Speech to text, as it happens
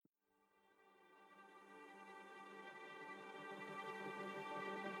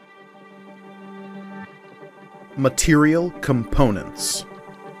Material Components.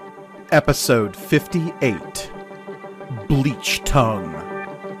 Episode 58. Bleach Tongue.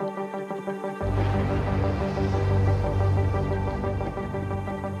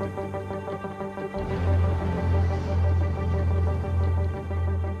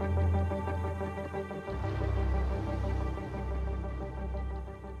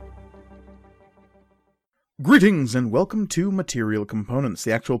 Greetings and welcome to Material Components,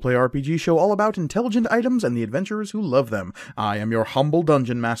 the actual play RPG show all about intelligent items and the adventurers who love them. I am your humble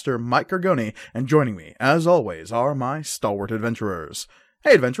dungeon master, Mike Gargoni, and joining me, as always, are my stalwart adventurers.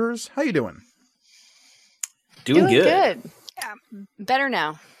 Hey adventurers, how you doing? Doing good. Yeah, better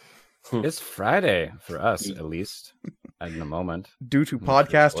now. It's Friday for us, at least, at the moment. Due to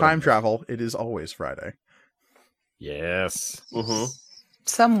podcast time travel, it is always Friday. Yes. Mm-hmm.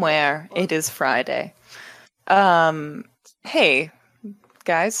 Somewhere it is Friday. Hey,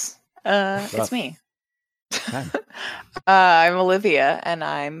 guys. It's me. I'm Olivia, and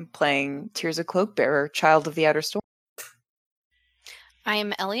I'm playing Tears of Cloakbearer, Child of the Outer Storm. I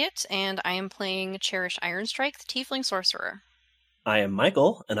am Elliot, and I am playing Cherish Ironstrike, the Tiefling Sorcerer. I am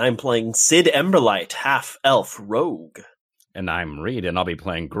Michael, and I'm playing Sid Emberlight, half-elf rogue. And I'm Reed, and I'll be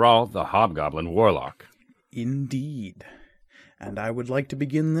playing Grawl, the Hobgoblin Warlock. Indeed. And I would like to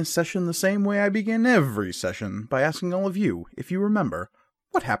begin this session the same way I begin every session, by asking all of you, if you remember,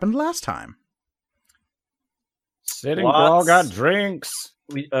 what happened last time? Sid and Grawl got drinks.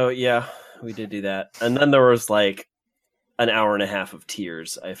 We did do that. And then there was like an hour and a half of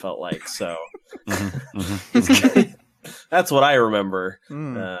tears, I felt like, so. That's what I remember,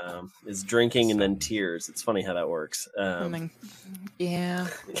 is drinking and then tears. It's funny how that works. Yeah.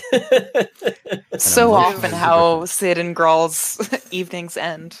 So often how Sid and Grawl's evenings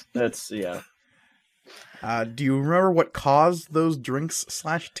end. Yeah. Do you remember what caused those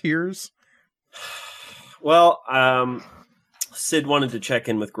drinks/tears? Well, Sid wanted to check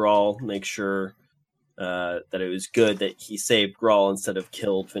in with Grawl, make sure that it was good that he saved Grawl instead of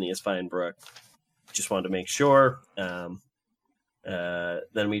killed Phineas Feinbrook. Just wanted to make sure.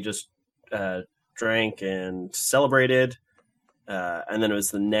 Then we just drank and celebrated. And then it was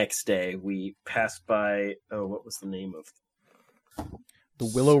the next day. We passed by... Oh, what was the name of...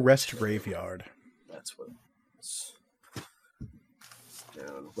 The Willow Rest Graveyard. That's what it was.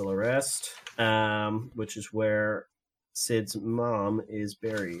 Down Willow Rest, which is where Sid's mom is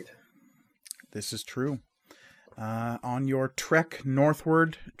buried. This is true. On your trek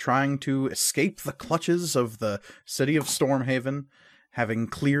northward, trying to escape the clutches of the city of Stormhaven, having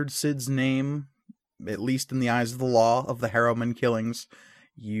cleared Sid's name, at least in the eyes of the law, of the Harrowman killings,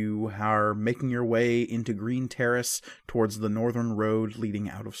 you are making your way into Green Terrace towards the northern road leading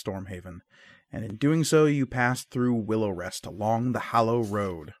out of Stormhaven. And in doing so, you pass through Willow Rest along the Hallow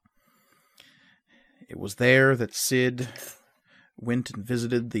Road. It was there that Sid went and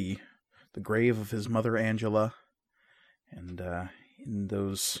visited the grave of his mother Angela. And in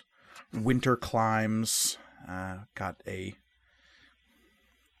those winter climes, got a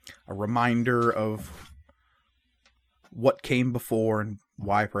reminder of what came before and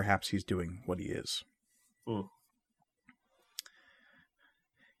why perhaps he's doing what he is. Mm.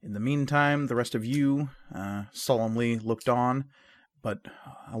 In the meantime, the rest of you solemnly looked on, but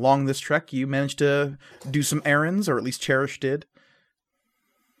along this trek, you managed to do some errands, or at least Cherish did.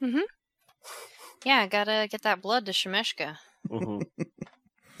 Mm-hmm. Yeah, gotta get that blood to Shemeshka. Mm-hmm.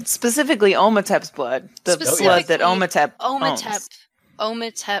 Specifically Omatep's blood. The blood that Omatep owns.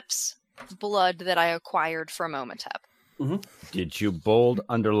 Omatep's blood that I acquired from Omatep. Mm-hmm. Did you bold,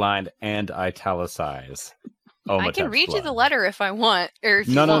 underline, and italicize Omatep's I can read blood? you the letter if I want. Or if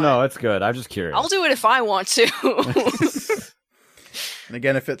No, it's good. I'm just curious. I'll do it if I want to. And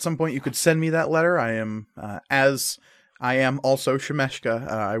again, if at some point you could send me that letter, I am, as I am also Shemeshka,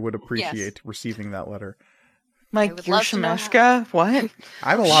 I would appreciate receiving that letter. Like, you're Shemeshka? What? I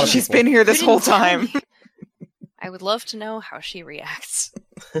have a lot of She's people. been here this whole time. I would love to know how she reacts.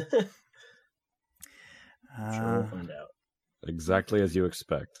 Sure, we'll find out. Exactly as you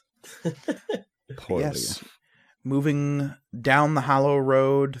expect. Poorly. Yes. Moving down the Hallow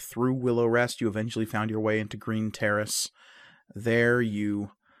Road through Willow Rest, you eventually found your way into Green Terrace. There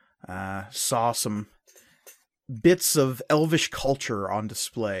you saw some bits of elvish culture on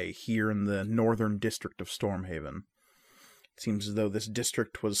display here in the northern district of Stormhaven. It seems as though this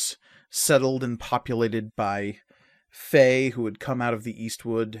district was settled and populated by Fae who had come out of the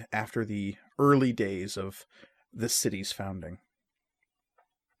Eastwood after the early days of the city's founding.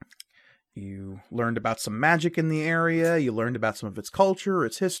 You learned about some magic in the area, you learned about some of its culture,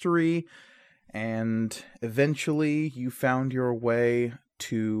 its history, and eventually you found your way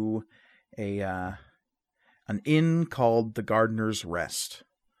to a an inn called the Gardener's Rest,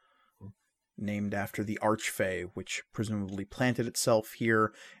 named after the Archfey, which presumably planted itself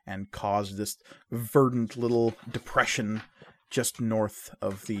here and caused this verdant little depression just north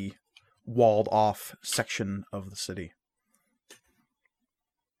of the walled-off section of the city.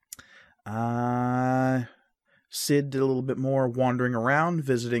 Sid did a little bit more wandering around,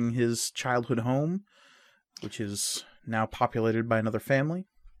 visiting his childhood home, which is now populated by another family.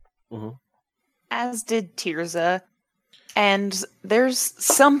 Mm-hmm. As did Tirza. And there's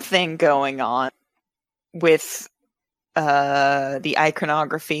something going on with the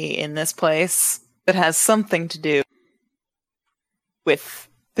iconography in this place that has something to do with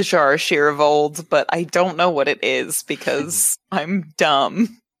the Sharashir of old, but I don't know what it is because I'm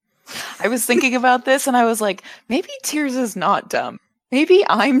dumb. I was thinking about this and I was like, maybe Tirza's not dumb. Maybe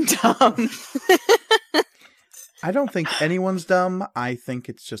I'm dumb. I don't think anyone's dumb. I think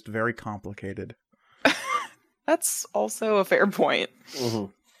it's just very complicated. That's also a fair point. Mm-hmm.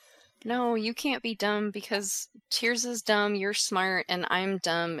 No, you can't be dumb because Tirza's dumb, you're smart, and I'm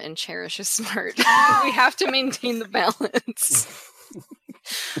dumb, and Cherish is smart. We have to maintain the balance.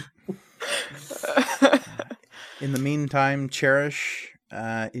 In the meantime, Cherish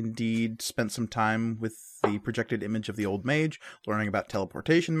indeed spent some time with the projected image of the old mage, learning about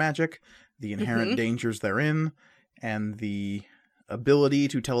teleportation magic, the inherent dangers therein, and the ability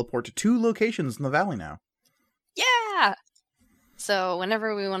to teleport to 2 locations in the valley now. Yeah! So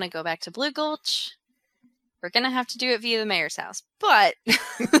whenever we want to go back to Blue Gulch, we're going to have to do it via the mayor's house. But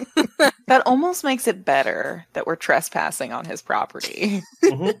that almost makes it better that we're trespassing on his property.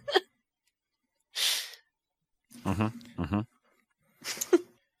 Mm-hmm.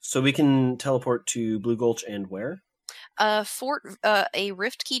 So we can teleport to Blue Gulch and where? a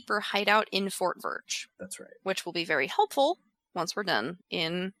Rift Keeper hideout in Fort Verge. That's right. Which will be very helpful once we're done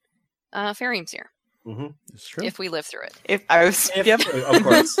in Farimsir. Mm-hmm. It's true. If we live through it. If I was, yep. Of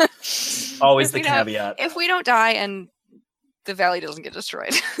course. Always the caveat. If we don't die and the valley doesn't get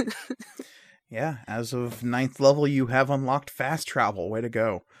destroyed. Yeah, as of 9th level, you have unlocked fast travel. Way to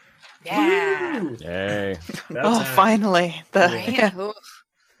go. Yeah. Yay. Finally.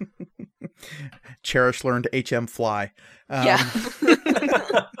 Cherish learned HM Fly. Yeah.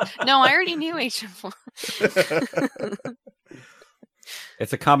 No, I already knew HM Fly.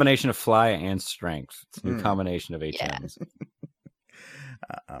 It's a combination of fly and strength. It's a new combination of HMs.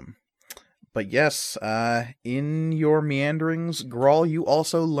 But yes, in your meanderings, Grawl, you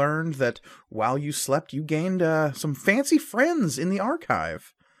also learned that while you slept, you gained some fancy friends in the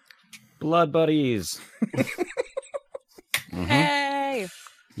archive. Blood buddies. Hey!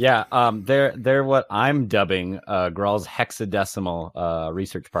 Yeah, they're what I'm dubbing Grawl's hexadecimal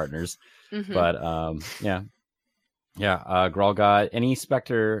research partners. Mm-hmm. But Grawl got any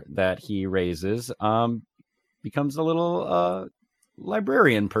specter that he raises becomes a little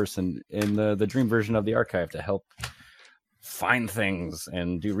librarian person in the dream version of the archive to help find things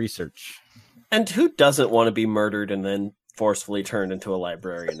and do research. And who doesn't want to be murdered and then forcefully turned into a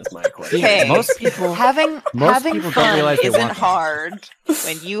librarian is my question. Hey, most people having don't fun realize they isn't want hard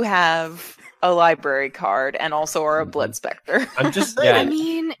when you have a library card and also are a blood specter. I'm just saying. I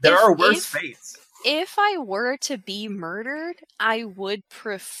mean, there are worse fates. If I were to be murdered, I would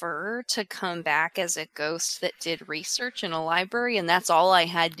prefer to come back as a ghost that did research in a library, and that's all I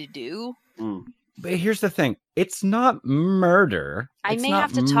had to do. But here's the thing. It's not murder. I It's may not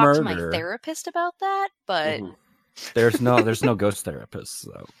have to talk to my murder. therapist about that, but... There's no ghost therapists,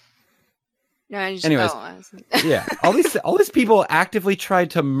 though. No, I just, Anyways, yeah, all these people actively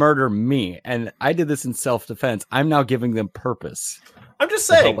tried to murder me, and I did this in self-defense. I'm now giving them purpose. I'm just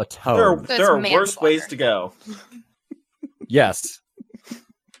saying, help atone. there are worse ways to go. Yes.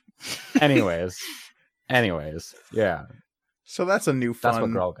 Anyways, yeah. So that's a new That's what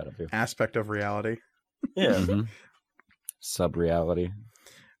fun Grawl got to do. aspect of reality. Yeah. Sub-reality.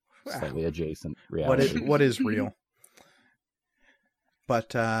 Slightly adjacent reality. What is real? But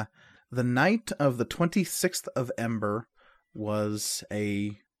the night of the 26th of Ember was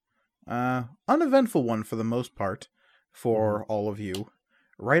a uneventful one for the most part for all of you,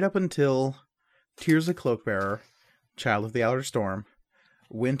 right up until Tirza Cloakbearer, Child of the Outer Storm,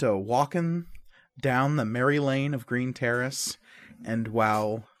 went a walking down the merry lane of Green Terrace, and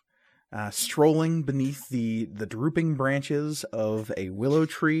while strolling beneath the drooping branches of a willow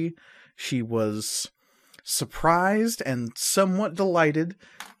tree, she was surprised and somewhat delighted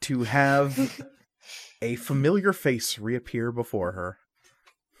to have a familiar face reappear before her.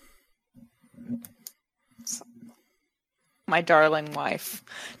 My darling wife.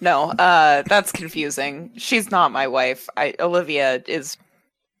 No, that's confusing. She's not my wife. Olivia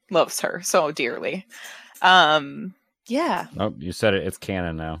loves her so dearly. Yeah. Nope, you said it. It's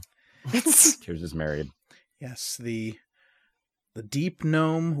canon now. It's Tears is married. Yes, the deep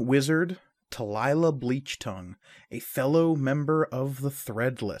gnome wizard, Talila Bleachtongue, a fellow member of the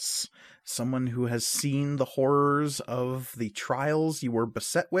Threadless, someone who has seen the horrors of the trials you were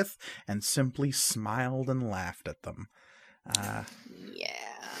beset with and simply smiled and laughed at them. Yeah.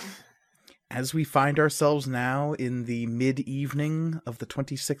 As we find ourselves now in the mid-evening of the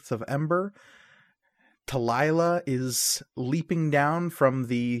 26th of Ember, Talila is leaping down from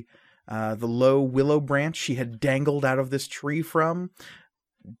the low willow branch she had dangled out of this tree from,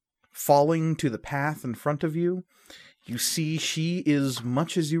 falling to the path in front of you. You see she is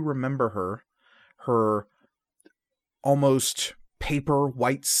much as you remember her almost paper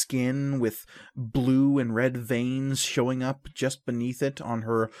white skin with blue and red veins showing up just beneath it on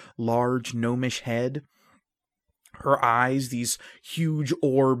her large gnomish head. Her eyes, these huge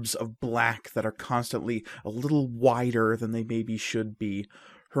orbs of black that are constantly a little wider than they maybe should be.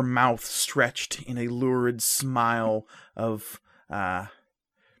 Her mouth stretched in a lurid smile of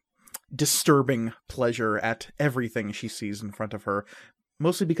disturbing pleasure at everything she sees in front of her.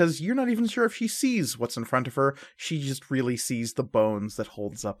 Mostly because you're not even sure if she sees what's in front of her. She just really sees the bones that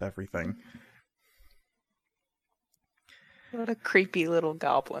holds up everything. what a creepy little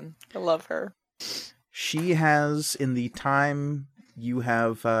goblin. I love her. She has, in the time you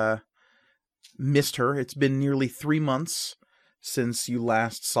have missed her, it's been nearly 3 months since you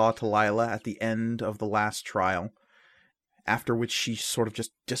last saw Talila at the end of the last trial, after which she sort of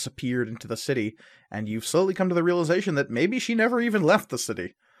just disappeared into the city, and you've slowly come to the realization that maybe she never even left the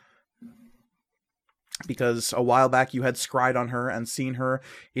city. Because a while back you had scryed on her and seen her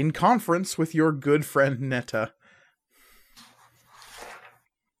in conference with your good friend Netta.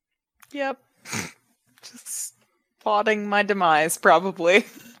 Yep. Just plotting my demise, probably.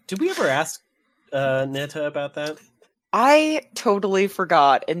 Did we ever ask Netta about that? I totally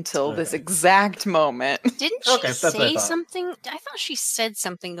forgot until this Okay. exact moment. Didn't she Okay, that's what I say thought. something? I thought she said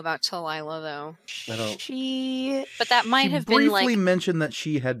something about Talila, though. I don't- She... But that might She have been briefly like... mentioned that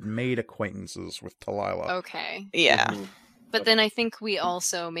she had made acquaintances with Talila. Okay. Yeah. Mhm. But then I think we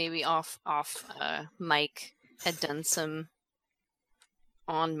also, maybe off mic, had done some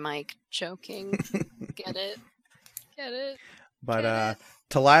on mic joking. Get it? Get it? But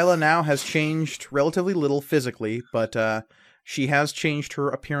Talila now has changed relatively little physically, but she has changed her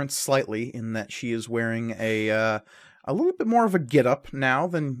appearance slightly in that she is wearing a little bit more of a get-up now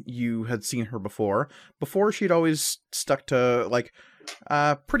than you had seen her before. Before, she'd always stuck to, like,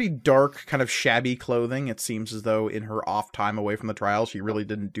 pretty dark, kind of shabby clothing. It seems as though in her off time away from the trial, she really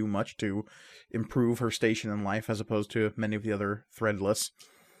didn't do much to improve her station in life, as opposed to many of the other Threadless.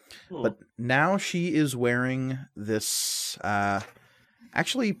 But now she is wearing this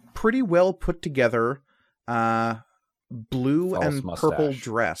actually pretty well put together blue False and purple mustache.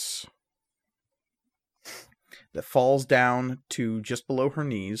 dress that falls down to just below her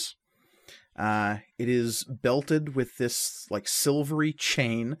knees. It is belted with this like silvery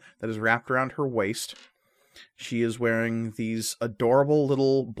chain that is wrapped around her waist. She is wearing these adorable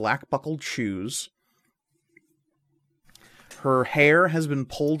little black buckled shoes. Her hair has been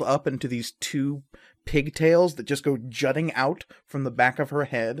pulled up into these 2 pigtails that just go jutting out from the back of her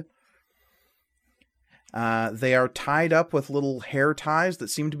head. They are tied up with little hair ties that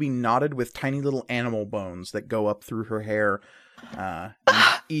seem to be knotted with tiny little animal bones that go up through her hair. And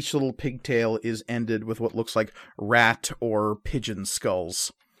each little pigtail is ended with what looks like rat or pigeon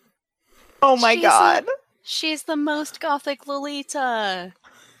skulls. Oh my She's god. She's the most gothic Lolita.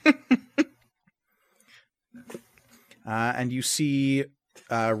 And you see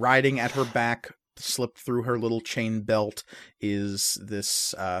riding at her back, slipped through her little chain belt, is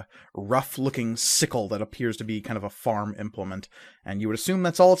this rough-looking sickle that appears to be kind of a farm implement. And you would assume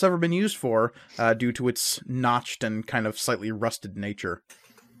that's all it's ever been used for, due to its notched and kind of slightly rusted nature.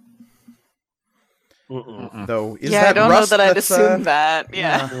 Mm-mm. Though, is Yeah, that I don't know rust that I'd that's, assume that.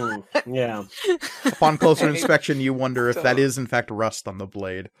 Yeah. Yeah. Upon closer inspection, you wonder if that Don't. is, in fact, rust on the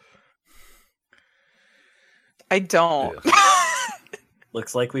blade. I don't.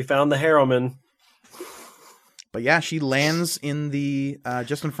 Looks like we found the Harrowman. But yeah, she lands in the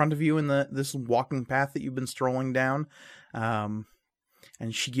just in front of you in this walking path that you've been strolling down, and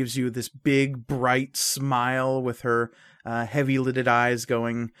she gives you this big bright smile with her heavy-lidded eyes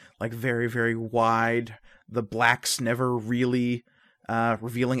going like very, very wide. The blacks never really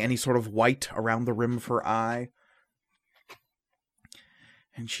revealing any sort of white around the rim of her eye,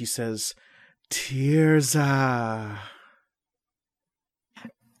 and she says, "Tirza."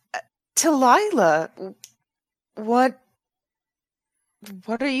 Talila, what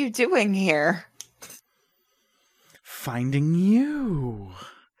are you doing here? finding you.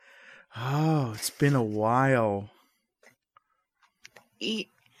 Oh, it's been a while.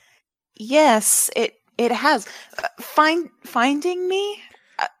 Yes, it has. Finding me?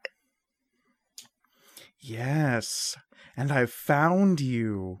 Yes, and I've found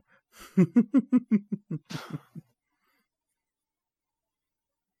you.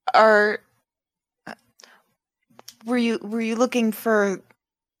 Were you looking for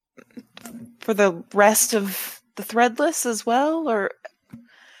the rest of the Threadless as well, or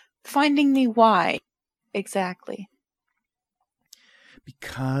finding me? Why exactly?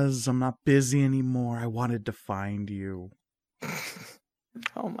 Because I'm not busy anymore. I wanted to find you.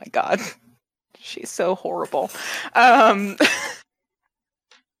 Oh my god. She's so horrible.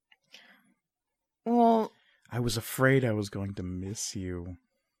 Well, I was afraid I was going to miss you.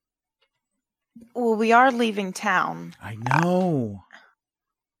 we are leaving town. I know.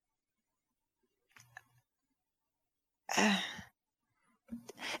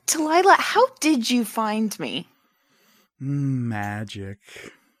 Delilah, how did you find me? Magic.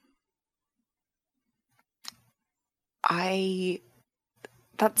 That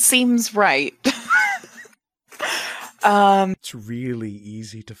seems right. It's really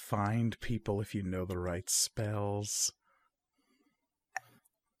easy to find people if you know the right spells.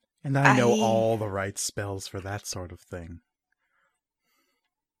 And I know all the right spells for that sort of thing.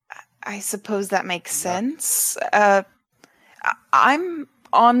 I suppose that makes sense. I'm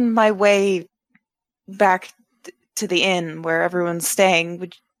on my way back to the inn where everyone's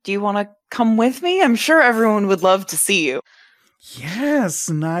staying. Do you want to come with me? I'm sure everyone would love to see you. Yes,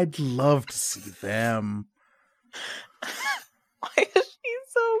 and I'd love to see them. Why is she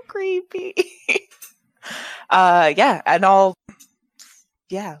so creepy? Yeah, and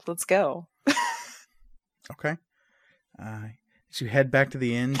let's go. Okay. As you head back to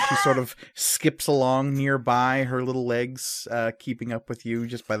the inn, she sort of skips along nearby, her little legs keeping up with you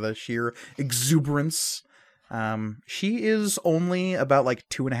just by the sheer exuberance. She is only about like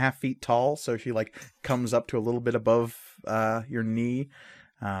 2.5 feet tall, so she like comes up to a little bit above your knee.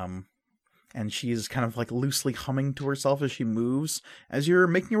 And she's kind of like loosely humming to herself as she moves. As you're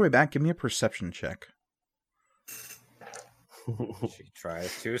making your way back, give me a perception check. She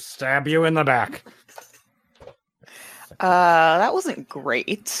tries to stab you in the back. That wasn't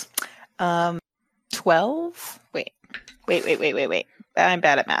great. 12? Wait. I'm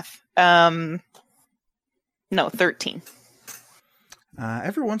bad at math. No, 13.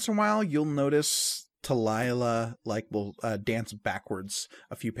 Every once in a while, you'll notice Delilah will dance backwards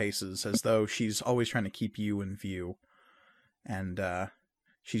a few paces, as though she's always trying to keep you in view. And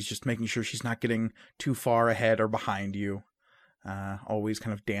she's just making sure she's not getting too far ahead or behind you. Always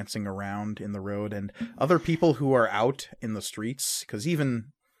kind of dancing around in the road. And other people who are out in the streets, because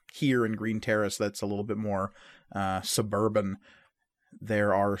even here in Green Terrace, that's a little bit more suburban,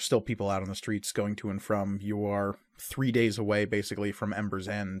 there are still people out on the streets going to and from. You are 3 days away, basically, from Ember's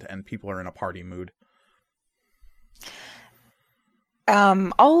End, and people are in a party mood.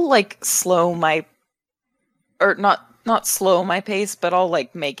 I'll slow my, or not slow my pace, but I'll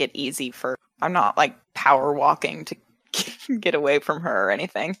make it easy for. I'm not power walking to get away from her or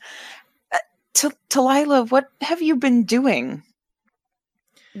anything. Delilah, what have you been doing?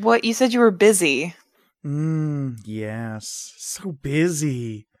 What, you said you were busy. Yes, so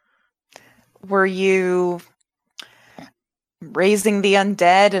busy. Were you raising the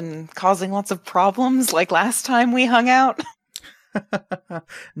undead and causing lots of problems like last time we hung out?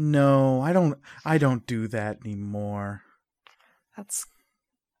 No, I don't do that anymore. That's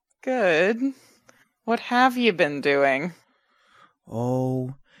good. What have you been doing?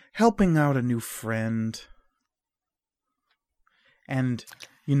 Oh, helping out a new friend. And,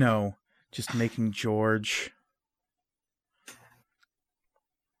 just making George.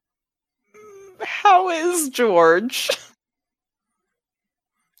 How is George?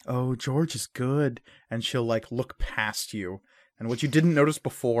 Oh, George is good. And she'll look past you. And what you didn't notice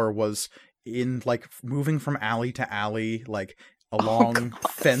before was in moving from alley to alley, along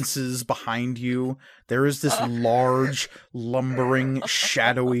fences behind you, there is this large, lumbering,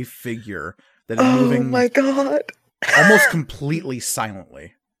 shadowy figure that is moving. Oh my god. Almost completely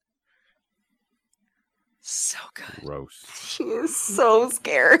silently. So good. Gross. She is so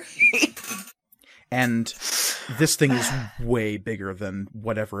scary. And this thing is way bigger than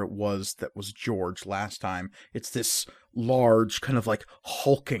whatever it was that was George last time. It's this large, kind of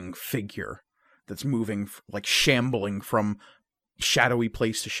hulking figure that's moving, shambling from shadowy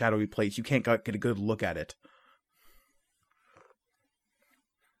place to shadowy place. You can't get a good look at it.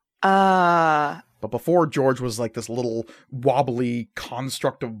 But before, George was this little wobbly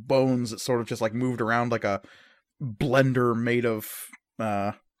construct of bones that sort of just moved around like a blender made of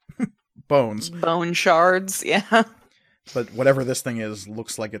bones. Bone shards, yeah. But whatever this thing is,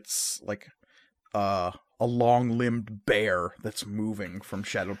 looks like it's like a long-limbed bear that's moving from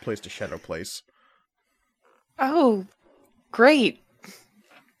shadow place to shadow place. Oh, great.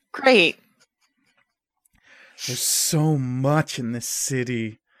 Great. There's so much in this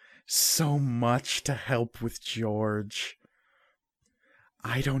city. So much to help with George.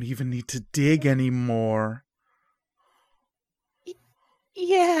 I don't even need to dig anymore.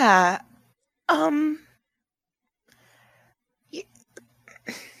 Yeah.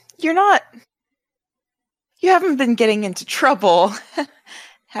 You're not... You haven't been getting into trouble,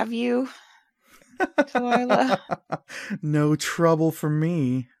 have you, Delilah? No trouble for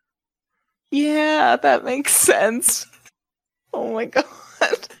me. Yeah, that makes sense. Oh my god.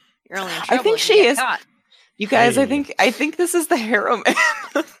 You're only in I trouble think if you she get is- caught. You guys, Hey. I think this is the Harrow Man.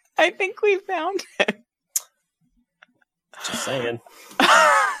 I think we found it. Just saying.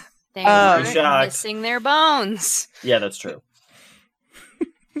 They Um, were Shocked. missing their bones. Yeah, that's true.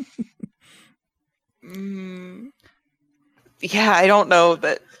 Yeah, I don't know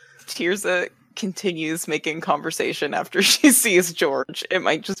that Tirza continues making conversation after she sees George. It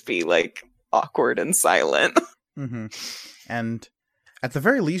might just be like awkward and silent. Mm-hmm. And at the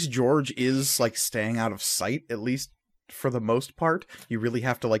very least, George is like staying out of sight, at least for the most part. You really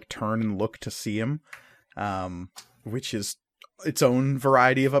have to like turn and look to see him, which is its own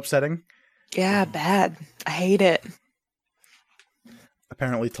variety of upsetting. Yeah, bad. I hate it.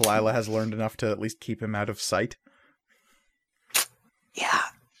 Apparently, Delilah has learned enough to at least keep him out of sight. Yeah.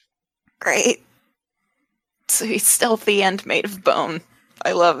 Great. So he's stealthy and made of bone.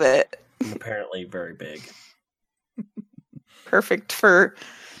 I love it. And apparently very big. Perfect for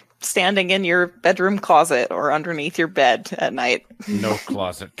standing in your bedroom closet or underneath your bed at night. No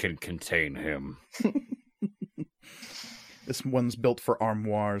closet can contain him. This one's built for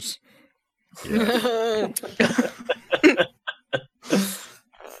armoires. Yeah.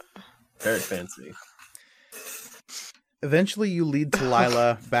 Very fancy. Eventually, you lead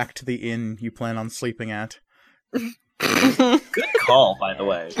Delilah back to the inn you plan on sleeping at. Good call, by the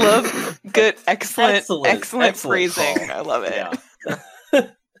way. Love good, excellent Excellent phrasing. call. I love it. Yeah.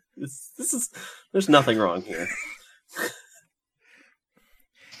 this is. There's nothing wrong here.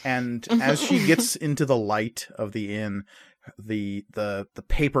 And as she gets into the light of the inn, the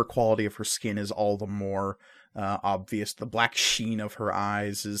paper quality of her skin is all the more obvious. The black sheen of her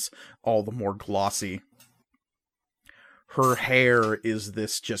eyes is all the more glossy. Her hair is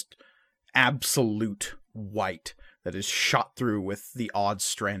this just absolute white that is shot through with the odd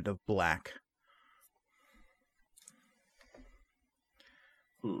strand of black.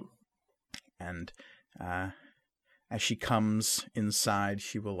 And as she comes inside,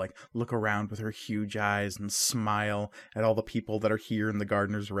 she will like look around with her huge eyes and smile at all the people that are here in the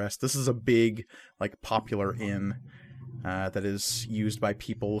Gardener's Rest. This is a big, like, popular inn that is used by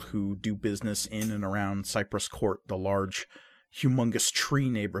people who do business in and around Cypress Court, the large, humongous tree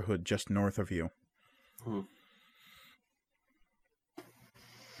neighborhood just north of you.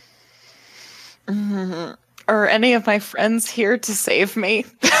 Are any of my friends here to save me?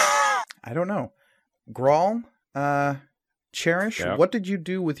 I don't know. Grawl, Cherish, Yeah. what did you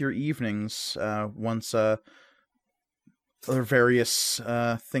do with your evenings once other various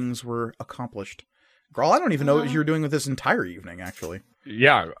things were accomplished? Grawl, I don't even know what you were doing with this entire evening, actually.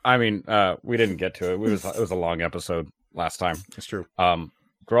 Yeah, I mean, we didn't get to it. It was a long episode last time. It's true.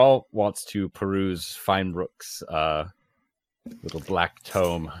 Grawl wants to peruse Feinbrook's little black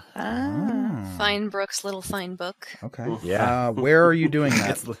tome. Ah. Fine Brooks, little fine book. Okay. Yeah. Where are you doing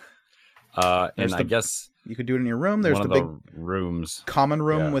that? And There's I the- guess You could do it in your room. There's one the of big the rooms. common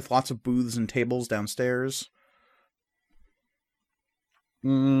room yeah. with lots of booths and tables downstairs.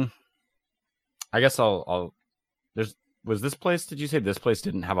 I guess I'll. Was this place? Did you say this place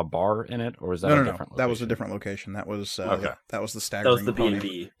didn't have a bar in it, or was that No, a no, different? that was a location? different location. That was Okay. that was the That staggering was the pony.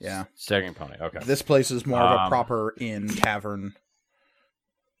 B&B. Yeah. Staggering Pony. Okay. This place is more of a Um, proper inn tavern.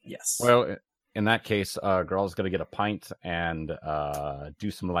 Yes. Well, in that case, Girl's going to get a pint and do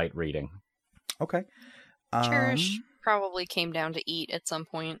some light reading. Okay. Cherish probably came down to eat at some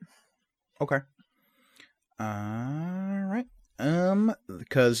point. Okay. All right.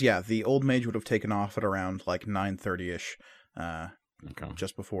 Because yeah, the old mage would have taken off at around like 9:30ish, Okay.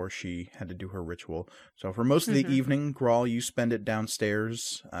 just before she had to do her ritual. So for most of the Mhm. evening, Grawl, you spend it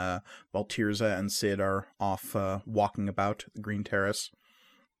downstairs, while Tirza and Sid are off walking about the Green Terrace.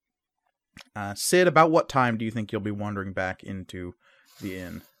 Sid, about what time do you think you'll be wandering back into the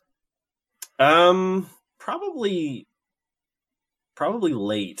inn? Probably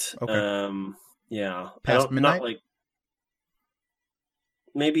late. Okay. Yeah. Past midnight? Not like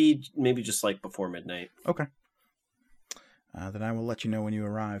maybe just like before midnight. Okay. Then I will let you know when you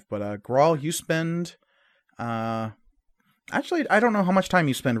arrive. But Grawl, you spend actually, I don't know how much time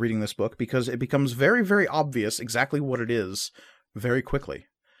you spend reading this book because it becomes very, very obvious exactly what it is very quickly.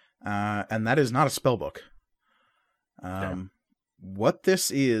 And that is not a spell book. What this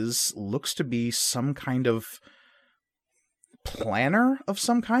is looks to be some kind of planner of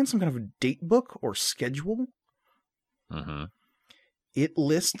some kind of date book or schedule. Mm-hmm. It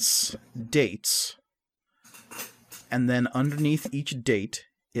lists dates, and then underneath each date,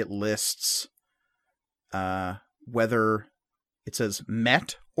 it lists whether it says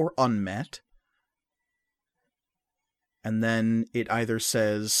met or unmet, and then it either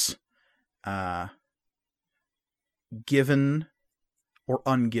says given or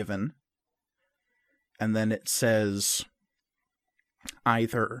ungiven, and then it says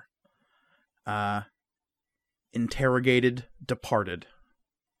either interrogated, departed.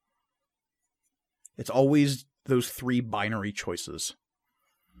 It's always those three binary choices.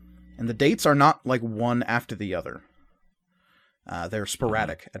 And the dates are not like one after the other. They're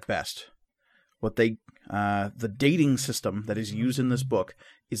sporadic at best. The dating system that is used in this book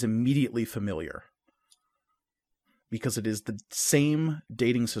is immediately familiar. Because it is the same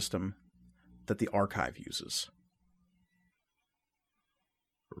dating system that the archive uses.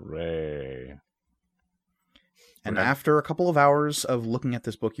 Hooray. And Okay. after a couple of hours of looking at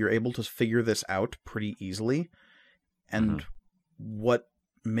this book, you're able to figure this out pretty easily. And what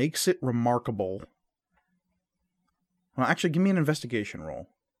makes it remarkable... Well, actually, give me an investigation roll.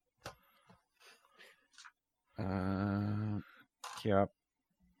 Yeah.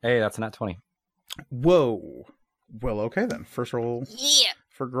 Hey, that's a nat 20. Whoa. Well, okay then. First roll Yeah.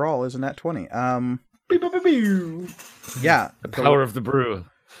 for Grawl is a nat 20. Yeah. The power of the brew.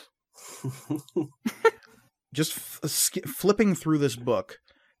 Just flipping through this book,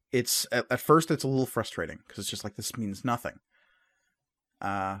 it's at first it's a little frustrating because it's just like this means nothing.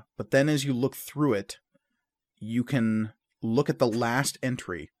 But then as you look through it, you can look at the last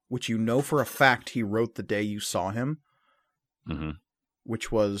entry, which you know for a fact he wrote the day you saw him,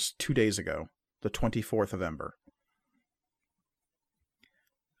 which was 2 days ago, the 24th of Ember.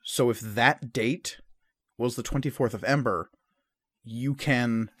 So if that date was the 24th of Ember, you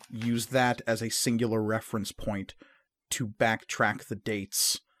can use that as a singular reference point to backtrack the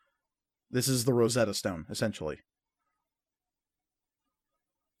dates. This is the Rosetta Stone, essentially.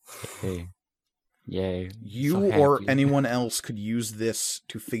 Hey. Yay. You So or happy. anyone else could use this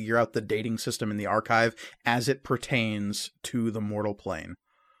to figure out the dating system in the archive as it pertains to the mortal plane.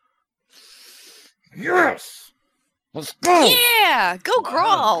 Yes! Let's go! Yeah, go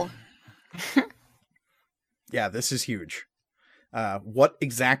Grawl. Yeah, this is huge. What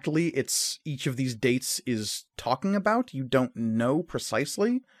exactly each of these dates is talking about, you don't know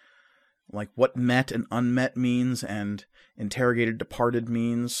precisely. Like what met and unmet means and interrogated, departed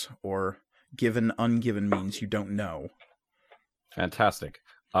means, or given, ungiven means, you don't know. Fantastic.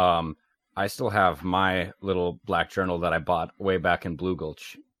 I still have my little black journal that I bought way back in Blue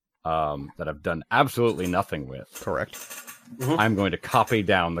Gulch that I've done absolutely nothing with. Correct. I'm going to copy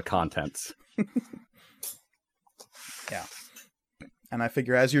down the contents. Yeah. And I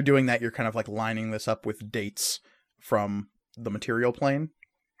figure as you're doing that, you're kind of like lining this up with dates from the material plane.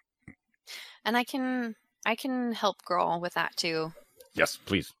 And I can help Grawl with that too. Yes,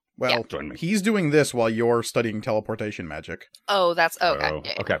 please. Well, Join me. he's doing this while you're studying teleportation magic. Oh, that's okay. Oh,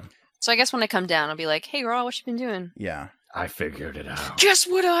 Yeah. okay. So I guess when I come down, I'll be like, "Hey, Grawl, what you been doing?" Yeah. I figured it out. Guess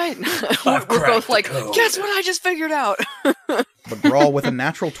what we're both like, guess what I just figured out. But Grawl, with a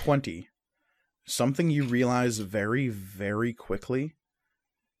natural 20, something you realize very, very quickly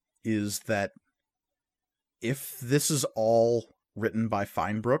is that if this is all written by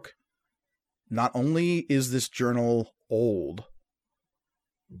Feinbrook, not only is this journal old,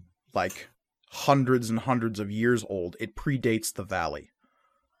 like hundreds and hundreds of years old, it predates the Valley.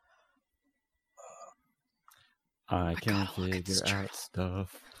 I can gotta look at this figure journal. out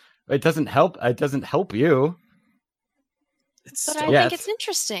stuff. It doesn't help. It doesn't help you. It's But still, I Yeah, think it's- it's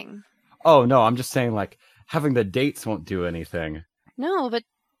interesting. Oh no, I'm just saying like having the dates won't do anything. No, but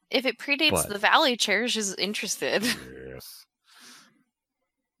if it predates But- the Valley, Cherish is interested. Yes.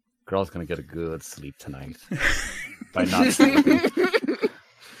 Girl's gonna get a good sleep tonight by not sleeping.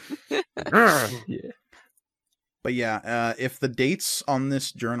 Yeah. But yeah, if the dates on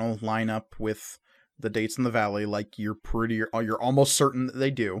this journal line up with the dates in the Valley, like you're almost certain that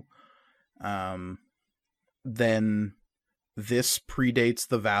they do, then this predates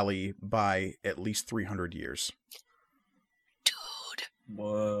the Valley by at least 300 years. Dude,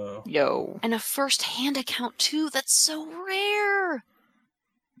 Whoa. Yo. And a first-hand account, too. That's so rare.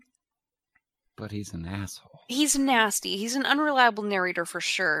 But he's an asshole. He's nasty. He's an unreliable narrator for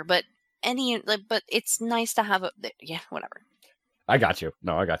sure, but but it's nice to have whatever. I got you.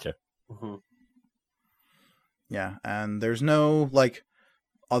 No, I got you. Mm-hmm. Yeah, and there's no, like,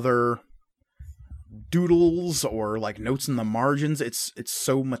 other doodles or, like, notes in the margins. It's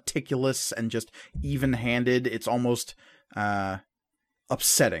so meticulous and just even-handed. It's almost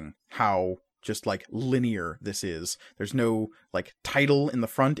upsetting how just, like, linear this is. There's no, like, title in the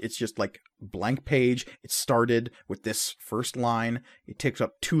front. It's just, like, blank page. It started with this first line. It takes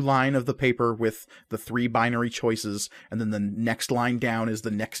up 2 lines of the paper with the 3 binary choices, and then the next line down is the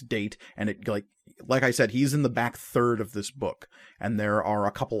next date, and it, like I said, he's in the back third of this book, and there are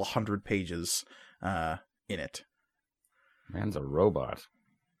a couple of 100 pages in it. Man's a robot.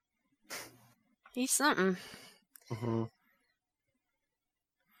 He's something. Mm-hmm.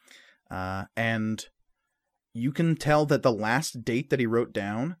 And you can tell that the last date that he wrote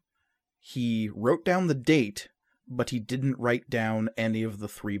down the date, but he didn't write down any of the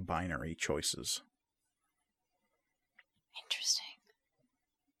 3 binary choices. Interesting.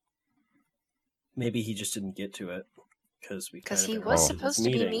 Maybe he just didn't get to it because He was supposed to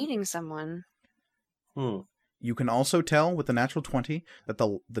be meeting someone. You can also tell with the natural 20 that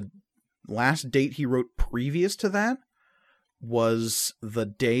the last date he wrote previous to that was the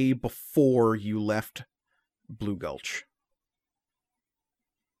day before you left Blue Gulch.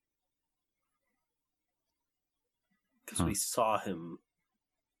 Because we saw him.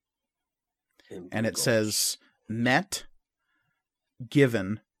 And it says, met,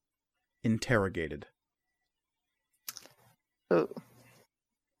 given, interrogated. Oh.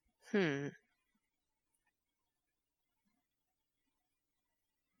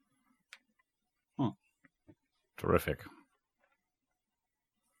 Terrific.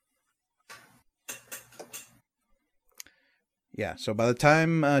 Yeah, so by the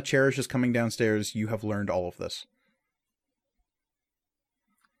time Cherish is coming downstairs, you have learned all of this.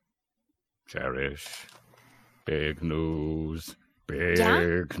 Cherish. Big news.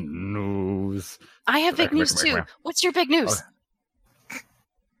 Big news. I have big news too. What's your big news? Oh.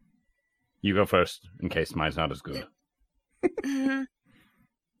 You go first, in case mine's not as good.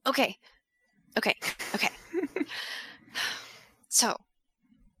 Okay. So,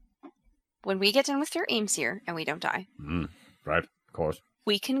 when we get done with your aims here, and we don't die, right, of course,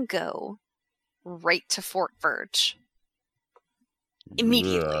 we can go right to Fort Verge.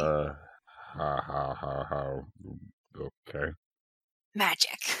 Immediately. Okay.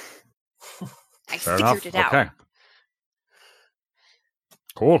 Magic. I Fair figured enough. it out. Okay.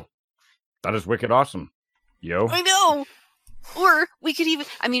 Cool. That is wicked awesome. Yo. I know! Or we could even,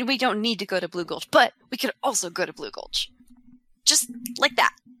 we don't need to go to Blue Gulch, but we could also go to Blue Gulch. Just like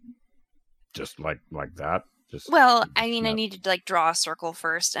that. Just like that? Well, I need to draw a circle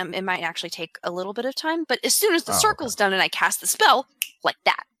first. It might actually take a little bit of time, but as soon as the circle's done and I cast the spell, like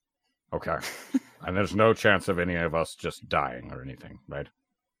that. Okay. And there's no chance of any of us just dying or anything, right?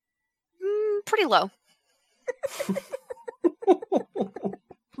 Pretty low.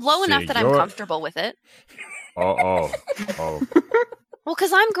 Low enough that I'm comfortable with it. Oh. Well,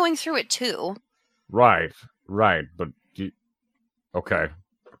 because I'm going through it too. Right. But okay.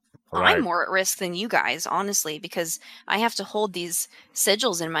 Right. I'm more at risk than you guys, honestly, because I have to hold these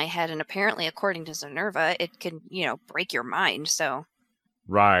sigils in my head, and apparently, according to Zenerva, it can, break your mind, so...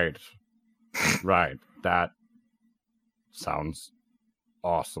 Right. That sounds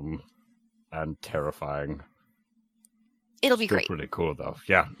awesome and terrifying. It'll be Still great. Pretty cool, though.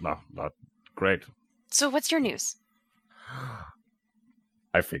 Yeah, no, great. So what's your news?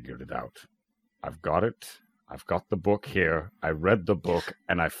 I figured it out. I've got it. I've got the book here. I read the book,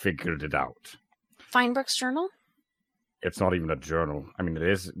 and I figured it out. Feinbrook's journal? It's not even a journal. It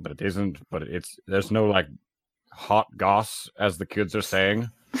is, but it isn't. But there's no, hot goss, as the kids are saying.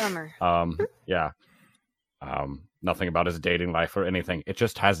 Bummer. Yeah. Nothing about his dating life or anything. It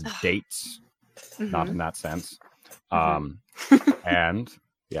just has dates. Not in that sense. And,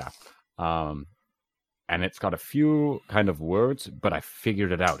 yeah. And it's got a few kind of words, but I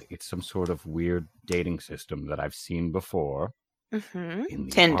figured it out. It's some sort of weird dating system that I've seen before in the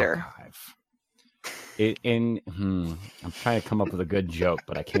Tinder. archive. I'm trying to come up with a good joke,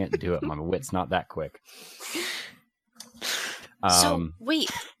 but I can't do it. My wit's not that quick. So wait.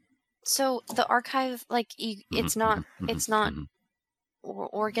 So the archive, it's not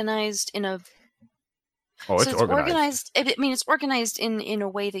organized in a. Oh, it's organized. It's organized in a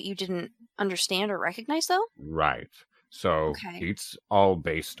way that you didn't understand or recognize, though? Right. So it's all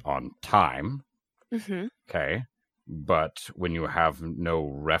based on time. Mm-hmm. Okay. But when you have no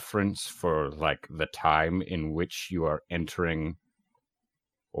reference for, like, the time in which you are entering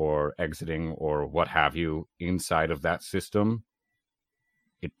or exiting or what have you inside of that system,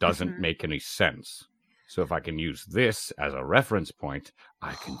 it doesn't make any sense. So if I can use this as a reference point,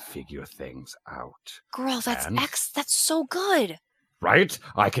 I can figure things out. Girl, that's And- that's so good. Right?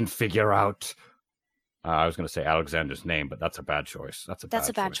 I can figure out... I was going to say Alexander's name, but that's a bad choice. That's a bad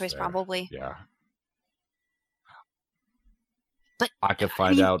choice choice, there. probably. Yeah. But I could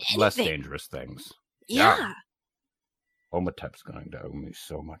find mean, out less anything. dangerous things. Yeah, Omatep's going to owe me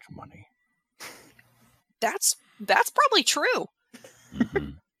so much money. that's probably true.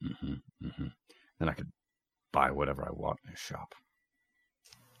 Then I could buy whatever I want in his shop.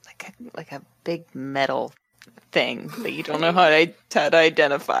 Like a big metal thing that you don't know how to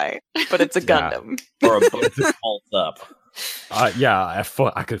identify, but it's a Yeah. Gundam. Or a boat that falls up. Yeah,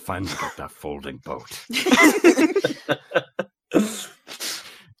 I could find that folding boat.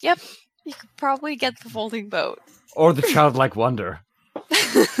 Yep, you could probably get the folding boat. Or the childlike wonder.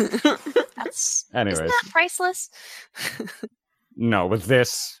 That's Anyways. Isn't that priceless? No, with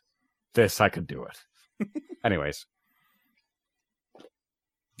this I could do it. Anyways.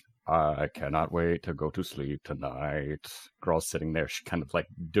 I cannot wait to go to sleep tonight. Girl's sitting there, she's kind of like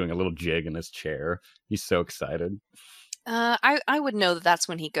doing a little jig in his chair. He's so excited. I would know that that's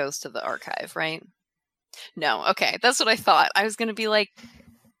when he goes to the archive, right? No, okay, that's what I thought. I was gonna be like,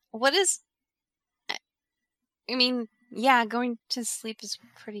 what is? I mean, yeah, going to sleep is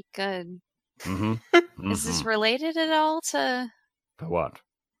pretty good. Mm-hmm. Is this related at all to What?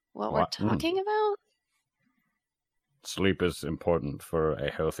 what What? we're talking about? Sleep is important for a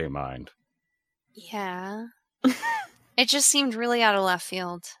healthy mind. Yeah. It just seemed really out of left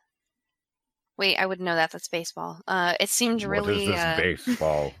field. Wait, I wouldn't know that. That's baseball. It seemed really. What is this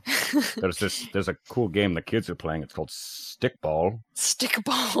baseball? There's a cool game the kids are playing. It's called Stickball.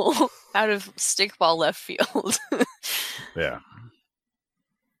 Stickball out of stickball left field. Yeah.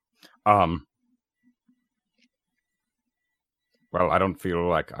 Well, I don't feel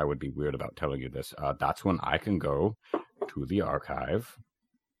like I would be weird about telling you this. That's when I can go to the archive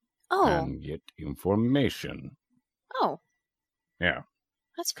Oh, and get information. oh, Yeah,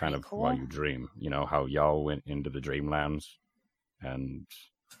 that's kind pretty of cool. while you dream. You know how y'all went into the dreamlands and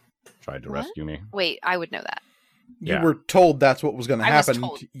tried to What? rescue me? Wait, I would know that. You Yeah. were told that's what was going to I was happen.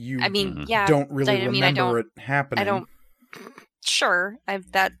 told. You I mean, Mhm. yeah, don't really I mean, I remember don't- it happening. I don't. Sure,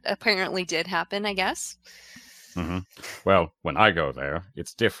 that apparently did happen. I guess. Well, when I go there,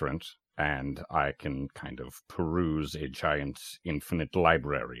 it's different, and I can kind of peruse a giant, infinite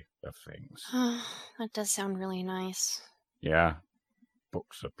library of things. That does sound really nice. Yeah,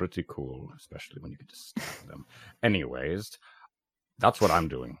 books are pretty cool, especially when you get to stab them. Anyways, that's what I'm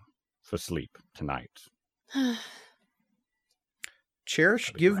doing for sleep tonight. Cherish,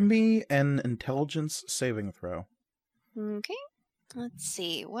 That'd be give great. me an intelligence saving throw. Okay. Let's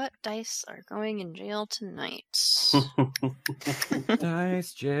see. What dice are going in jail tonight?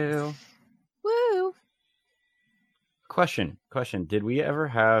 Dice jail. Woo! Question. Did we ever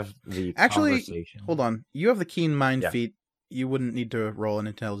have the Actually, conversation? Hold on. You have the keen mind Yeah. feat. You wouldn't need to roll an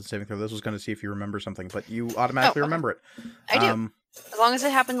intelligence saving throw. This was going to see if you remember something, but you automatically okay. remember it. I do. As long as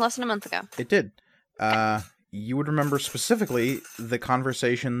it happened less than a month ago. It did. You would remember specifically the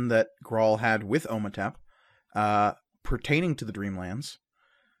conversation that Grawl had with Omatep pertaining to the Dreamlands.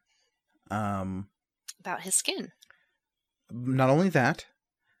 About his skin. Not only that,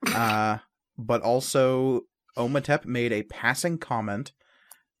 but also Omatep made a passing comment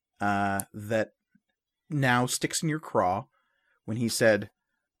that now sticks in your craw when he said,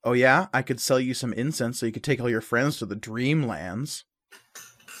 "Oh yeah, I could sell you some incense so you could take all your friends to the Dreamlands."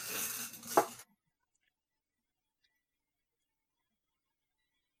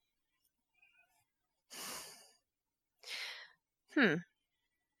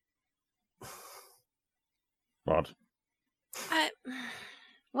 What?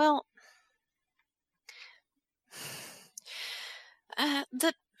 Well, I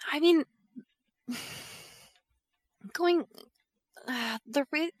mean, going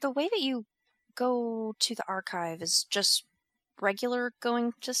the way that you go to the archive is just regular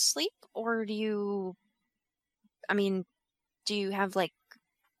going to sleep, or do you? I mean, do you have like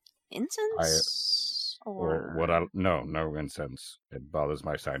incense Or what I no incense. It bothers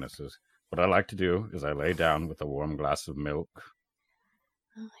my sinuses. What I like to do is I lay down with a warm glass of milk.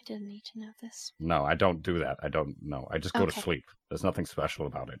 Oh, I didn't need to know this. No, I don't do that. I don't know. I just go to Okay. sleep. There's nothing special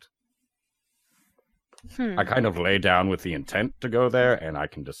about it. Hmm. I kind of lay down with the intent to go there, and I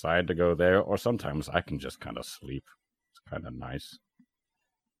can decide to go there, or sometimes I can just kind of sleep. It's kind of nice.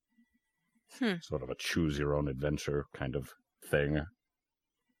 Sort of a choose your own adventure kind of thing.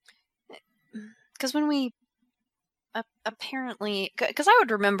 Because when we apparently, because I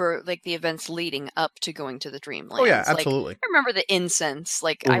would remember like the events leading up to going to the Dreamlands. Oh yeah, Like, absolutely. I remember the incense.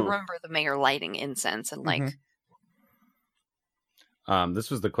 Like I Mhm. remember the mayor lighting incense and like This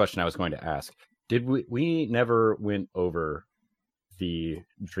was the question I was going to ask. Did we never went over the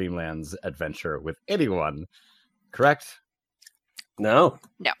Dreamlands adventure with anyone, correct? No.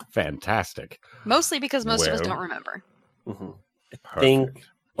 Fantastic. mostly because most of us Well- don't remember. Mhm. I Perfect. think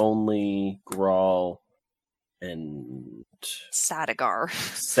only Grawl and Sadagar,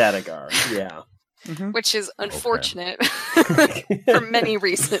 Sadagar. Yeah. Mhm. which is unfortunate for many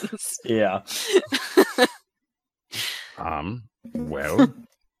reasons. Yeah. Well,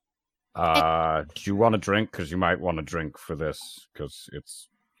 do you want a drink? Because you might want a drink for this, because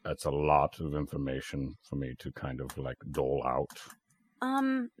that's a lot of information for me to kind of like dole out.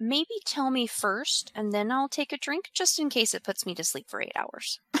 Maybe tell me first, and then I'll take a drink, just in case it puts me to sleep for 8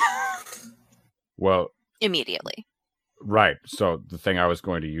 hours Well, immediately. right. So the thing I was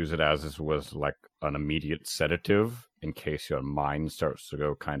going to use it as was like an immediate sedative in case your mind starts to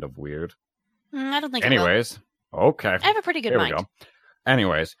go kind of weird. I don't think. It will. Anyways, okay. I have a pretty good There mind. we go.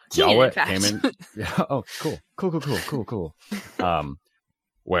 Anyways, Keen, y'all in fact. came in. Yeah, oh, cool.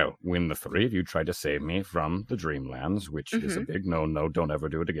 Well, when the three of you tried to save me from the Dreamlands, which is a big no, don't ever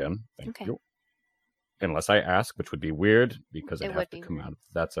do it again. Thank Okay. you. Unless I ask, which would be weird because It it'd would have to be come weird. out.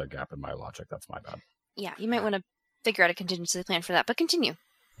 That's a gap in my logic. That's my bad. Yeah, you might want to figure out a contingency plan for that. But continue.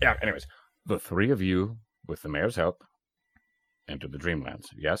 Yeah. Anyways, the three of you, with the mayor's help, entered the Dreamlands.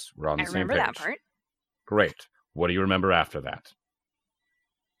 Yes, we're on the I same remember page. that part. Great. What do you remember after that?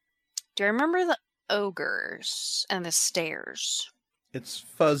 Do I remember the ogres and the stairs? It's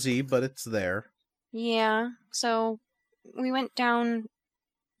fuzzy, but it's there. Yeah. So we went down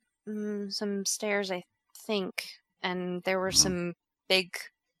some stairs, I think, and there were Mhm. some big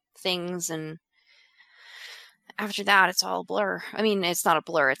things, and after that, it's all a blur. I mean, it's not a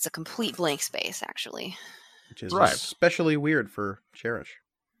blur; it's a complete blank space, actually. Which is Right. especially weird for Cherish.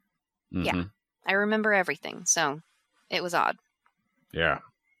 Yeah. Mhm. I remember everything, so it was odd. Yeah.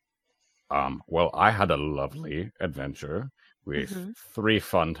 Well, I had a lovely adventure with Mhm. 3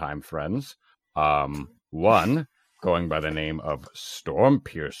 fun-time friends. One going by the name of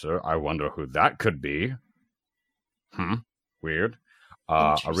Stormpiercer. I wonder who that could be. Weird.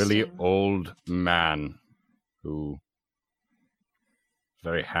 A really Interesting. old man who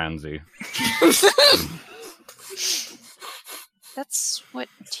very handsy. That's what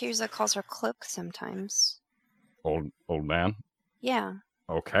Tirza calls her cloak sometimes. Old man. Yeah.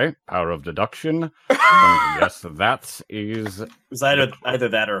 Okay. Power of deduction. Yes, that is. It was either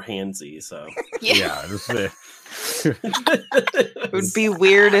that or handsy, so. Yeah. This is It would be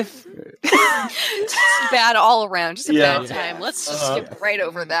weird if Just bad all around. Just a Yeah. bad time. Let's just Uh-huh. skip right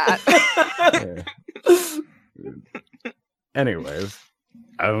over that. Anyways,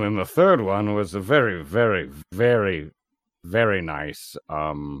 and then the third one was a very, very, very, very nice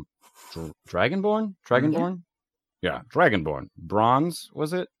Dragonborn? Dragonborn? Yeah, Dragonborn. Bronze,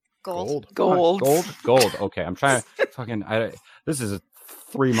 was it? Gold. gold. Gold. Okay, I'm trying to fucking this is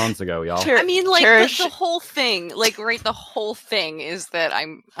 3 months ago, y'all. Cher- I mean, like Cherish. the whole thing, like right, the whole thing is that I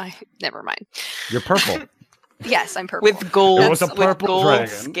never mind. You're purple. Yes, I'm purple. with gold, It was a with purple gold dragon.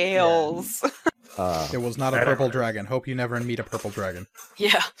 scales. It was not a Anyway. purple dragon. Hope you never meet a purple dragon.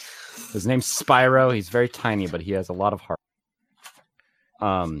 Yeah. His name's Spyro. He's very tiny, but he has a lot of heart.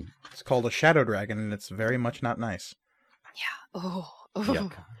 It's called a shadow dragon, and it's very much not nice. Oh.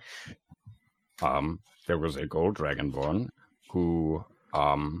 Yuck. There was a gold dragonborn who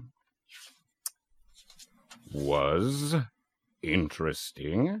was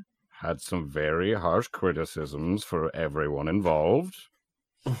interesting, had some very harsh criticisms for everyone involved.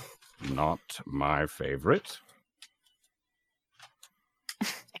 Not my favorite.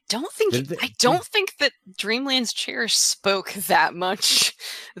 Did I don't think that Dreamland's Cherish spoke that much,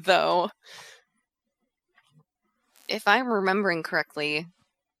 though. If I'm remembering correctly,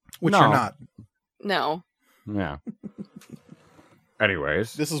 Which No. you're not. no. Yeah.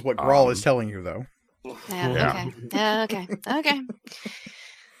 Anyways, This is what Grawl Um, is telling you, though. Yeah. Yeah. Okay.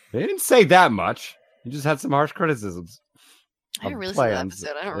 they didn't say that much. He just had some harsh criticisms. I didn't Of really see that plans.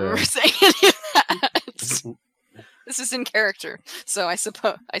 episode. I don't Yeah. remember saying any of that. This is in character, so I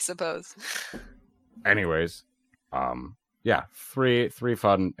suppose. Anyways, yeah, three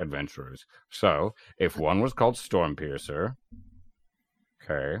fun adventurers. So if one was called Stormpiercer,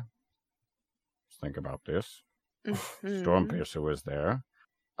 okay, let's think about this. Mhm. Stormpiercer was there,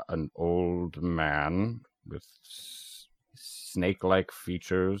 an old man with snake-like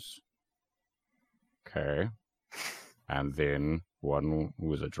features, Okay. And then one who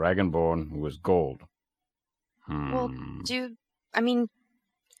was a dragonborn who was gold. Well, did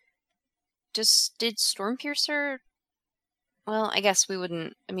Stormpiercer? Well, I guess we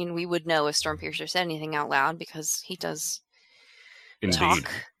wouldn't. I mean, we would know if Stormpiercer said anything out loud because he does Indeed.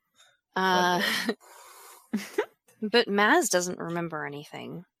 talk. But Maz doesn't remember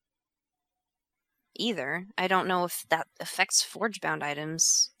anything either. I don't know if that affects forge-bound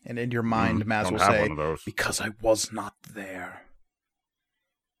items. And in your mind, Maz don't will have say, one of those. because I was not there.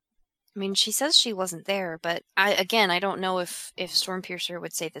 I mean, she says she wasn't there, but I don't know if Stormpiercer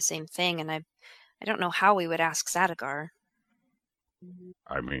would say the same thing, and I don't know how we would ask Sadagar.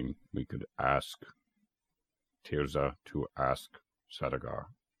 I mean, we could ask Tirza to ask Sadagar.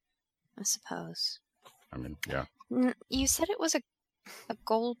 I suppose. I mean, yeah. You said it was a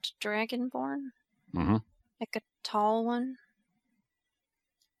gold dragonborn? Mm-hmm. Like a tall one?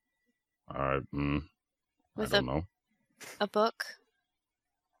 I With don't know. A book?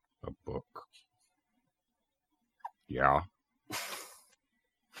 A book. Yeah.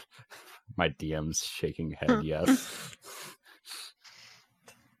 My DM's shaking head, yes.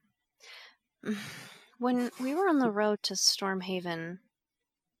 When we were on the road to Stormhaven,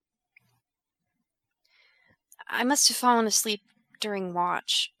 I must have fallen asleep during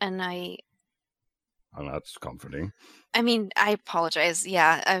watch, and Well, that's comforting. I mean, I apologize.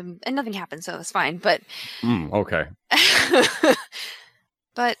 Yeah, and nothing happened, so it's fine. But, Okay.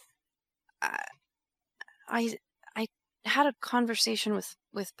 but I had a conversation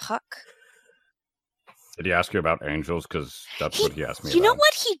with Puck. Did he ask you about angels? Because that's what he asked me You about. know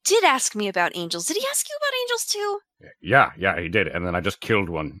what? He did ask me about angels. Did he ask you about angels too? Yeah, he did. And then I just killed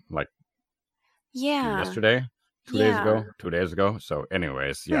one, like, Yeah. yesterday? 2 days ago? 2 days ago? So,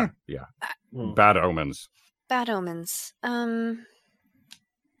 anyways, yeah. Bad omens. Bad Omens.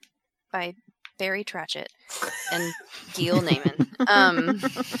 By Barry Tratchett and Gil Naiman.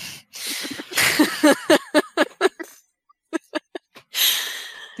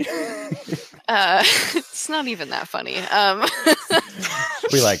 It's not even that funny.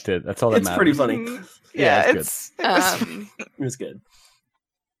 We liked it. That's all that It's matters. pretty funny. Yeah, Yeah, it's It was good.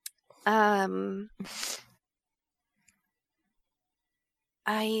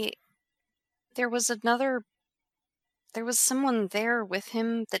 There was someone there with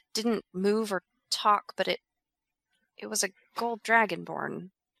him that didn't move or talk, but it was a gold dragonborn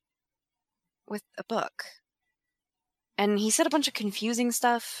with a book. And he said a bunch of confusing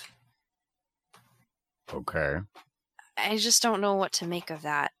stuff. Okay. I just don't know what to make of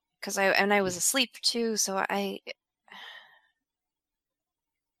that. Because I was asleep too, so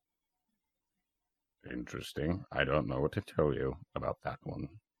Interesting. I don't know what to tell you about that one.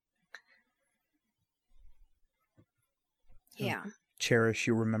 yeah. Cherish,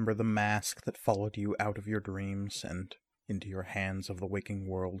 you remember the mask that followed you out of your dreams and into your hands of the waking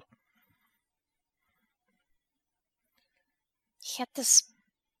world. He had this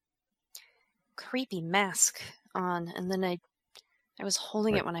creepy mask on, and then I was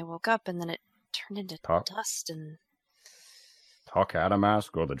holding it when I woke up, and then it turned into dust and Talk had a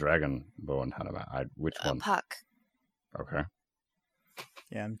mask or the Dragonborn had a mask? Which a one? Puck. Okay.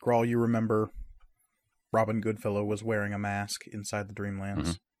 Yeah, and Grawl, you remember Robin Goodfellow was wearing a mask inside the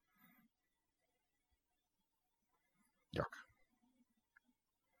Dreamlands. Yuck.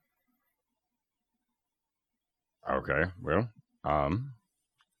 Okay, well,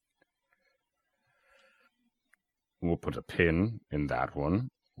 we'll put a pin in that one.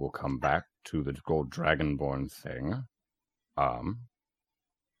 We'll come back to the gold dragonborn thing.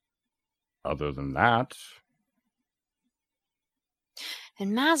 Other than that,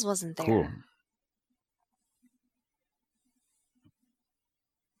 And Maz wasn't there. cool.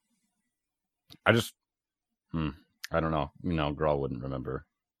 I just, I don't know. Grawl wouldn't remember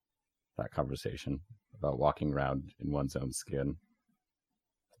that conversation about walking around in one's own skin.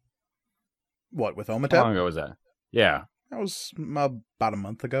 What, with How long Omatep? ago was that? Yeah, That was about a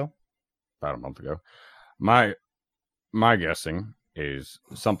month ago. about a month ago. My guessing is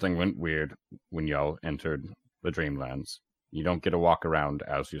something went weird when y'all entered the Dreamlands. You don't get to walk around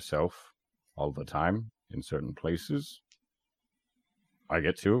as yourself all the time in certain places. I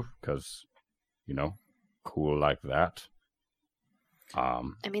get to, because, cool like that. I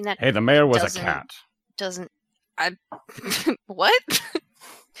mean, that Hey, the mayor was a doesn't- cat. doesn't. What?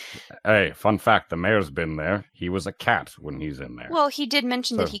 Hey, fun fact, the mayor's been there. He was a cat when he's in there. Well, he did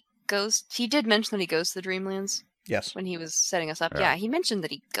mention that So- he goes. He did mention that he goes to the Dreamlands Yes. when he was setting us up. Yeah. Yeah, he mentioned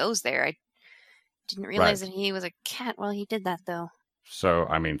that he goes there. I didn't realize that he was a cat. Well, he did that though. So,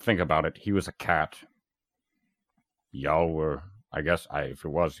 think about it. He was a cat. Y'all were, I guess, if it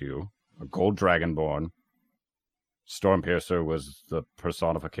was you, A gold dragonborn. Stormpiercer was the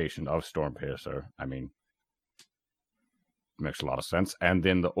personification of Stormpiercer. I mean, makes a lot of sense. And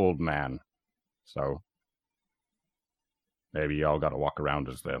then the old man. So, maybe y'all gotta walk around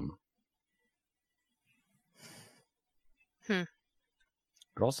as them. We're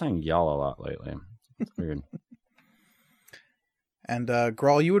all saying y'all a lot lately. It's weird. And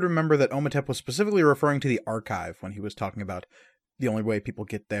Grawl, you would remember that Omatep was specifically referring to the archive when he was talking about the only way people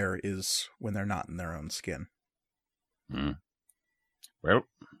get there is when they're not in their own skin. Well,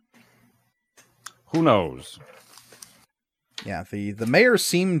 who knows? Yeah, the mayor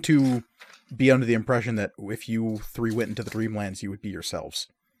seemed to be under the impression that if you three went into the Dreamlands, you would be yourselves.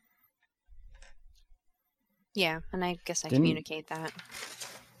 Yeah, and I guess I Didn't- communicate that.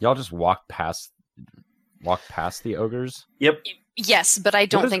 Y'all just walk past the ogres? Yep. Yes, but I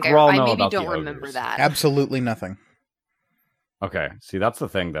don't does think Grawl I know maybe about the don't remember ogres? that. Absolutely nothing. Okay, see, that's the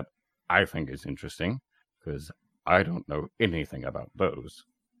thing that I think is interesting, because I don't know anything about those.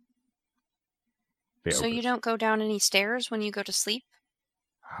 The So you ogres. don't go down any stairs when you go to sleep?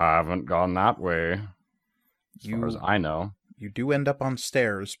 Haven't gone that way, as far as You I know. you do end up on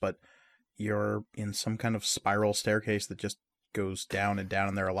stairs, but you're in some kind of spiral staircase that just goes down, and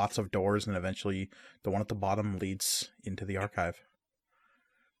there are lots of doors, and eventually the one at the bottom leads into the archive.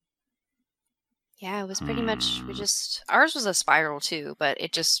 Yeah, it was pretty much ours was a spiral too, but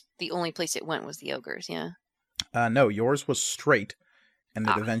the only place it went was the ogres, yeah. No, yours was straight, and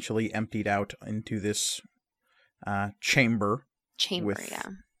it Ah. eventually emptied out into this chamber Chamber, with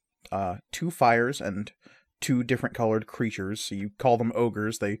yeah. 2 fires and 2 different colored creatures. So you call them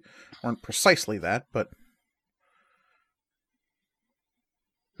ogres. They weren't precisely that, but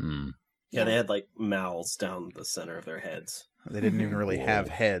Yeah, they had like mouths down the center of their heads. they didn't even really have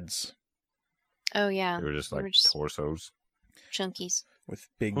Whoa. heads, Oh yeah. They were just They like were just- torsos. Chunkies. with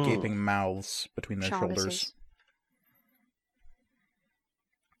big gaping mouths between their shoulders. Chonguses.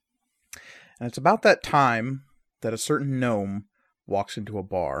 And it's about that time that a certain gnome walks into a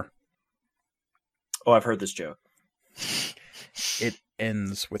bar. Oh, I've heard this joke. It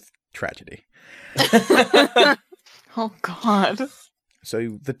ends with tragedy. Oh God.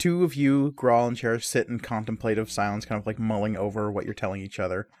 So the two of you, Grawl and Cherish, sit in contemplative silence, kind of like mulling over what you're telling each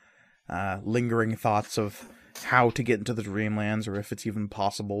other. Lingering thoughts of how to get into the Dreamlands, or if it's even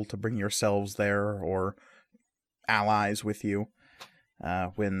possible to bring yourselves there, or allies with you.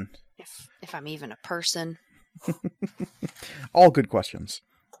 When If I'm even a person. all good questions.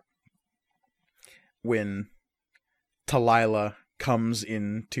 When Talila comes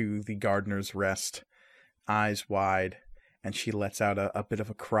into the Gardener's Rest, eyes wide, and she lets out a bit of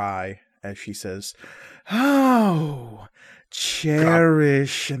a cry as she says, "Oh,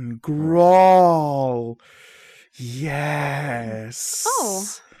 Cherish and Grawl. Yes." Oh,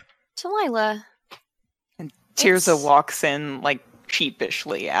 Talila. Tirza It's- walks in like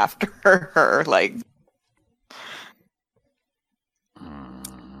sheepishly after her, like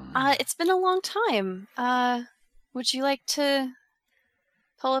It's been a long time. Would you like to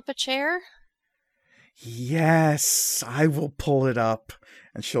pull up a chair? Yes, I will pull it up.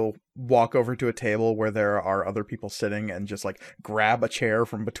 And she'll walk over to a table where there are other people sitting and just like grab a chair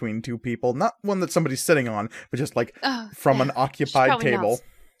from between 2 people. Not one that somebody's sitting on, but just like Oh, from yeah. an occupied probably not. table.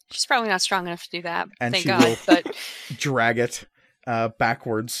 She's probably not strong enough to do that. And thank she God. will- But Drag it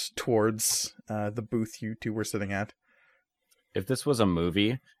backwards towards the booth you 2 were sitting at. If this was a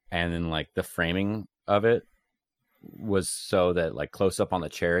movie and then like the framing of it was so that like close up on the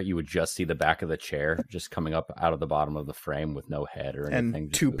chair, you would just see the back of the chair just coming up out of the bottom of the frame with no head or anything. And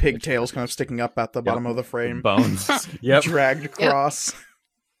just 2 moving the chair. pigtails kind of sticking up at the bottom of the frame. Bones. Yep. Dragged across.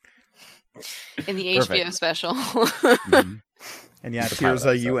 in the Perfect. HBO special. Mhm. And yeah, The pilot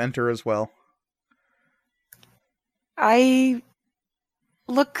Tirza, you episode. enter as well. I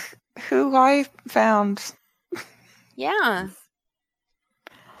look who I found. Yeah.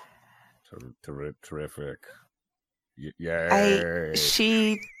 Terrific. Yay.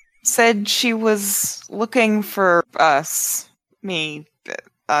 She said she was looking for us.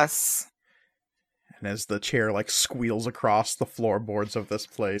 Us. And as the chair like squeals across the floorboards of this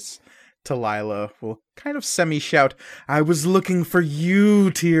place, Talila will kind of semi-shout, "I was looking for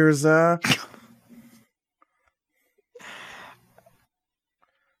you, Tirza."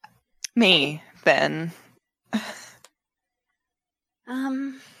 Me, then.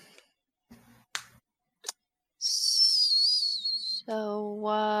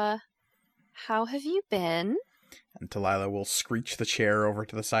 So, how have you been? And Talila will screech the chair over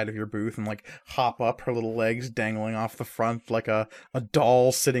to the side of your booth and like hop up, her little legs dangling off the front like a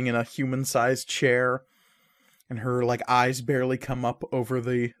doll sitting in a human-sized chair. and her like eyes barely come up over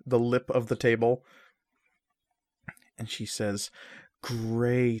the lip of the table. And she says,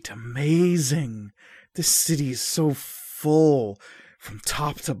 "Great, amazing. This city is so full from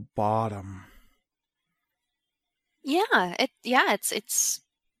top to bottom." Yeah, it's it's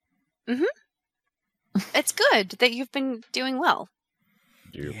good that you've been doing well.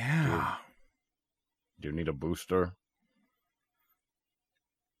 Yeah. Do you need a booster?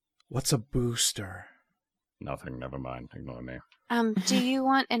 What's a booster? Nothing. Never mind. Ignore me. Do you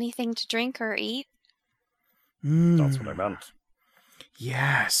want anything to drink or eat? That's what I meant.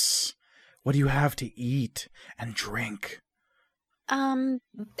 Yes. What do you have to eat and drink?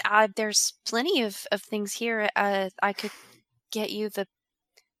 There's plenty of things here. I could get you the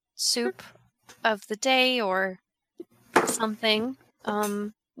soup of the day or something.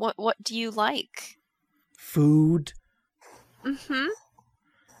 What do you like? Food? Mm-hmm.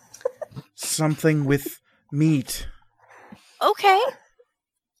 Something with meat. Okay.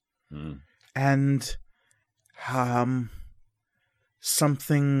 And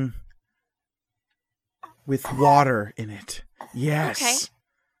something with water in it. Yes.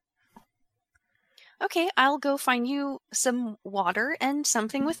 Okay, I'll go find you some water and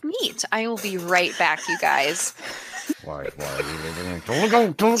something with meat. I will be right back, you guys. Why are you leaving? Don't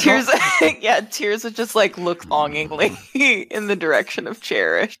go. Tears would just like look longingly in the direction of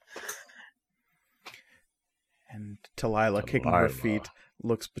Cherish. And Talila, kicking her feet,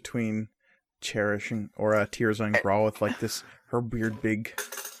 looks between Cherishing or Tears and Grawl with like this her weird big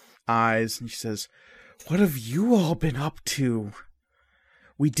eyes, and she says, "What have you all been up to?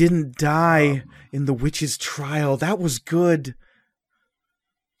 We didn't die in the witch's trial. That was good."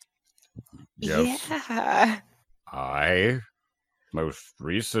 Yes. Yeah. Most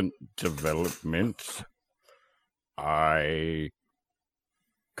recent development, I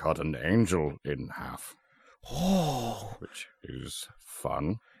cut an angel in half. Oh, Which is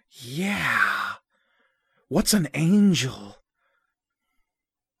fun. yeah. What's an angel?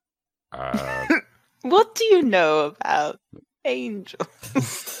 What do you know about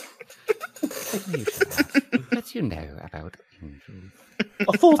angels? What you know about angels?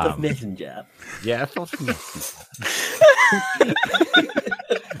 A thought of messenger. Yeah, I thought you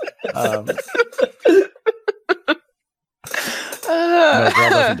No, girl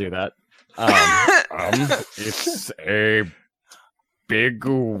doesn't do that. It's a big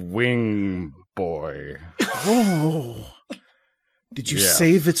wing boy. Oh, did you Yes.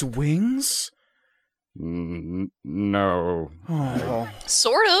 save its wings? No, Oh,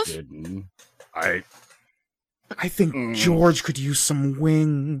 Sort of. didn't. I think George could use some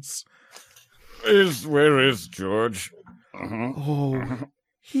wings. Where is George? Uh-huh. Oh,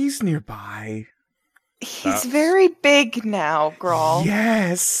 he's nearby. He's very big now, Grawl.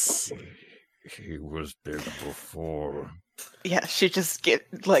 Yes. He was big before. Yeah, she just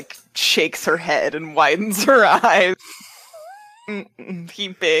shakes her head and widens her eyes. He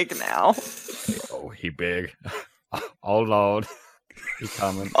big now. Oh, he big. Oh Lord, he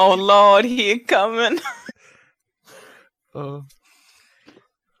coming. Oh Lord, he coming.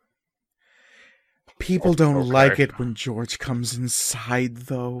 People don't Okay. like it when George comes inside,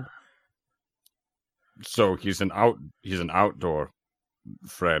 though. So he's an outdoor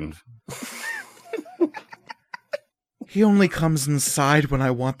friend. He only comes inside when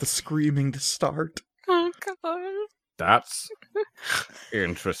I want the screaming to start. Oh god. That's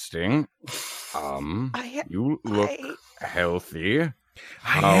interesting. You look healthy. I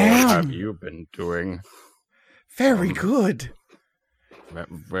How am. have you been doing? Very good.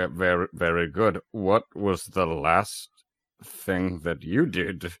 Very, very good. What was the last thing that you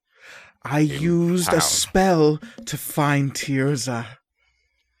did? I used a town. spell to find Tirza.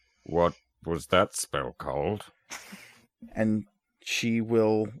 What was that spell called? And she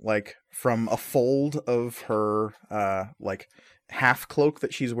will, from a fold of her, half cloak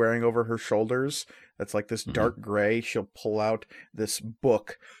that she's wearing over her shoulders, that's like this dark gray, she'll pull out this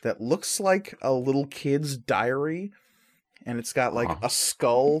book that looks like a little kid's diary. And it's got, a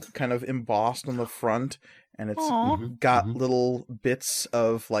skull kind of embossed on the front. And it's got little bits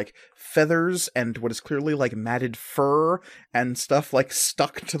of, feathers and what is clearly, matted fur and stuff,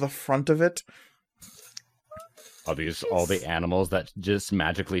 stuck to the front of it. Are these all the animals that just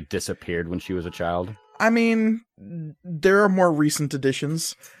magically disappeared when she was a child? I mean, there are more recent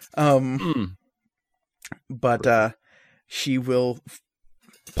additions. But she will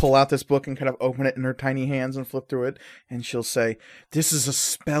pull out this book and kind of open it in her tiny hands and flip through it. And she'll say, "This is a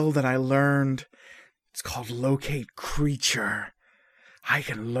spell that I learned. It's called Locate Creature. I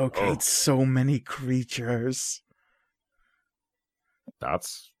can locate so many creatures."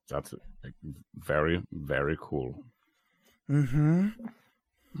 That's Very, very cool. Mm-hmm.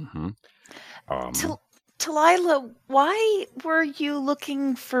 Mm-hmm. Talila, why were you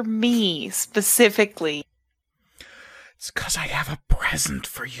looking for me specifically? It's because I have a present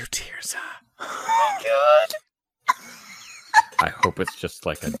for you, Tirza. Oh my god. I hope it's just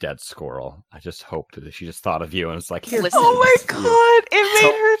like a dead squirrel. I just hope that she just thought of you and it's like, here. Listen. Oh my god, it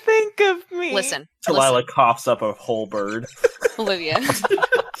made her think of me. Listen, Delilah coughs up a whole bird. Olivia.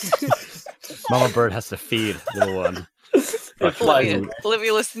 Mama bird has to feed little one. It flies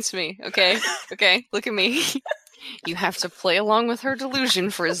Olivia, listen to me, okay? Okay, look at me. You have to play along with her delusion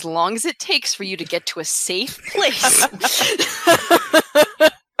for as long as it takes for you to get to a safe place.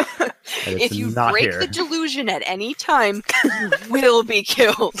 And it's If you not break here. the delusion at any time, you will be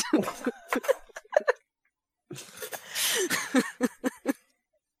killed.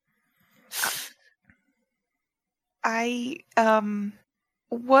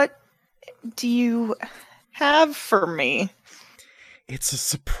 What do you have for me? It's a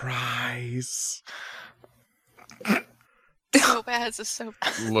surprise. Topaz is so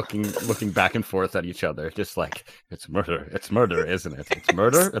looking back and forth at each other, just like, it's murder, isn't it? It's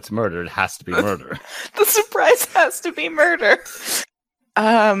murder, it has to be murder. The surprise has to be murder.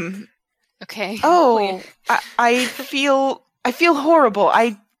 okay. Oh, I feel horrible.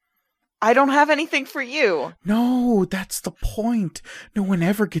 I don't have anything for you. No, that's the point. No one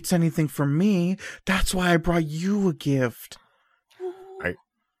ever gets anything from me. That's why I brought you a gift.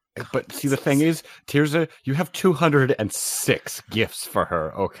 But see, the thing is, Tirza, you have 206 gifts for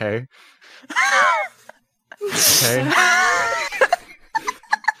her, okay? Okay?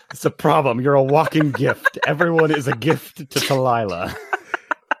 It's a problem. You're a walking gift. Everyone is a gift to Talila.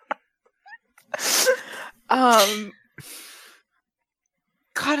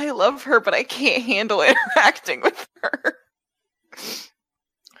 God, I love her, but I can't handle interacting with her.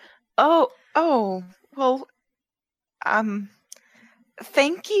 Oh, well,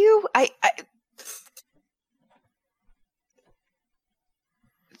 thank you.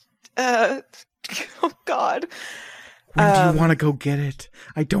 Oh God. When do you want to go get it?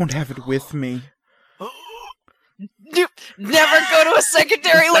 I don't have it with me. Never go to a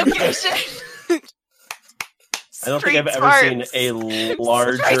secondary location. I don't think I've Street ever seen smarts. a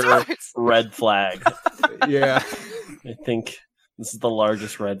larger red flag. Yeah. I think this is the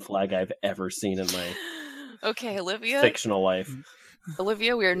largest red flag I've ever seen in my Okay, Olivia. fictional life.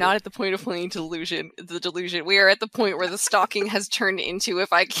 Olivia, we are not at the point of playing the delusion. We are at the point where the stalking has turned into,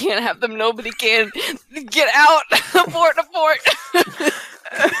 if I can't have them, nobody can. Get out! Abort!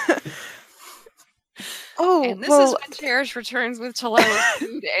 Oh, And this well, is when Cherish returns with Talila's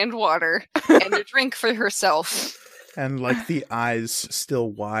food and water and a drink for herself. And like the eyes still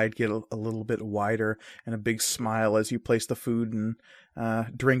wide, get a little bit wider, and a big smile as you place the food and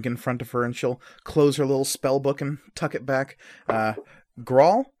drink in front of her, and she'll close her little spell book and tuck it back.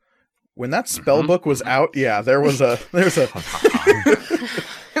 Grawl, when that spell book was out, yeah, there's a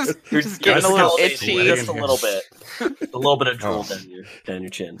You're just getting a little itchy. Just a little bit. A little bit of drool down your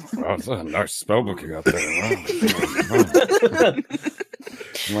chin. Oh, it's a nice spellbook you got there.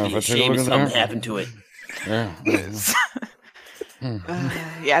 Shame if something happened to it. yeah,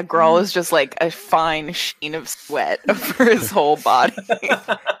 Grawl is just like a fine sheen of sweat over his whole body.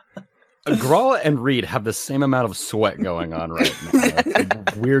 Grawl and Reed have the same amount of sweat going on right now.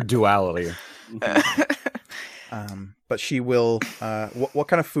 It's a weird duality. but she will. What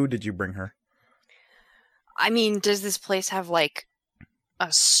kind of food did you bring her? I mean, does this place have like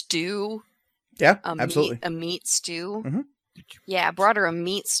a stew? Yeah, absolutely. A meat stew? Mhm. Yeah, I brought her a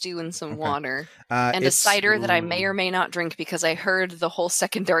meat stew and some Okay. water. And a It's- cider that I may or may not drink because I heard the whole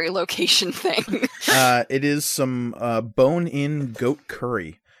secondary location thing. It is some bone-in goat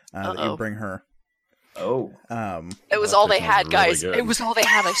curry that you Uh-oh. bring her. Oh. It was That all they sounds had, really guys. good. It was all they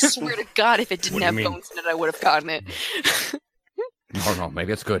had. I swear to God, if it didn't What do you have mean? bones in it, I would have gotten it. No,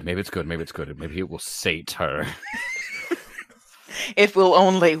 maybe it's good. Maybe it will sate her. It will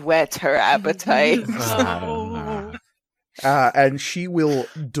only whet her appetite. I don't know. And she will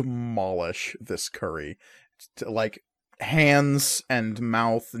demolish this curry. Like, hands and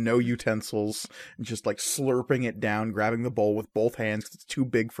mouth, no utensils, just like slurping it down, grabbing the bowl with both hands 'cause it's too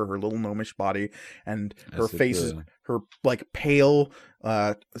big for her little gnomish body, and her Yes, it face is, is. her like pale,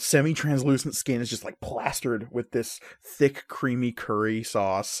 semi-translucent skin is just like plastered with this thick, creamy curry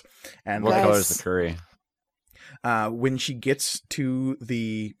sauce. And What like, color is the curry? when she gets to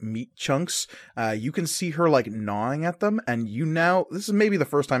the meat chunks, you can see her like gnawing at them, and this is maybe the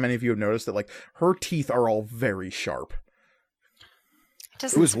first time any of you have noticed that like her teeth are all very sharp.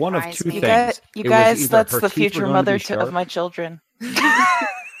 It was one of two You things. guys, It was that's either her the teeth were future going to mother be of sharp- my children.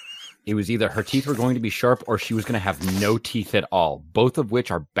 It was either her teeth were going to be sharp or she was going to have no teeth at all, both of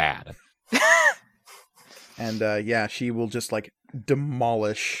which are bad. And yeah, she will just like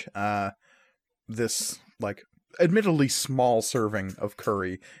demolish this like admittedly small serving of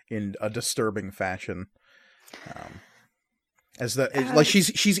curry in a disturbing fashion. Like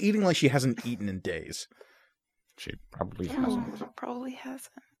she's eating like she hasn't eaten in days. She probably hasn't. Probably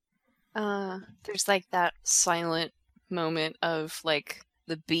hasn't. There's like that silent moment of like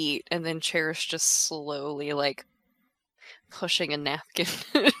the beat, and then Cherish just slowly like pushing a napkin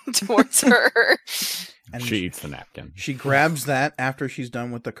towards her. And She eats the napkin. she grabs that after she's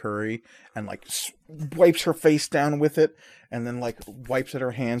done with the curry and like wipes her face down with it, and then like wipes at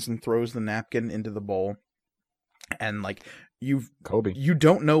her hands and throws the napkin into the bowl. And like Kobe. you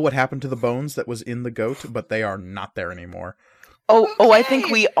don't know what happened to the bones that was in the goat, but they are not there anymore. Oh, I think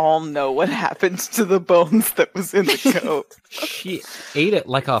we all know what happened to the bones that was in the goat. She ate it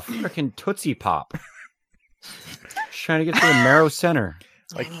like a freaking Tootsie Pop. She's trying to get to the marrow center.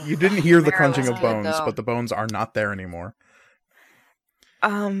 Like you didn't hear the Marrow crunching is of good, bones, though. but the bones are not there anymore.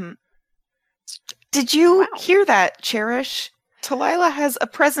 Did you hear that, Cherish? Talila has a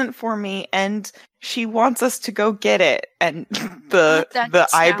present for me, and she wants us to go get it. And the That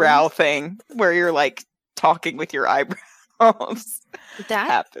eyebrow thing where you're like talking with your eyebrows That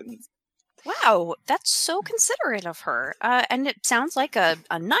happens. wow, that's so considerate of her. And it sounds like a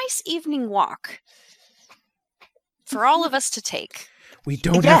nice evening walk for all of us to take. We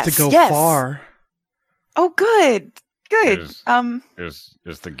don't have to Yes, go yes. far. Oh, good. Is- Um, Is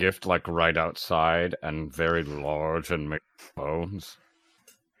the gift like right outside and very large and made of bones?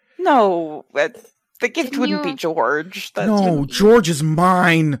 no, the gift Didn't wouldn't be you- George. That's No, George is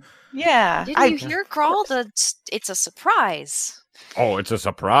mine. Yeah. Didn't you hear, Grawl? It's a surprise. Oh, it's a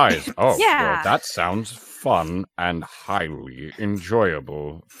surprise. Oh, Yeah. well, that sounds fun and highly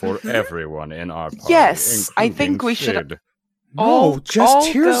enjoyable for Mhm. everyone in our party. Yes, I think including we should- Sid. No, All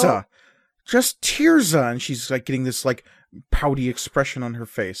just go- Tirza. Just Tirza. And she's like getting this like pouty expression on her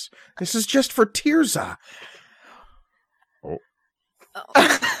face. This is just for Tirza. Oh,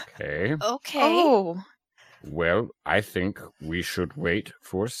 Okay. okay. Oh, Well, I think we should wait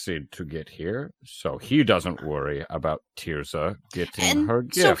for Sid to get here so he doesn't worry about Tirza getting And her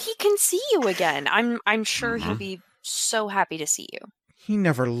gift. so he can see you again. I'm sure he'll Mhm. be so happy to see you. He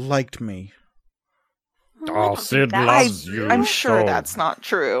never liked me. Oh, Sid That- loves you. I'm sure so, that's not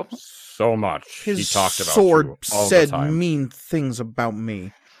true. so much. His he talked about sword you all said the time. mean things about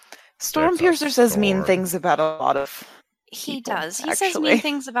me. Stormpiercer says mean sword. things about a lot of. He people, does. He says actually. mean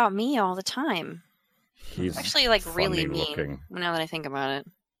things about me all the time. He's Actually, like really funny mean. looking. Now that I think about it,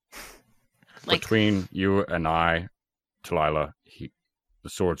 like Between you and I, Talila, the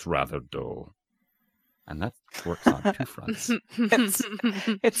sword's rather dull. And that works on two fronts.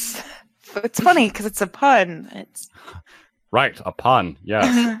 It's funny because it's a pun. It's Right, a pun.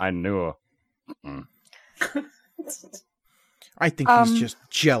 Yes, I knew. I think he's just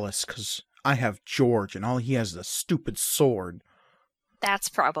jealous because I have George and all he has is a stupid sword. that's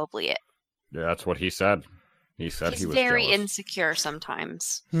probably it. Yeah, that's what he said. He said He's he was very jealous. insecure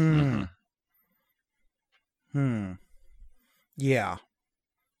sometimes. Yeah.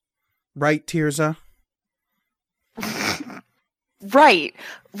 Right, Tirza?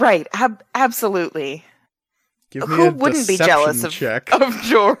 right. Absolutely. Give me Who a wouldn't be deception jealous check. of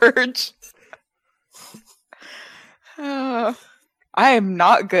George? I am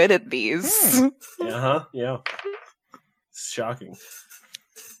not good at these. Yeah. It's shocking.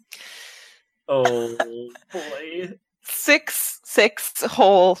 Oh boy. Six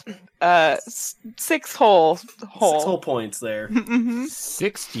whole 6 whole 6 whole points there. Mhm.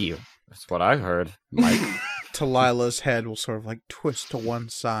 60. That's what I heard. Mike. Talila's head will sort of like twist to one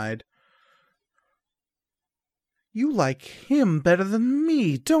side. You like him better than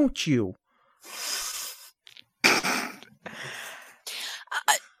me, don't you?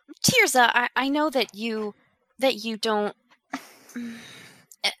 Tirza, I know that you don't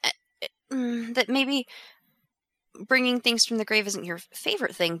that maybe bringing things from the grave isn't your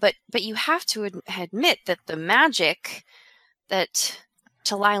favorite thing, but you have to admit that the magic that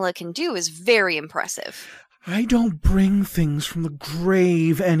Talila can do is very impressive. I don't bring things from the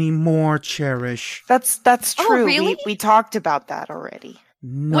grave anymore, Cherish. That's Oh, true. really? We talked about that already.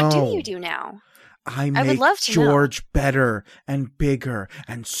 No. What do you do now? I would make love to know. George better and bigger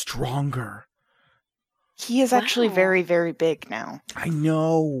and stronger. He is actually Wow. very, very big now. I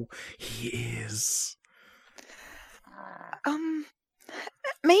know he is.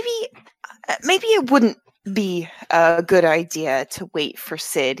 Maybe it wouldn't be a good idea to wait for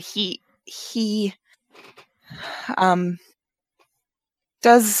Sid. He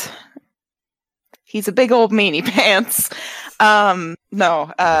does He's a big old meanie pants.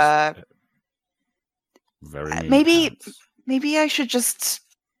 No. Very mean maybe pants. maybe I should just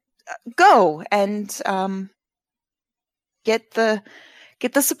go and get the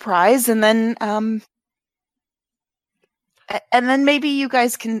surprise, and then maybe you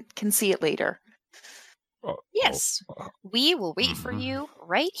guys can see it later. Oh, Yes. oh, We will wait for Mhm. you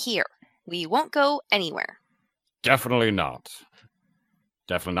right here. We won't go anywhere. definitely not.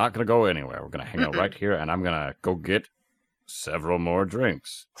 Definitely not going to go anywhere. We're going to hang out right here, and I'm going to go get several more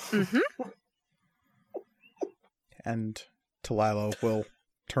drinks. Mm-hmm. And Talilo will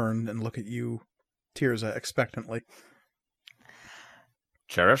turn and look at you, Tirza, expectantly.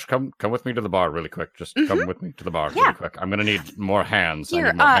 Cherish, come with me to the bar really quick. Just come with me to the bar Yeah. really quick. I'm going to need more hands. I Here,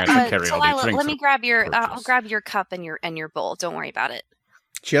 need more hands to carry all these Delilah, drinks. let me grab your. I'll purchase. grab your cup and your bowl. Don't worry about it.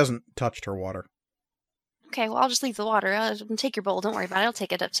 She hasn't touched her water. Okay, well I'll just leave the water. Take your bowl. Don't worry about it. I'll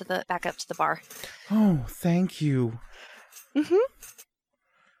take it back up to the bar. Oh, thank you.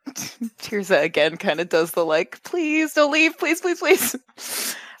 Tirza again kind of does the like, please don't leave, please.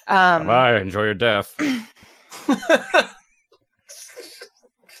 Bye. Enjoy your death.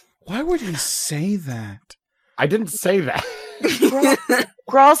 Why would he say that? I didn't say that.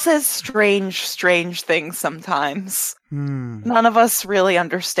 Grawl says strange things sometimes. None of us really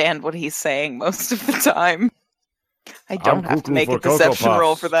understand what he's saying most of the time. I don't have to cuckoo make for a Cocoa deception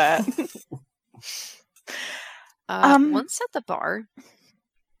roll Puffs. for that. Once at the bar.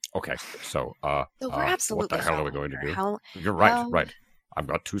 Okay, so So we're absolutely. what the hell are we going to do? How, You're right, Um, right. I've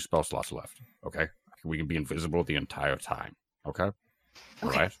got 2 spell slots left. Okay, we can be invisible the entire time. Okay,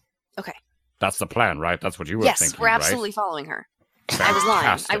 Okay. Right? Okay. That's the plan, right? That's what you were yes, thinking, we're absolutely right? following her. I was lying.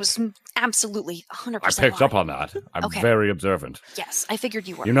 I Fantastic. was absolutely 100%. I picked up on that. I'm Okay. very observant. Yes, I figured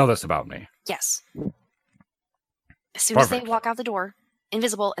you were. You know this about me. Yes. As soon as Perfect. they walk out the door,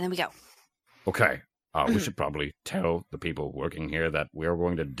 invisible, and then we go. Okay. We should probably tell the people working here that we're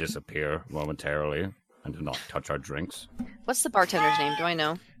going to disappear momentarily and to not touch our drinks. What's the bartender's name? Do I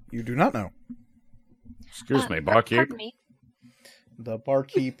know? You do not know. Excuse me, barkeep. Pardon me. The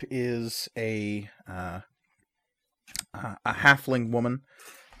barkeep is a halfling woman.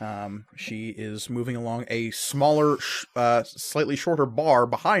 She is moving along a smaller, slightly shorter bar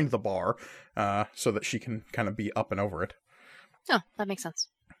behind the bar, so that she can kind of be up and over it. Oh, that makes sense.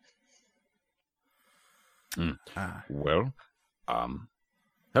 Well,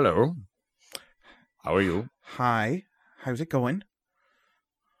 hello. How are you? Hi, how's it going?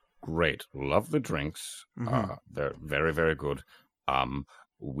 Great. Love the drinks. Mhm. They're very, very good.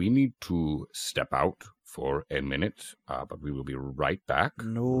 We need to step out for a minute, but we will be right back.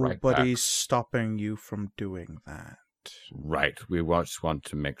 Nobody's stopping you from doing that. Right. We just want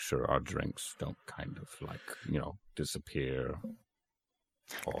to make sure our drinks don't kind of disappear.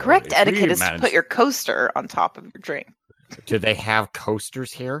 Or Correct if we etiquette is to manage- put your coaster on top of your drink. Do they have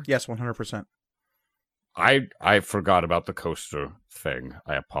coasters here? Yes, 100%. I forgot about the coaster thing.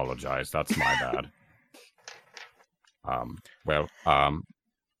 I apologize. That's my bad.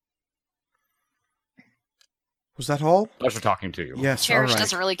 Was that all? Pleasure talking to you. Yes, Cherish all right.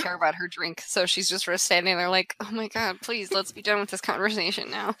 doesn't really care about her drink, so she's just sort of standing there like, oh my god, please, let's be done with this conversation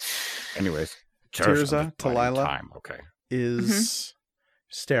now. Anyways, Cherish, Tirza, I'm just buying Talila. time. Okay. Is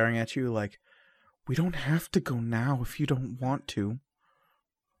staring at you like, we don't have to go now if you don't want to.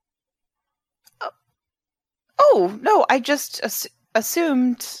 Oh no, I just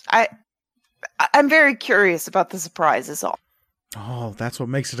assumed. I'm very curious about the surprise. Is all. Oh, that's what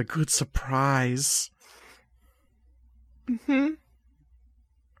makes it a good surprise. Hmm.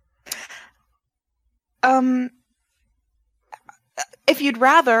 If you'd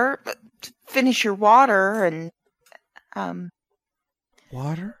rather finish your water and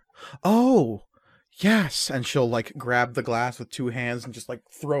Water? Oh, yes. And she'll like grab the glass with 2 hands and just like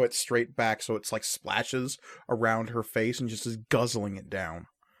throw it straight back so it's like splashes around her face and just is guzzling it down.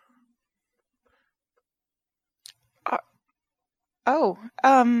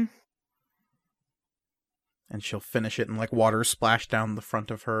 And she'll finish it and like water splash down the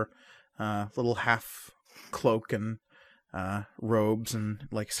front of her little half cloak and robes, and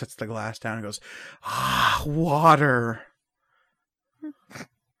like sets the glass down and goes, ah, water. why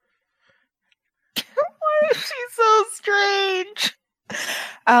is she so strange?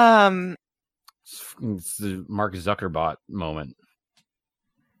 It's the Mark Zuckerbot moment.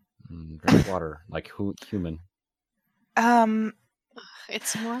 Drink water like human.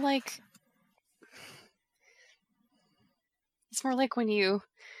 It's more like when you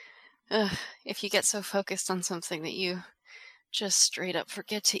if you get so focused on something that you just straight up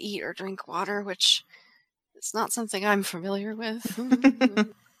forget to eat or drink water, which is not something I'm familiar with.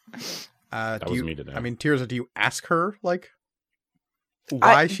 That was me today. I mean, Tirza, do you ask her like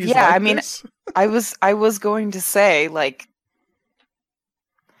why she's yeah, like I mean, this? I was going to say, like,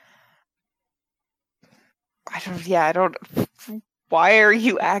 I don't. Why are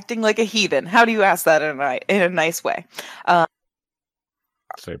you acting like a heathen? How do you ask that in a nice way?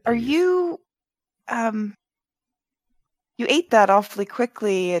 Say Are please. you, you ate that awfully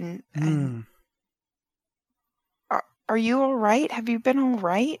quickly, and Hmm. are you all right? Have you been all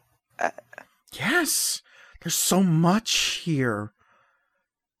right? Yes, there's so much here.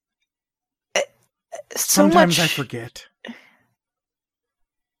 So Sometimes much I forget.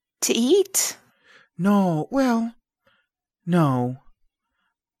 to eat. No, well, no.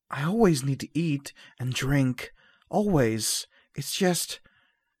 I always need to eat and drink. Always. It's just...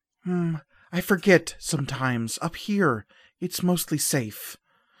 I forget sometimes. Up here, it's mostly safe.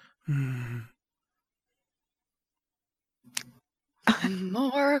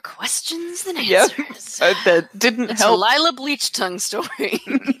 More questions than Yep. answers. That didn't The help. Delilah Bleach Tongue story.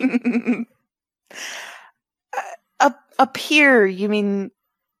 Up here, you mean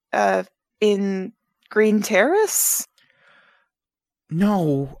in Green Terrace?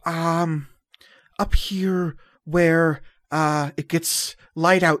 No, up here where, it gets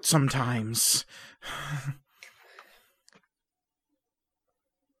light out sometimes.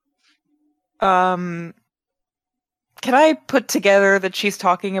 Can I put together that she's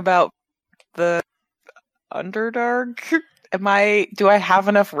talking about the Underdark? Do I have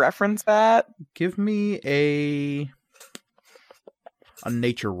enough reference that? Give me a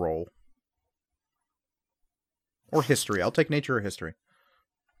nature roll. Or history. I'll take nature or history.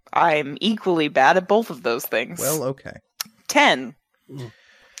 I'm equally bad at both of those things. Well, okay. 10.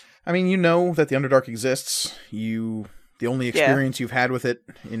 I mean, you know that the Underdark exists. The only experience you've had with it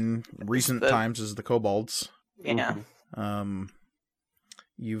in recent times is the kobolds. Yeah.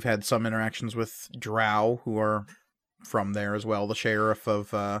 You've had some interactions with Drow, who are from there as well, the sheriff of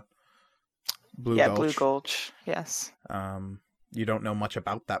Blue Gulch. Blue Gulch, yes. You don't know much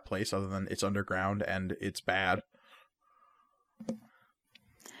about that place other than it's underground and it's bad.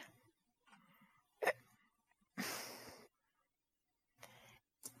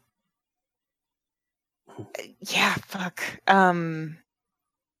 Yeah, fuck.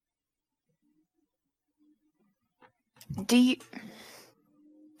 Do you...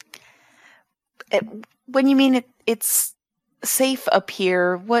 when you mean it's safe up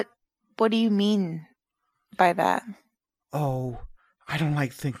here, what do you mean by that? Oh, I don't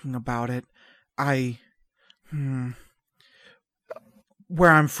like thinking about it.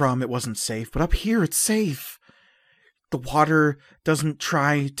 Where I'm from, it wasn't safe, but up here, it's safe. The water doesn't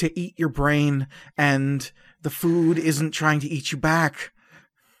try to eat your brain, and the food isn't trying to eat you back.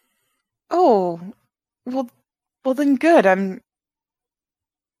 Oh, well then good. I'm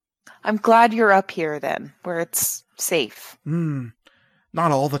glad you're up here then, where it's safe. Not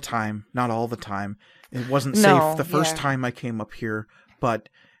all the time. Not all the time. It wasn't No, safe the first yeah. time I came up here, but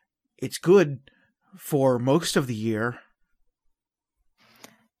it's good for most of the year.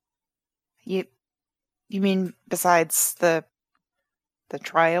 You mean besides the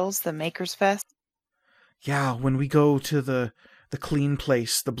trials, the Maker's Fest? Yeah, when we go to the clean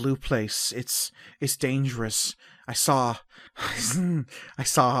place, the blue place, it's dangerous. I saw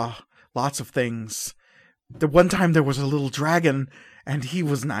lots of things. The one time there was a little dragon, and he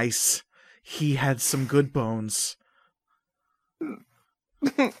was nice. He had some good bones.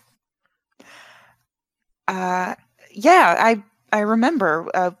 Yeah, I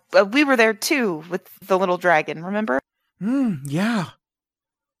remember. We were there too with the little dragon, remember? Yeah.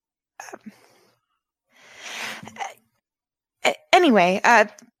 Anyway,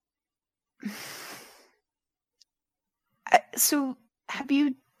 so have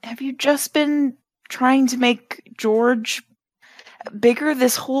you just been trying to make George bigger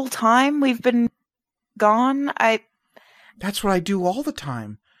this whole time we've been gone? That's what I do all the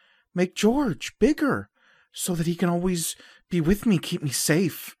time. Make George bigger, so that he can always be with me, keep me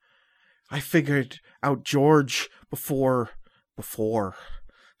safe. I figured out George before.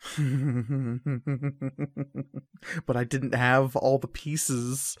 But I didn't have all the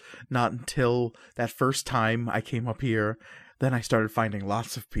pieces, not until that first time I came up here. Then I started finding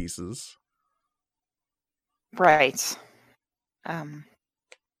lots of pieces. Right.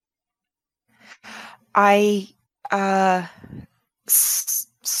 I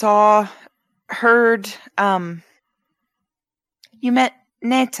heard you met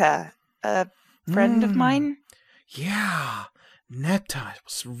Neta, a friend of mine. Yeah, Neta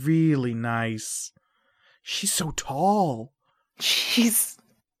was really nice. She's so tall. She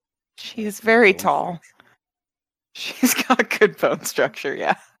is very tall. She's got good bone structure,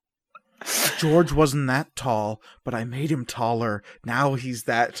 yeah. George wasn't that tall, but I made him taller. Now he's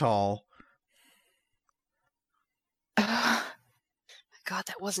that tall. God,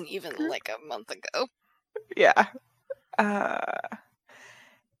 that wasn't even like a month ago. Yeah.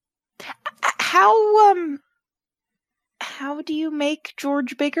 How do you make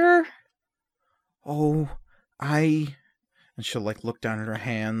George bigger? Oh, and she'll like look down at her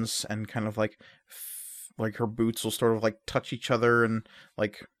hands and kind of like her boots will sort of like touch each other, and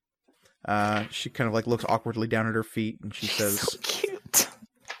like she kind of like looks awkwardly down at her feet, and she says, So cute.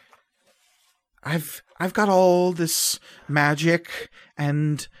 I've got all this magic,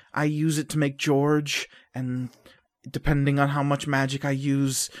 and I use it to make George, and depending on how much magic I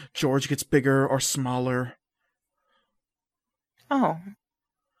use, George gets bigger or smaller. Oh.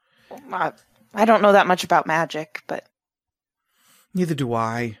 I don't know that much about magic, but... Neither do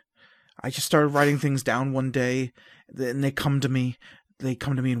I. I just started writing things down one day, and they come to me. They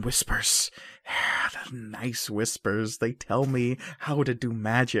come to me in whispers. Nice whispers. They tell me how to do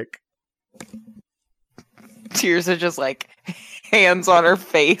magic. Tears are just like hands on her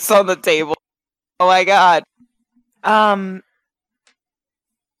face on the table. Oh my god. I'm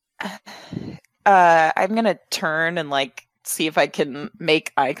gonna turn and like see if I can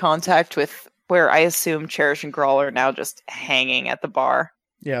make eye contact with where I assume Cherish and Grawl are now just hanging at the bar.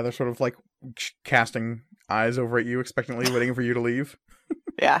 Yeah, they're sort of like casting eyes over at you expectantly, waiting for you to leave.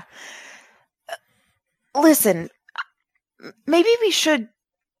 Yeah. Listen, maybe we should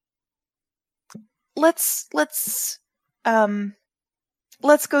let's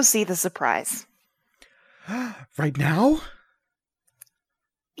go see the surprise. Right now?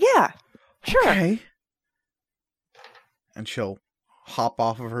 Yeah. Sure. Okay. And she'll hop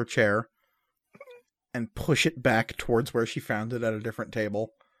off of her chair and push it back towards where she found it at a different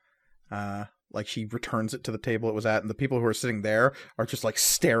table. Like she returns it to the table it was at, and the people who are sitting there are just like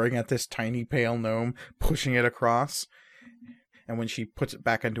staring at this tiny pale gnome pushing it across. And when she puts it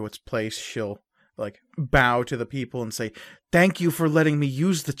back into its place, she'll like bow to the people and say, "Thank you for letting me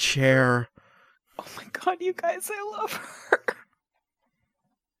use the chair." Oh my god, you guys, I love her.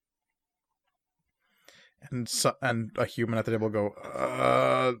 And a human at the table will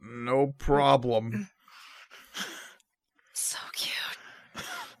go, no problem. So cute.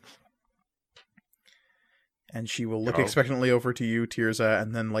 And she will look expectantly over to you, Tirza,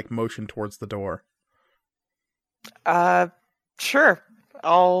 and then like motion towards the door. Sure.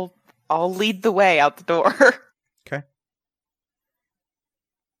 I'll lead the way out the door. Okay.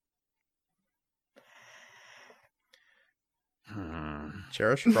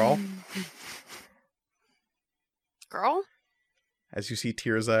 Cherish, Grawl, Girl? as you see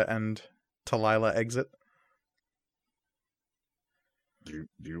Tirza and Talila exit. Do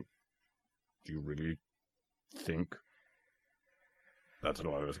you really think that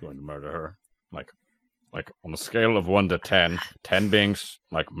Talila is going to murder her? Like on a scale of 1 to 10, 10 being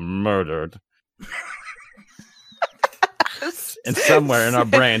like murdered. And somewhere in our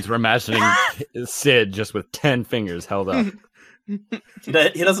brains, we're imagining Sid just with 10 fingers held up. He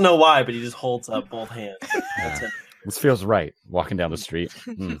doesn't know why, but he just holds up both hands. That's it. This feels right. Walking down the street.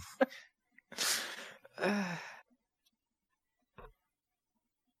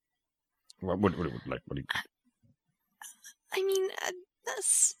 What do you? I mean,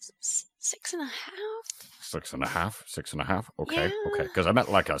 6.5. 6.5. 6.5. Okay, Yeah. okay. Because I meant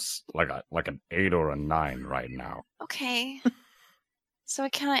like an 8 or a 9 right now. Okay. So I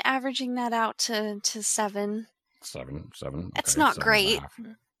kind of averaging that out to 7. 7. It's okay, not 7.5. great.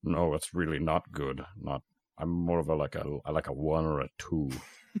 No, it's really not good. I'm more of I like a 1 or a 2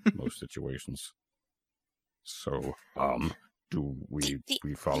 most situations. So, do we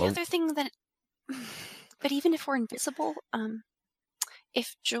follow? The other thing that, but even if we're invisible,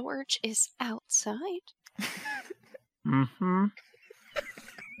 if George is outside,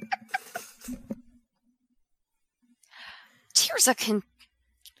 Tirza can,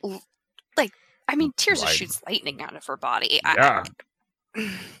 like, I mean, Tirza Right. shoots lightning out of her body. Yeah.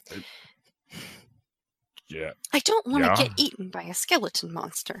 Yeah. I don't want to Yeah. get eaten by a skeleton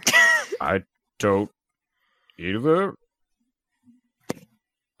monster. I don't either.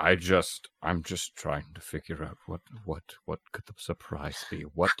 I'm just trying to figure out what could the surprise be?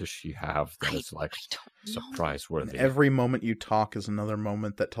 What does she have that is like I don't know. surprise worthy? Every moment you talk is another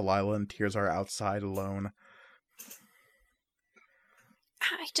moment that Talila and Tirza are outside alone.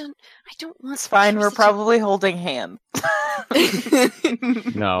 I don't want. It's fine, we're Tirza to- probably holding hands.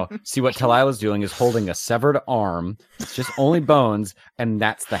 No. See what Talila's doing is holding a severed arm. It's just only bones, and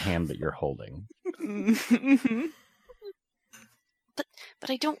that's the hand that you're holding. But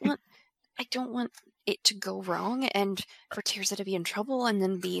I don't want it to go wrong and for Tirza to be in trouble and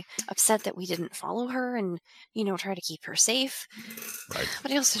then be upset that we didn't follow her and, try to keep her safe. Right.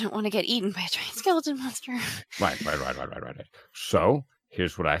 But I also don't want to get eaten by a giant skeleton monster. Right. So,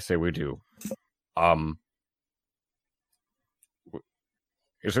 here's what I say we do.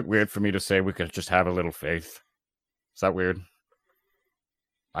 Is it weird for me to say we could just have a little faith? Is that weird?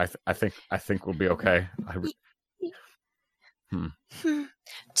 I think we'll be okay.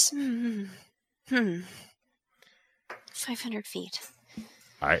 500 feet.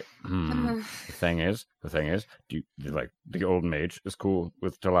 The thing is, do you like the old mage is cool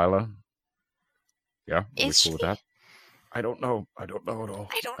with Delilah? Yeah, Is cool with she? that? I don't know at all.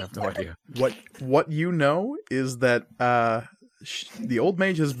 I have no idea. What you know is that the old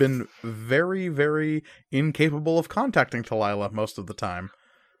mage has been very, very incapable of contacting Delilah most of the time.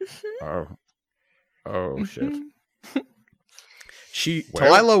 Oh shit.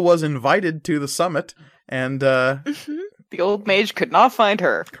 Delilah was invited to the summit, and The old mage could not find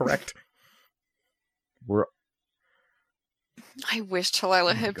her. correct. I wish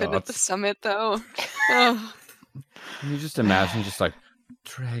Delilah had been at the God. summit, though. Oh. Can you just imagine just like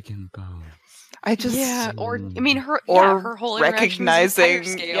dragon bones? I just Yeah, or I mean, her whole recognizing,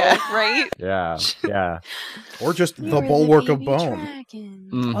 interaction was fire scale, right? Yeah. Or just We the were bulwark of baby bone. dragon.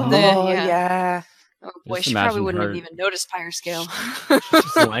 Mhm. Oh Yeah. yeah. Oh boy, Just she probably imagine wouldn't her- have even noticed fire scale.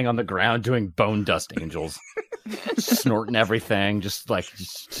 Just lying on the ground doing bone dust angels, snorting everything, just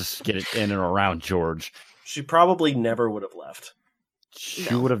get it in and around George. She probably never would have left. She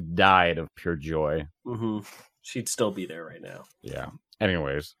No. would have died of pure joy. She'd still be there right now. Yeah.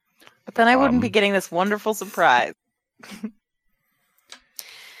 Anyways, But then I wouldn't be Um, getting this wonderful surprise.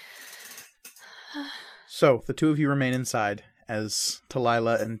 So the two of you remain inside as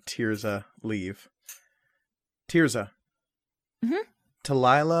Delilah and Tirza leave. Tirza. Mhm.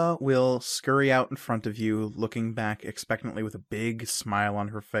 Delilah will scurry out in front of you, looking back expectantly with a big smile on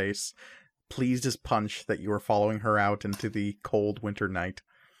her face, pleased as punch that you are following her out into the cold winter night.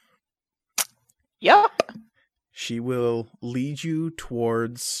 Yup. She will lead you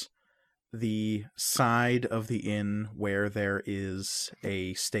towards the side of the inn where there is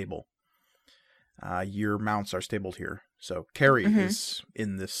a stable. Your mounts are stabled here. So Carrie Mhm. is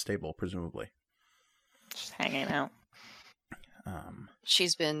in this stable, presumably. Just hanging out.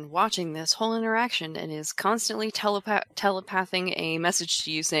 She's been watching this whole interaction and is constantly telepathing a message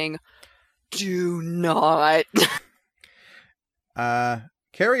to you saying, "Do not."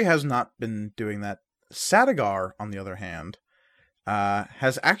 Carrie has not been doing that. Sadagar, on the other hand,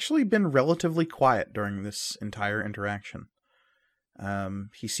 has actually been relatively quiet during this entire interaction.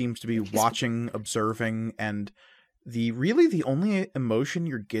 He seems to be watching, observing, and the only emotion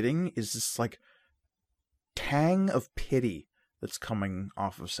you're getting is this like tang of pity that's coming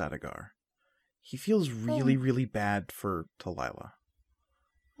off of Sadagar. He feels really, really bad for Delilah.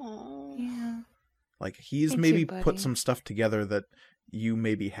 Aw. Yeah. Like he's Me too, maybe buddy. put some stuff together that you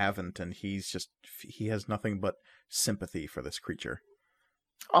maybe haven't, and he has nothing but sympathy for this creature.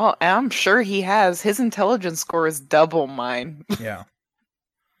 Oh, I'm sure he has. His intelligence score is double mine. Yeah.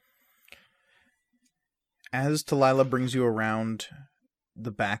 As Delilah brings you around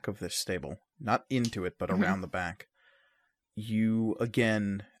the back of this stable, not into it, but Mhm. around the back, you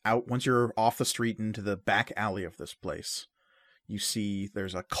again once you're off the street into the back alley of this place, you see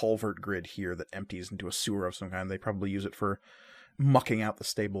there's a culvert grid here that empties into a sewer of some kind. They probably use it for mucking out the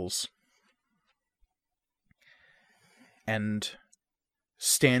stables. And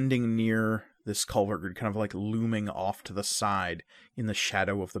standing near this culvert grid, kind of like looming off to the side in the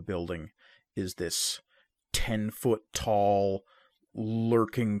shadow of the building, is this 10-foot tall,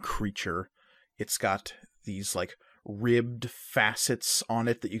 lurking creature. It's got these like ribbed facets on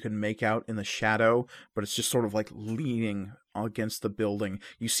it that you can make out in the shadow, but it's just sort of like leaning against the building.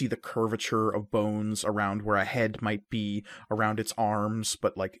 You see the curvature of bones around where a head might be, around its arms,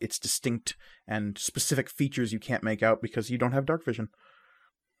 but like its distinct and specific features you can't make out because you don't have dark vision.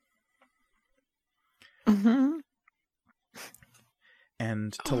 Mm-hmm.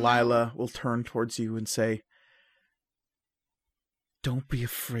 And Oh, no. Delilah will turn towards you and say, "Don't be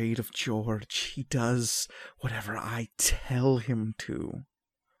afraid of George. He does whatever I tell him to.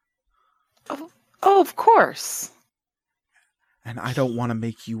 Oh, of course. And I don't want to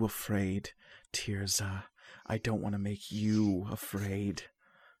make you afraid, Tirza. I don't want to make you afraid."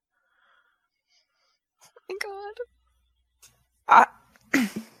 Oh my god.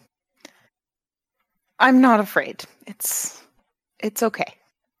 I'm not afraid. It's okay.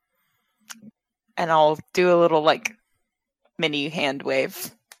 And I'll do a little like mini hand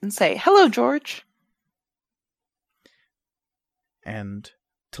wave and say, "Hello, George." And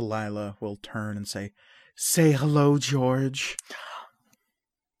Talila will turn and say hello, George.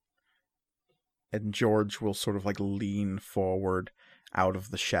 And George will sort of like lean forward out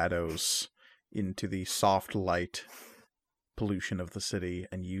of the shadows into the soft light pollution of the city,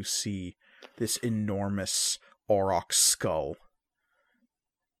 and you see this enormous auroch skull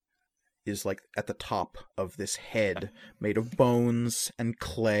is like at the top of this head made of bones and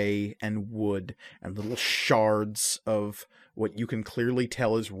clay and wood and little shards of what you can clearly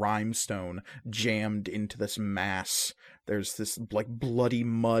tell is rhinestone jammed into this mass. There's this like bloody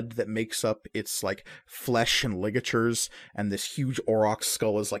mud that makes up its like flesh and ligatures, and this huge auroch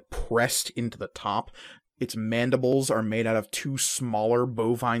skull is like pressed into the top. Its mandibles are made out of two smaller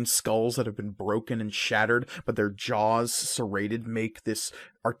bovine skulls that have been broken and shattered, but their jaws serrated make this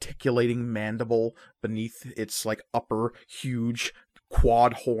articulating mandible beneath its like upper huge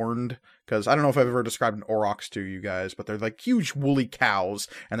quad-horned, because I don't know if I've ever described an aurochs to you guys, but they're like huge woolly cows,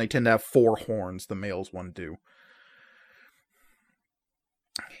 and they tend to have 4 horns, the males one do.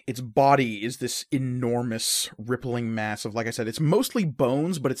 Its body is this enormous rippling mass of, like I said, it's mostly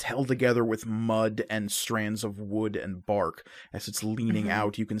bones, but it's held together with mud and strands of wood and bark. As it's leaning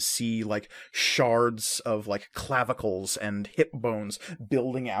out, you can see like shards of like clavicles and hip bones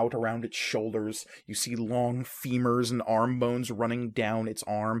building out around its shoulders. You see long femurs and arm bones running down its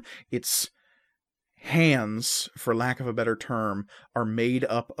arm. Its hands, for lack of a better term, are made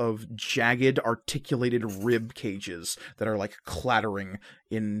up of jagged, articulated rib cages that are like clattering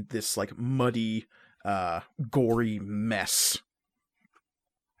in this like muddy, gory mess.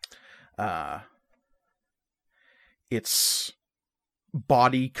 Its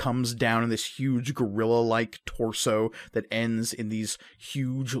body comes down in this huge gorilla-like torso that ends in these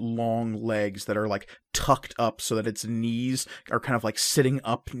huge long legs that are like tucked up so that its knees are kind of like sitting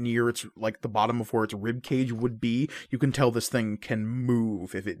up near its like the bottom of where its rib cage would be. You can tell this thing can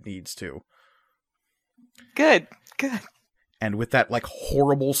move if it needs to. Good. And with that like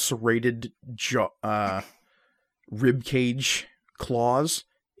horrible serrated rib cage claws,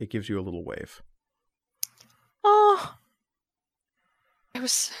 it gives you a little wave. Oh. I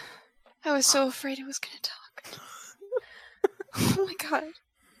was so afraid it was going to talk. Oh my god.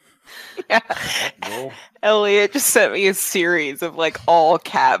 Yeah. Elliot just sent me a series of like all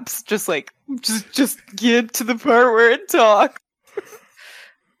caps, just get to the part where it talks.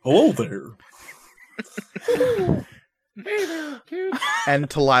 Hello there. Hey there, kid. And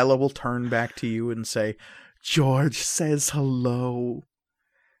Talila will turn back to you and say, George says hello.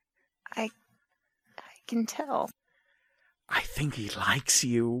 I can tell. I think he likes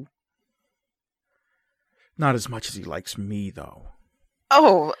you. Not as much as he likes me, though.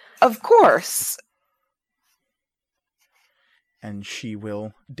 Oh, of course. And she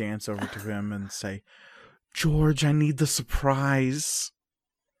will dance over to him and say, George, I need the surprise.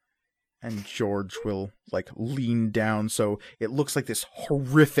 And George will, like, lean down so it looks like this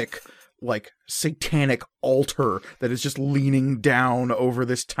horrific, like, satanic altar that is just leaning down over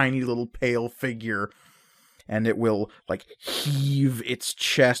this tiny little pale figure. And it will, like, heave its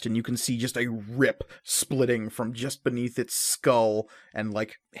chest, and you can see just a rip splitting from just beneath its skull, and,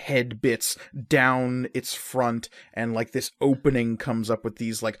 like, head bits down its front, and, like, this opening comes up with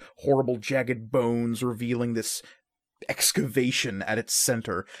these, like, horrible jagged bones, revealing this excavation at its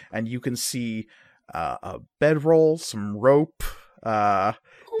center. And you can see a bedroll, some rope, a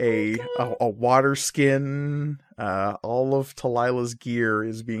water skin, all of Talila's gear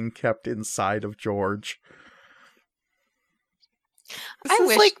is being kept inside of George. This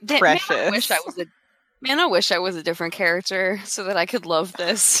is like precious. I wish I was a different character so that I could love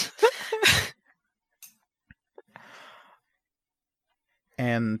this.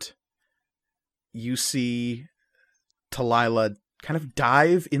 And you see Talila kind of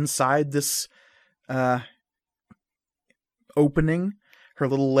dive inside this opening, her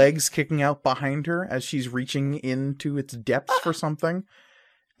little legs kicking out behind her as she's reaching into its depths for something.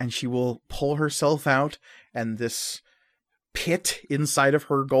 And she will pull herself out, and this pit inside of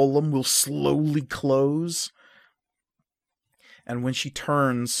her golem will slowly close. And when she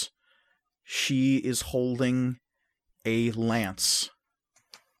turns, she is holding a lance.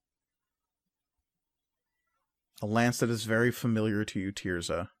 A lance that is very familiar to you,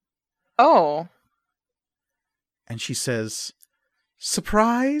 Tirza. Oh. And she says,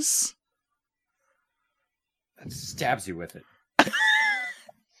 surprise? And stabs you with it.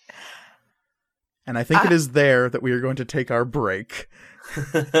 And I think it is there that we are going to take our break.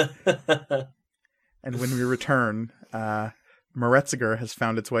 And when we return, Meretziger has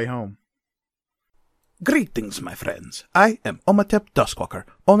found its way home. Greetings, my friends. I am Omatep Duskwalker,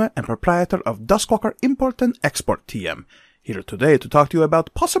 owner and proprietor of Duskwalker Import and Export TM. here today to talk to you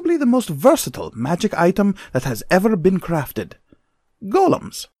about possibly the most versatile magic item that has ever been crafted.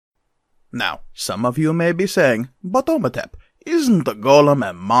 Golems. Now, some of you may be saying, but Omatep, isn't a golem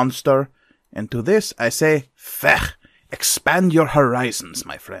a monster? And to this I say, fech, expand your horizons,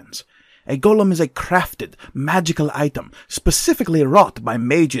 my friends. A golem is a crafted, magical item, specifically wrought by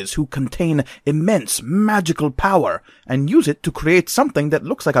mages who contain immense magical power, and use it to create something that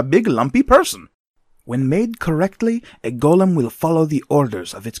looks like a big lumpy person. When made correctly, a golem will follow the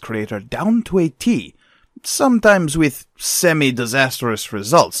orders of its creator down to a T, sometimes with semi-disastrous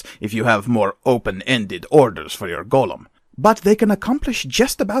results if you have more open-ended orders for your golem. But they can accomplish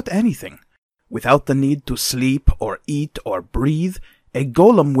just about anything. Without the need to sleep or eat or breathe, a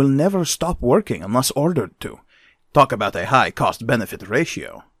golem will never stop working unless ordered to. Talk about a high cost-benefit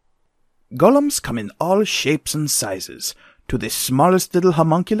ratio. Golems come in all shapes and sizes, to the smallest little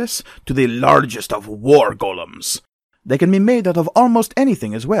homunculus to the largest of war golems. They can be made out of almost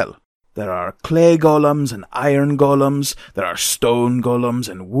anything as well. There are clay golems and iron golems, there are stone golems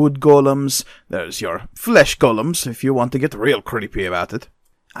and wood golems, there's your flesh golems if you want to get real creepy about it.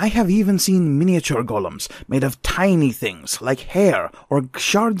 I have even seen miniature golems made of tiny things like hair or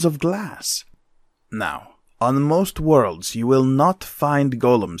shards of glass. Now, on most worlds you will not find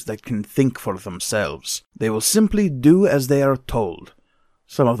golems that can think for themselves. They will simply do as they are told.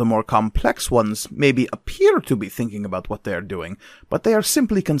 Some of the more complex ones maybe appear to be thinking about what they are doing, but they are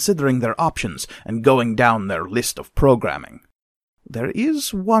simply considering their options and going down their list of programming. There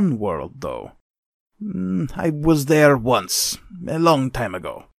is one world, though. I was there once, a long time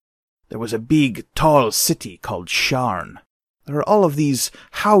ago. There was a big, tall city called Sharn. There are all of these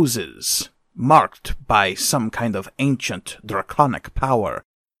houses, marked by some kind of ancient, draconic power.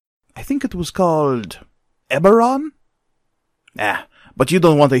 I think it was called Eberron? But you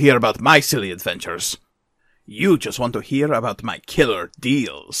don't want to hear about my silly adventures. You just want to hear about my killer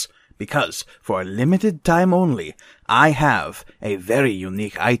deals. Because, for a limited time only, I have a very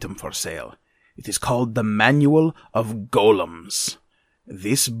unique item for sale. It is called the Manual of Golems.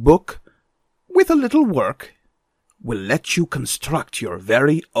 This book, with a little work, will let you construct your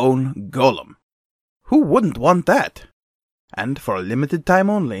very own golem. Who wouldn't want that? And for a limited time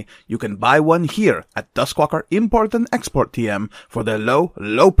only, you can buy one here at Duskwalker Import and Export TM for the low,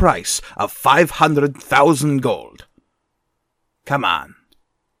 low price of 500,000 gold. Come on.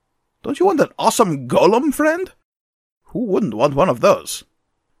 Don't you want an awesome golem, friend? Who wouldn't want one of those?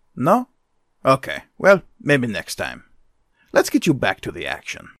 No? Okay, well, maybe next time. Let's get you back to the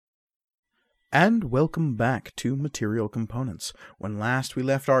action. And welcome back to Material Components. When last we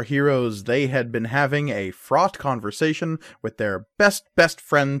left our heroes, they had been having a fraught conversation with their best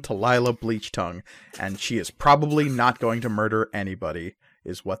friend, Talila Bleachtongue, and she is probably not going to murder anybody,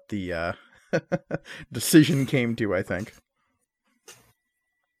 is what the decision came to, I think.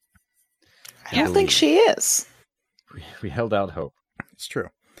 I don't think she is. We held out hope. It's true.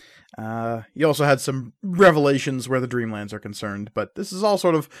 You also had some revelations where the Dreamlands are concerned, but this is all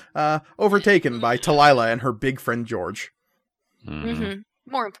sort of overtaken by Talila and her big friend George.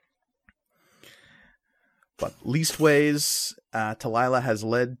 More. But leastways, Talila has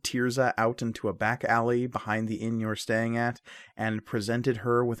led Tirza out into a back alley behind the inn you're staying at and presented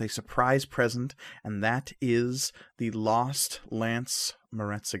her with a surprise present, and that is the lost lance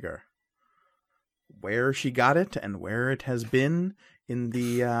Meretziger. Where she got it and where it has been in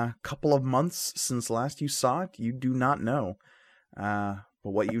the couple of months since last you saw it, you do not know. But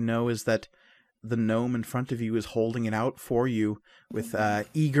what you know is that the gnome in front of you is holding it out for you with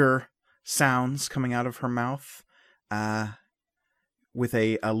eager sounds coming out of her mouth, with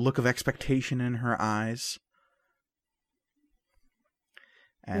a look of expectation in her eyes.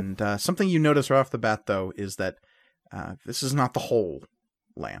 And something you notice right off the bat, though, is that this is not the whole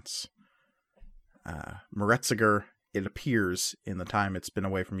lance. Meretziger, it appears, in the time it's been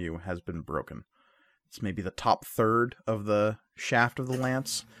away from you, has been broken. It's maybe the top third of the shaft of the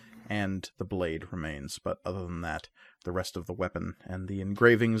lance, and the blade remains, but other than that, the rest of the weapon and the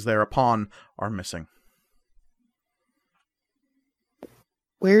engravings thereupon are missing.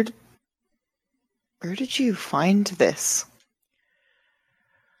 Where did you find this?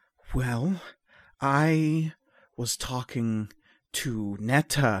 Well, I was talking to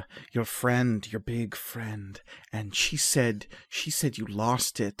Netta, your friend, your big friend, and she said you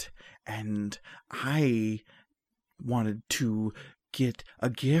lost it, and I wanted to get a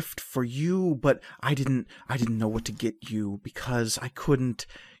gift for you, but I didn't know what to get you because I couldn't,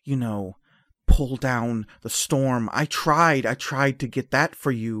 pull down the storm. I tried to get that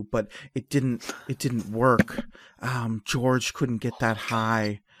for you, but it didn't work. George couldn't get that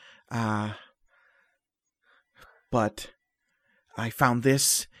high. But I found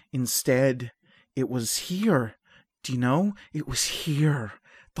this instead. It was here. Do you know? It was here.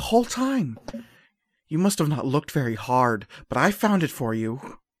 The whole time. You must have not looked very hard, but I found it for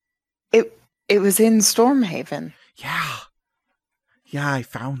you. It was in Stormhaven. Yeah. Yeah, I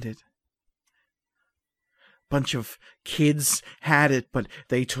found it. Bunch of kids had it, but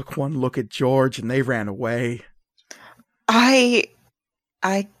they took one look at George and they ran away. I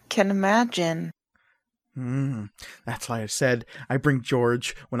can imagine. That's why I said I bring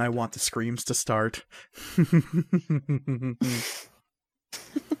George when I want the screams to start.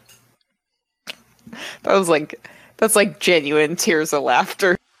 That's like genuine tears of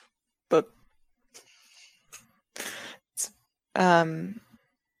laughter. But I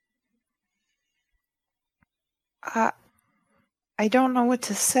don't know what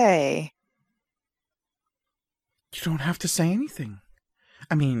to say. You don't have to say anything.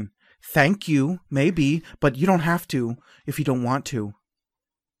 I mean, thank you, maybe, but you don't have to if you don't want to.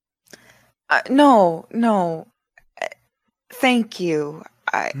 No. Thank you.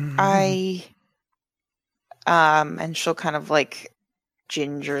 And she'll kind of like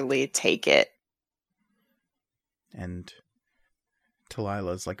gingerly take it. And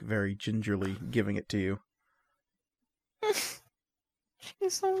Talilah's like very gingerly giving it to you.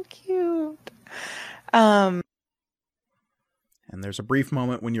 She's so cute. And there's a brief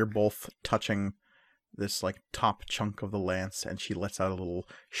moment when you're both touching this like top chunk of the lance, and she lets out a little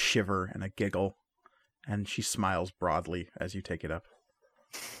shiver and a giggle, and she smiles broadly as you take it up.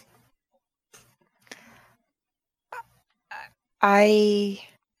 I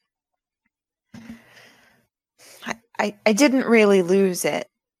didn't really lose it.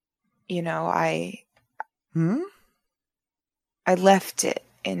 You know, I left it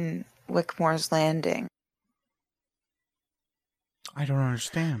in Wickmore's Landing. I don't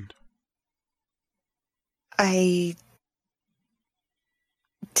understand. I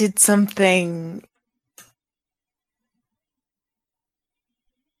did something.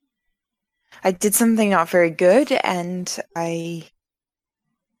 I did something not very good, and I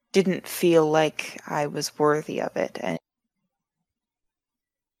didn't feel like I was worthy of it. And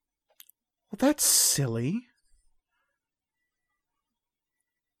Well, that's silly.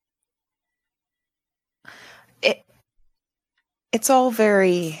 it's all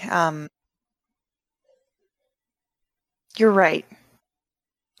very, you're right.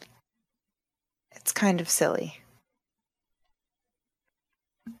 It's kind of silly.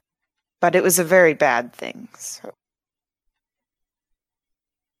 But it was a very bad thing, so.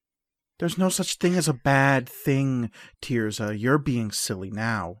 There's no such thing as a bad thing, Tirza. You're being silly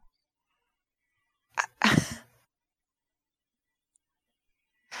now.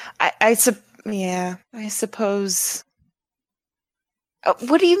 I suppose.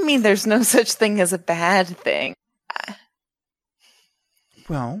 What do you mean there's no such thing as a bad thing?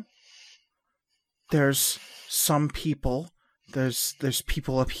 Well, there's some people, there's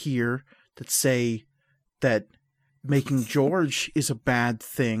people up here that say that making George is a bad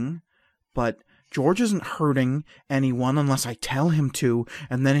thing, but George isn't hurting anyone unless I tell him to,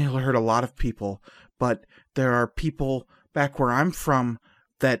 and then he'll hurt a lot of people. But there are people back where I'm from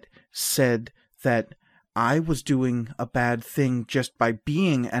that said that I was doing a bad thing just by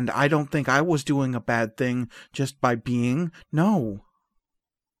being, and I don't think I was doing a bad thing just by being. No.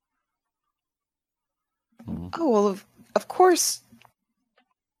 Oh, well, of course.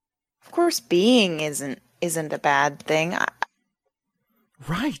 Of course, being isn't a bad thing.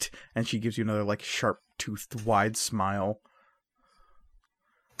 Right. And she gives you another, like, sharp-toothed, wide smile.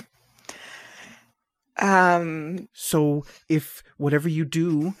 So, if whatever you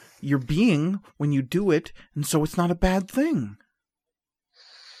do, you're being when you do it, and so it's not a bad thing.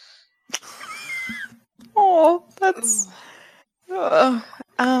 Oh, that's...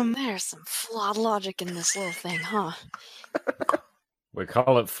 There's some flawed logic in this little thing, huh? We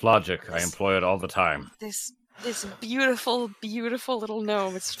call it Flogic. I employ it all the time. This beautiful, beautiful little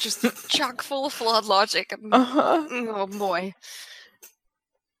gnome. It's just chock full of flawed logic. Uh-huh. Oh boy.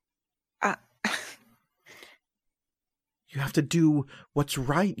 You have to do what's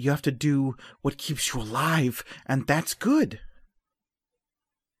right. You have to do what keeps you alive, and that's good.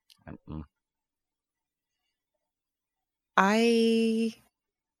 I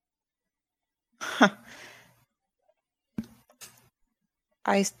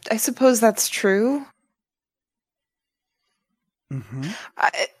suppose that's true. Mm-hmm.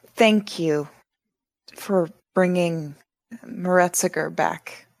 Thank you for bringing Meretziger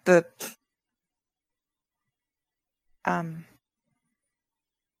back.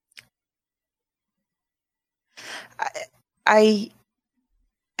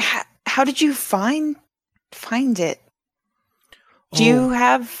 How did you find it? Do you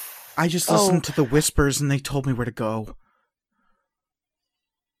have... I just Oh. listened to the whispers and they told me where to go.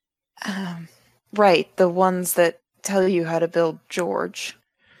 Right, the ones that tell you how to build George.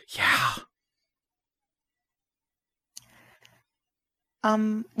 Yeah.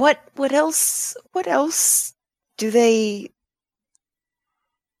 What else do they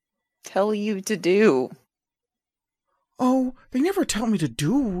tell you to do? Oh, they never tell me to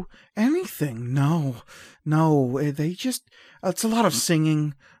do anything. No, they just... it's a lot of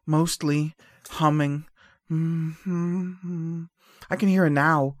singing, mostly. Humming. I can hear it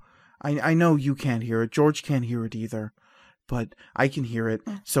now. I know you can't hear it. George can't hear it either. But I can hear it,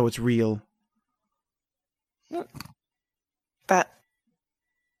 so it's real. That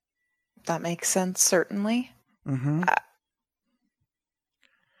makes sense, certainly. Mm-hmm.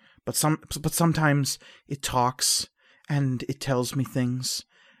 But sometimes it talks and it tells me things,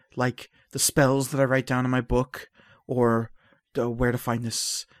 like the spells that I write down in my book, or where to find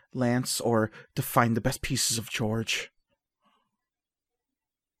this lance, or to find the best pieces of George.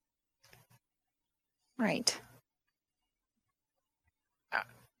 Right.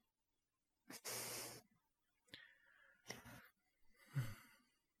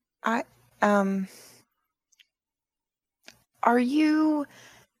 Are you...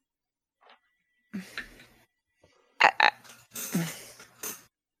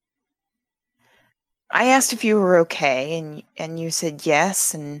 I asked if you were okay, and you said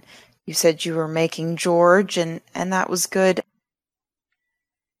yes, and you said you were making George, and that was good.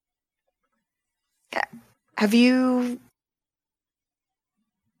 Have you...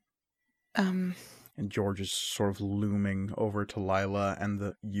 And George is sort of looming over to Lila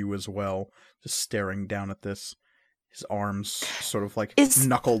and you as well, just staring down at this. His arms sort of like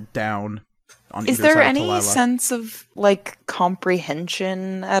knuckled down on either Is there side of any Talila. sense of, like,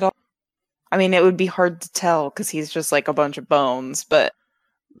 comprehension at all? I mean, it would be hard to tell because he's just like a bunch of bones, but...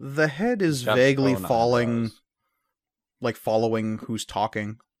 The head is Got vaguely bone falling, eyebrows. like following who's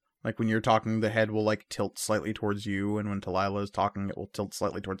talking. Like when you're talking, the head will like tilt slightly towards you, and when Talila is talking, it will tilt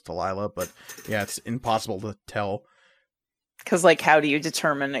slightly towards Talila. But yeah, it's impossible to tell. Because, like, how do you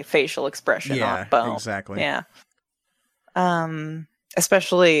determine a facial expression Yeah, on bone? exactly. Yeah.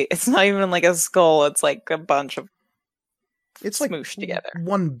 Especially, it's not even like a skull, it's like a bunch of It's like smooshed together.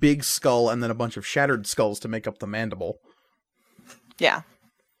 one big skull and then a bunch of shattered skulls to make up the mandible. Yeah.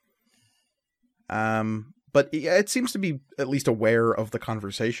 But yeah, it seems to be at least aware of the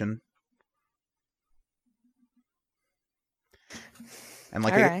conversation. And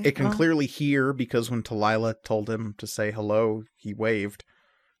like Alright, it can well. clearly hear, because when Talila told him to say hello, he waved.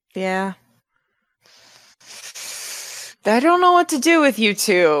 Yeah. I don't know what to do with you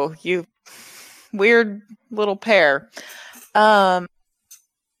two. You weird little pair. Well,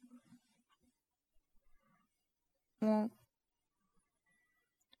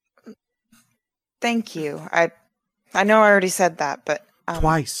 thank you. I know I already said that, but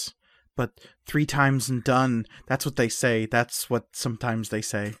Twice. But 3 times and done. That's what they say. That's what sometimes they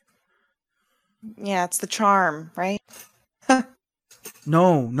say. yeah, it's the charm, right?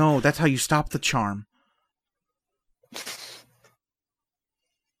 No, that's how you stop the charm.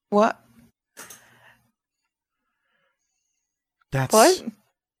 What? That's... What?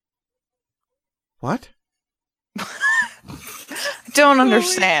 What? I don't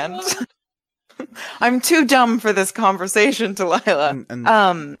understand. I'm too dumb for this conversation, Delilah. And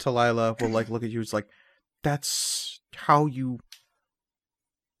Talila will like look at you. It's like, that's how you...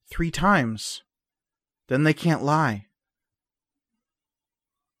 3 times. Then they can't lie.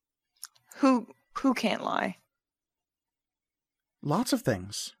 Who can't lie? Lots of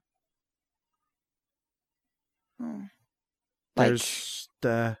things. Hmm. There's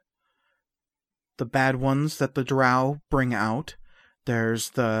the bad ones that the drow bring out.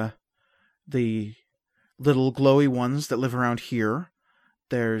 There's the little glowy ones that live around here.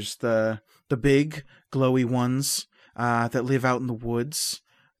 There's the big glowy ones that live out in the woods.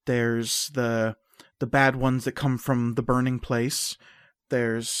 There's the bad ones that come from the burning place.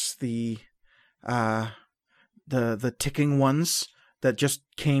 There's the ticking ones that just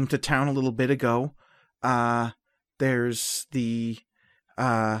came to town a little bit ago. There's the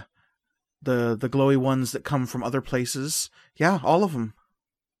glowy ones that come from other places. Yeah, all of them.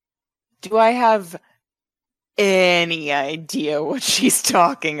 Do I have any idea what she's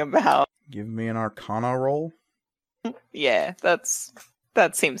talking about? Give me an Arcana roll. Yeah,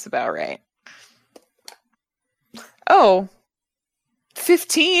 that seems about right. Oh,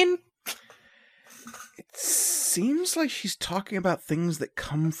 15? It seems like she's talking about things that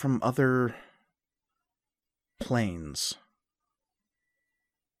come from other planes.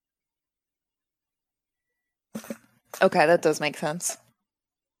 Okay, that does make sense.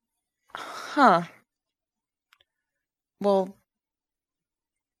 Huh. Well,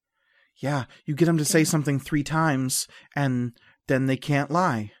 Yeah, you get them to say something 3 times, and then they can't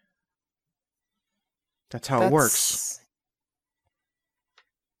lie. That's how it works.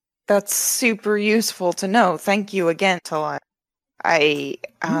 That's super useful to know. Thank you again, Talai.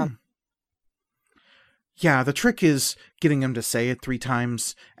 Yeah, the trick is getting them to say it 3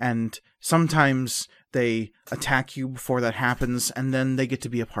 times, and sometimes they attack you before that happens, and then they get to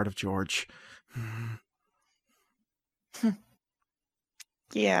be a part of George.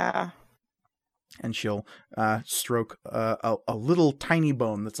 Yeah. And she'll stroke a little tiny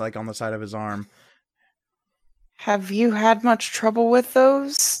bone that's like on the side of his arm. Have you had much trouble with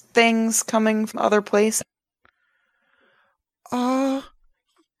those things coming from other places?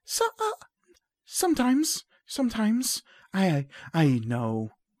 Sometimes. I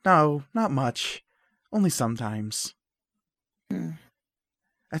know. No, not much. Only sometimes. Hmm.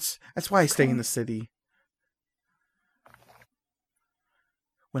 That's why I stay in the city.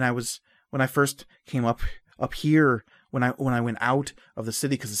 When I first came up here, when I went out of the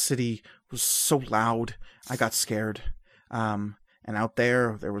city, because the city was so loud, I got scared. And out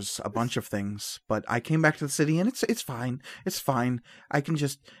there was a bunch of things, but I came back to the city, and it's fine. It's fine. I can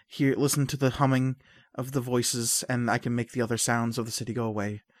just listen to the humming of the voices, and I can make the other sounds of the city go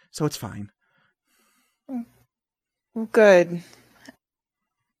away. So it's fine. Good.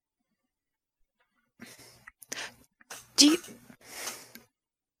 Do you...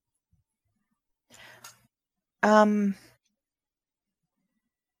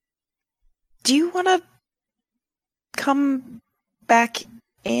 Do you want to come back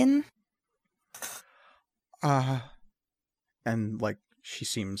in? And like she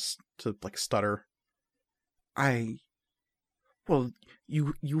seems to like stutter. Well,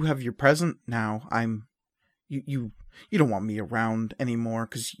 you have your present now. You don't want me around anymore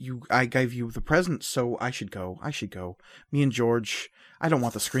because I gave you the present, so I should go. Me and George, I don't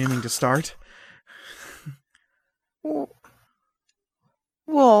want the screaming to start.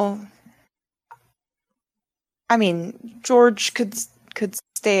 Well, I mean, George could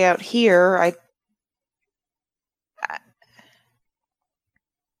stay out here.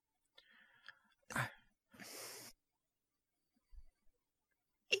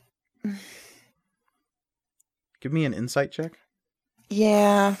 Give me an insight check.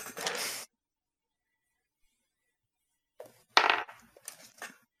 Yeah.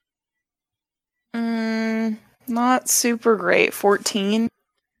 Not super great. 14.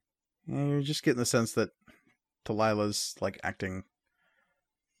 Yeah, you're just getting the sense that Delilah's like acting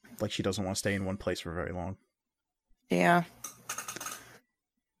like she doesn't want to stay in one place for very long. Yeah.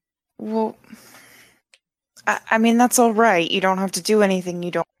 Well, I mean, that's all right. You don't have to do anything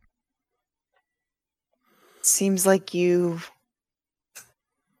you don't. Seems like you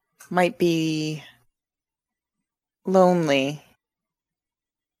might be lonely.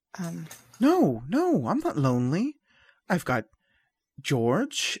 No, I'm not lonely. I've got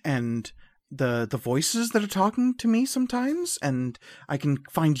George and the voices that are talking to me sometimes, and I can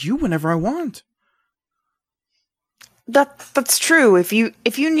find you whenever I want. That's true. If you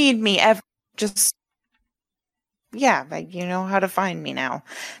need me ever, just you know how to find me now.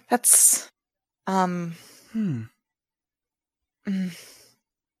 That's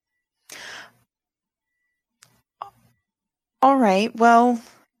All right. Well,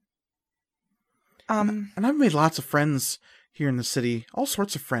 and I've made lots of friends here in the city. All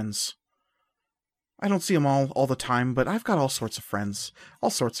sorts of friends. I don't see them all the time, but I've got all sorts of friends. All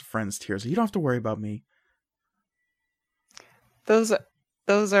sorts of friends, Tirza. You don't have to worry about me. Those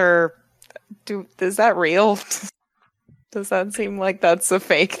are. Is that real? Does that seem like that's a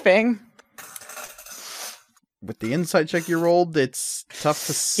fake thing? With the insight check you rolled, it's tough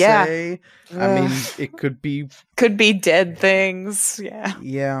to say. I mean, it could be dead things. Yeah.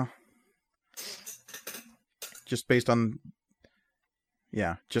 Yeah. Just based on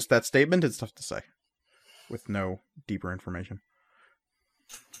just that statement, it's tough to say with no deeper information.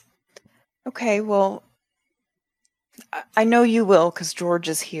 Okay, well, I know you will because George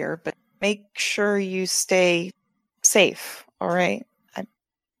is here, but make sure you stay safe, all right?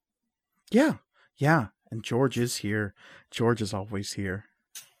 Yeah. And George is here. George is always here.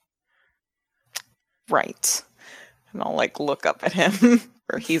 Right. And I'll look up at him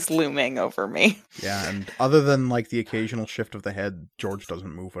or he's looming over me. Yeah, and other than the occasional shift of the head, George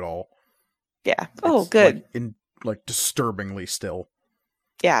doesn't move at all. Yeah. Oh, good. Disturbingly still.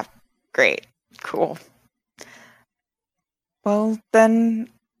 Yeah. Great. Cool. Well, then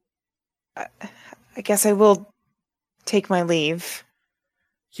I guess I will take my leave.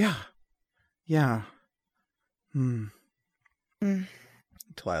 Yeah. Hmm. Hmm.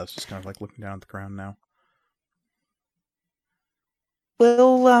 Talila's just kind of like looking down at the ground now.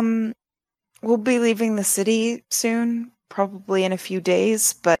 We'll be leaving the city soon, probably in a few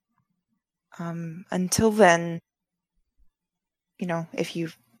days, but until then, you know, if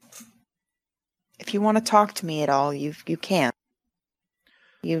you want to talk to me at all, you can.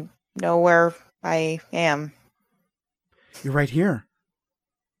 You know where I am. You're right here.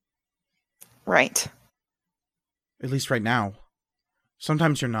 Right. At least right now.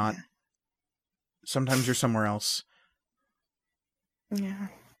 Sometimes you're not. Sometimes you're somewhere else. Yeah.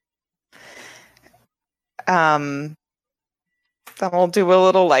 Then we'll do a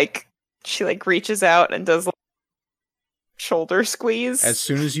little she reaches out and does shoulder squeeze. As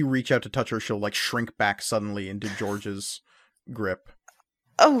soon as you reach out to touch her, she'll like shrink back suddenly into George's grip.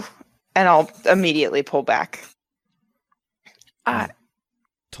 Oh, and I'll immediately pull back.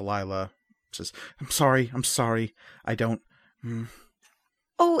 Talila says, I'm sorry. I don't...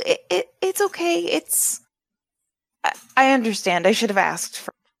 Oh, it's okay. I understand. I should have asked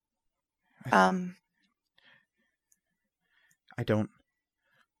for...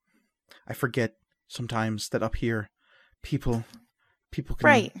 I forget sometimes that up here, people can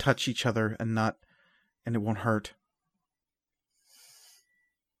Right. touch each other and it won't hurt.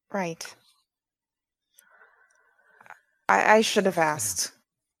 Right. I should have asked.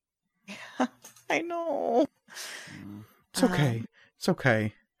 I know. It's okay. It's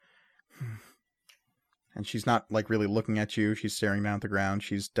okay. And she's not like really looking at you. She's staring down at the ground.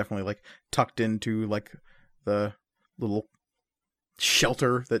 She's definitely like tucked into like the little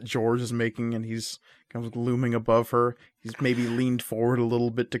shelter that George is making, and he's kind of looming above her. He's maybe leaned forward a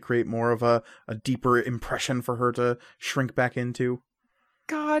little bit to create more of a deeper impression for her to shrink back into.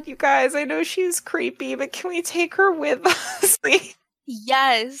 God, you guys, I know she's creepy, but can we take her with us?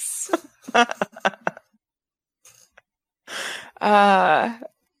 Yes. All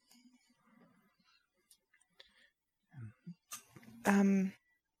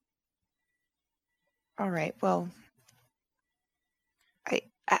right, well, I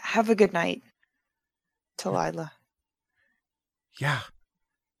have a good night, Talila. Yeah.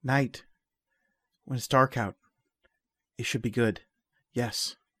 Night. When it's dark out, it should be good.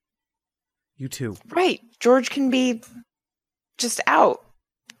 Yes. You too. Right, George can be just out,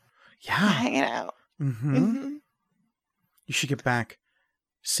 Yeah. hanging out. Mm-hmm. Mm-hmm. You should get back.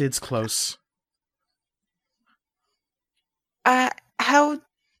 Sid's close.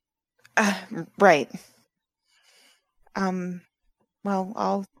 Right.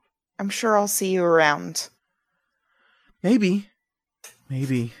 Well, I'm sure I'll see you around. Maybe.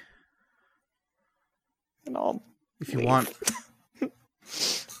 And I'll If you leave. want.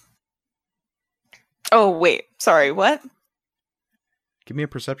 Oh, wait. Sorry, what? Give me a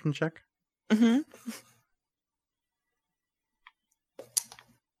perception check. Mm-hmm.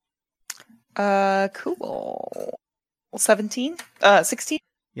 Cool. 17? 16?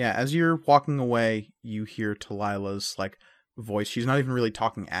 Yeah, as you're walking away, you hear Talila's like voice. She's not even really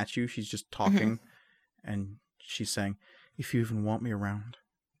talking at you. She's just talking. And she's saying, if you even want me around.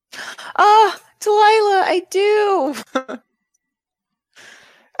 Ah, Talila, I do.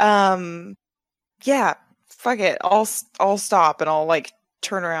 Yeah, fuck it. I'll stop and I'll like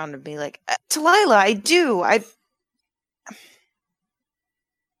turn around and be like, Talila, I do.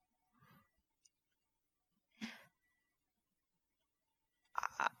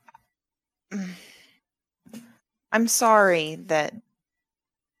 I'm sorry that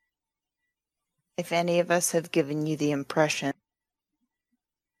if any of us have given you the impression,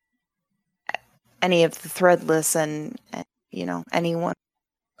 any of the threadless and you know, anyone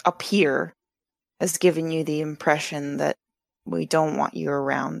up here has given you the impression that we don't want you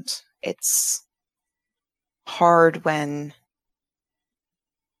around. It's hard when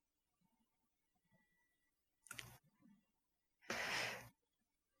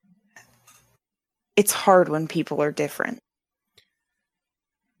people are different.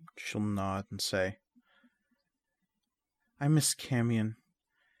 She'll nod and say, I miss Camion.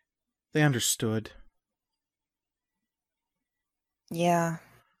 They understood. Yeah.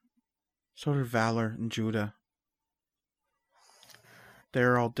 So did Valor and Judah.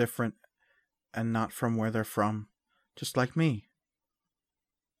 They're all different and not from where they're from, just like me.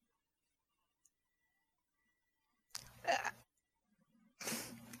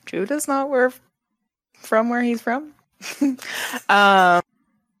 Judah's not from where he's from.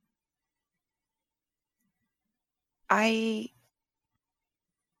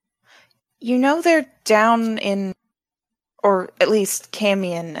 You know they're down in, or at least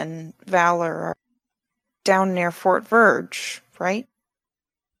Camion and Valor are down near Fort Verge, right?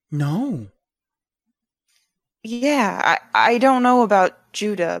 No. Yeah, I don't know about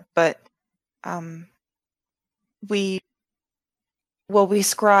Judah, but we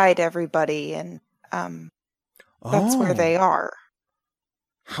scried everybody, and that's where they are.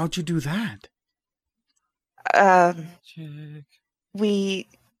 How'd you do that?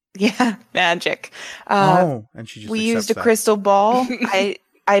 Magic. And she just we used a accepts that. crystal ball.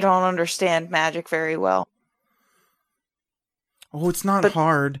 I don't understand magic very well. Oh, it's not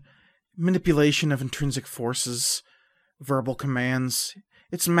hard. Manipulation of intrinsic forces, verbal commands.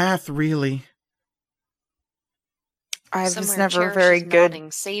 It's math, really. I was Somewhere never Cherish very is good.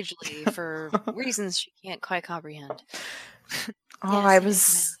 nodding sagely for reasons she can't quite comprehend. Oh, Yes, it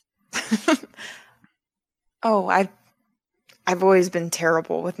is I've always been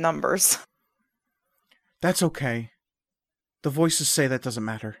terrible with numbers. That's okay. The voices say that doesn't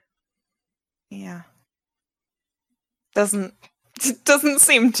matter. Yeah. Doesn't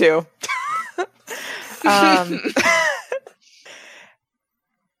seem to.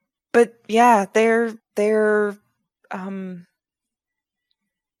 But yeah, they're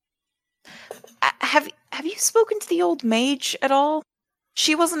have you spoken to the old mage at all?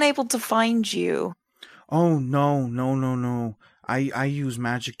 She wasn't able to find you. Oh, no. I use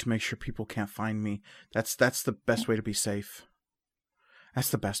magic to make sure people can't find me. That's the best way to be safe. That's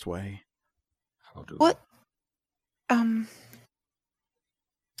the best way. What?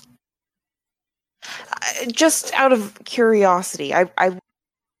 Just out of curiosity, I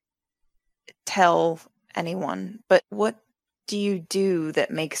tell anyone, but what do you do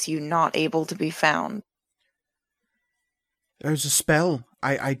that makes you not able to be found? There's a spell.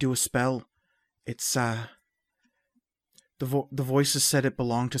 I do a spell. It's the voices said it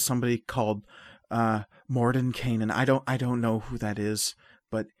belonged to somebody called Mordenkainen. I don't know who that is,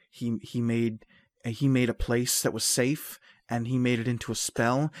 but he made a place that was safe, and he made it into a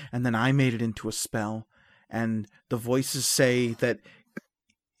spell, and then I made it into a spell, and the voices say that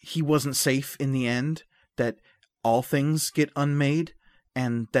he wasn't safe in the end, that all things get unmade,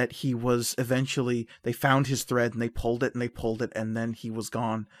 and that he was eventually, they found his thread and they pulled it, and then he was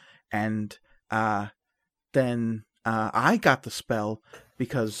gone. And then I got the spell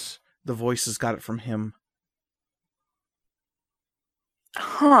because the voices got it from him.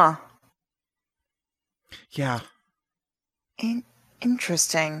 Huh. Yeah.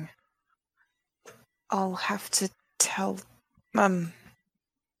 Interesting. I'll have to tell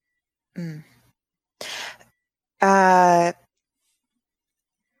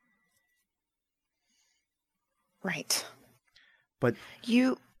Right. But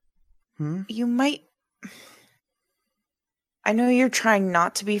you might, I know you're trying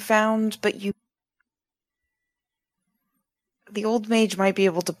not to be found, but the old mage might be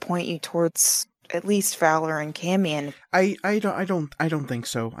able to point you towards at least Valor and Camion. I don't think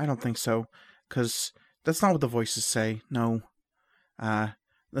so. I don't think so, because that's not what the voices say. No.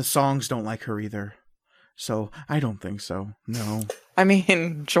 The songs don't like her either. So I don't think so. No. I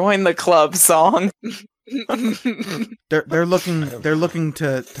mean, join the club song. They're looking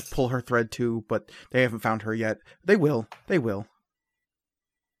to pull her thread too, but they haven't found her yet. They will.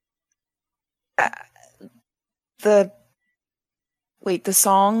 The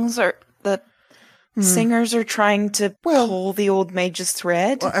songs are the singers are trying to pull the old mage's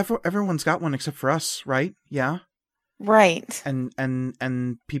thread. Well, everyone's got one except for us, right? Yeah. Right.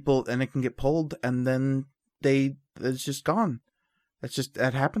 And people, and it can get pulled, and then it's just gone.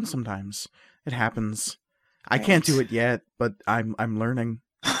 That happens sometimes. It happens. I can't do it yet, but I'm learning.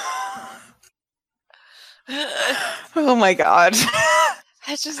 Oh my god.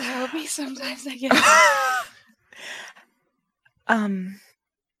 That's just how it be sometimes, I guess.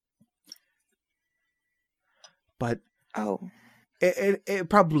 But it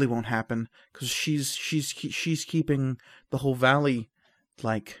probably won't happen, because she's keeping the whole valley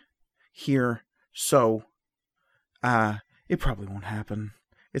like here, so it probably won't happen.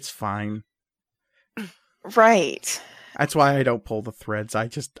 It's fine. Right. That's why I don't pull the threads. I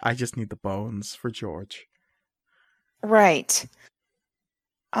just need the bones for George. Right.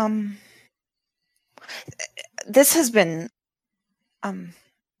 This has been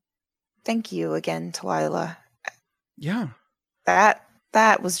thank you again, Talila. Yeah.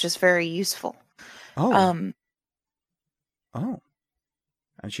 That was just very useful. Oh. Oh.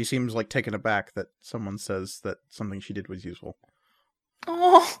 And she seems like taken aback that someone says that something she did was useful.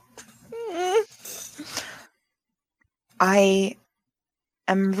 Oh. I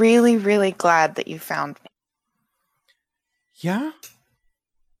am really, really glad that you found me. Yeah?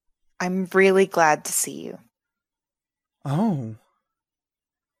 I'm really glad to see you. Oh.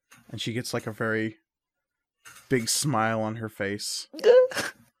 And she gets like a very big smile on her face.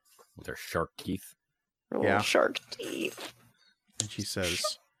 With her shark teeth. Her little Yeah. shark teeth. And she says,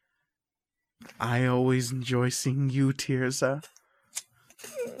 I always enjoy seeing you, Tirza.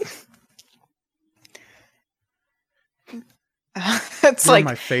 It's You're like,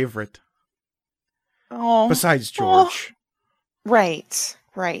 my favorite. oh, Besides George. right.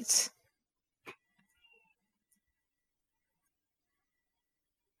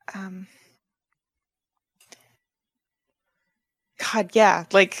 God, yeah.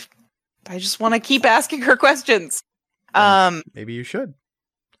 Like, I just want to keep asking her questions. Maybe you should.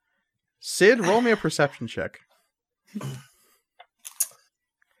 Sid, roll me a perception check.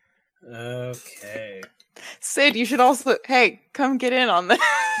 Okay. Sid, you should also, hey, come get in on this.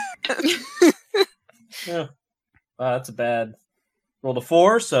 Yeah. Wow, that's a bad. Rolled a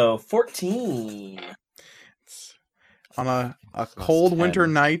 4, so 14. On a that's cold 10. winter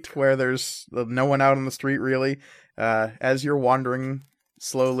night where there's no one out on the street, really, as you're wandering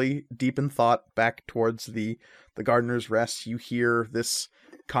slowly, deep in thought, back towards the Gardener's Rest, you hear this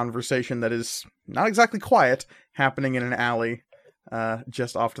conversation that is not exactly quiet, happening in an alley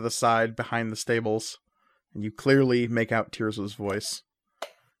just off to the side behind the stables. And you clearly make out Tirza's voice.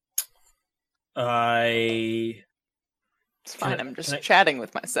 It's fine, I'm just chatting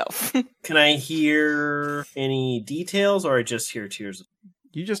with myself. Can I hear any details, or I just hear tears?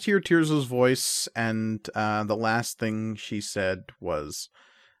 You just hear Tirza's voice, and the last thing she said was,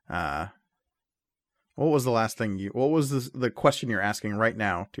 what was the last thing what was the question you're asking right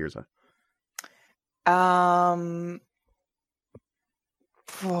now, Tirza? Oh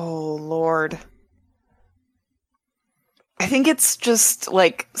Lord. I think it's just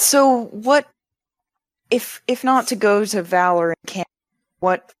like, so what if not to go to Valor and Camp,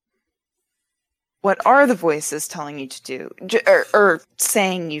 what are the voices telling you to do? Or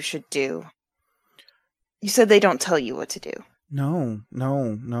saying you should do? You said they don't tell you what to do. No.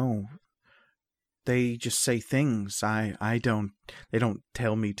 They just say things. They don't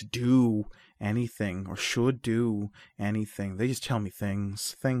tell me to do anything or should do anything. They just tell me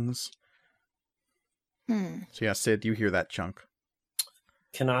things. So yeah, Sid, you hear that chunk.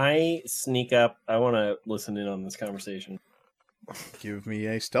 Can I sneak up? I want to listen in on this conversation. Give me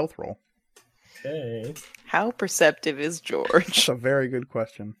a stealth roll. Okay. How perceptive is George? That's a very good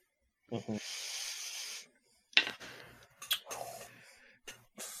question. Mm-hmm.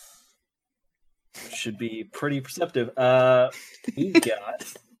 Should be pretty perceptive. We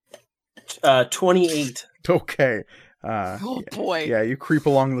got 28. Okay. Oh boy. Yeah, you creep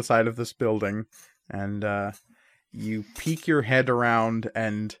along the side of this building, and you peek your head around,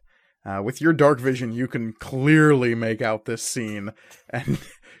 and with your dark vision, you can clearly make out this scene, and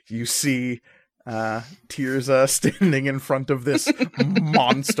you see Tirza standing in front of this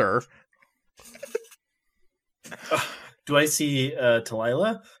monster. Do I see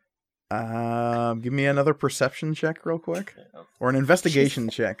Talila? Give me another perception check real quick. Or an investigation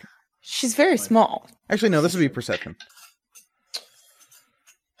check. She's very small. Actually, no, this would be perception.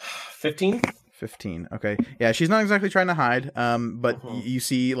 15? 15. Okay. Yeah, she's not exactly trying to hide, but you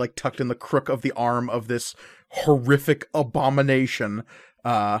see, like, tucked in the crook of the arm of this horrific abomination,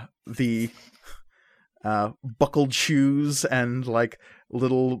 the buckled shoes and, like,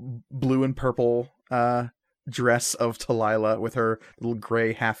 little blue and purple dress of Talila with her little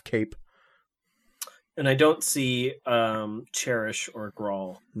gray half cape. And I don't see Cherish or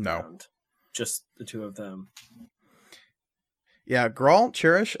Grawl. No. Around. Just the two of them. Yeah, Grawl,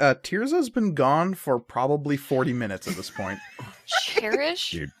 Cherish, Tirza's been gone for probably 40 minutes at this point.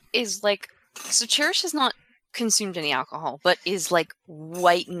 Cherish Dude. is like, so Cherish has not consumed any alcohol, but is like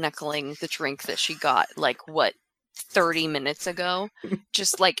white knuckling the drink that she got, like, 30 minutes ago,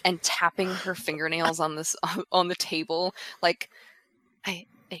 just like, and tapping her fingernails on this on the table, like, I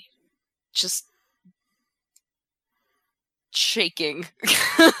just shaking.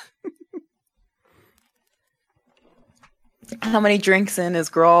 How many drinks in is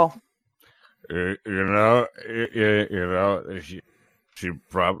Grawl? She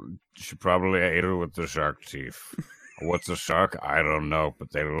probably ate her with the shark teeth. What's a shark? I don't know,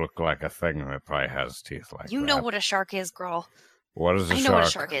 but they look like a thing that probably has teeth like that. You know what a shark is, girl. What is a I shark? know what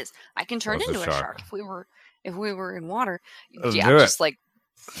a shark is. I can turn What's a into a shark? shark if we were in water. Let's Yeah, do it. just like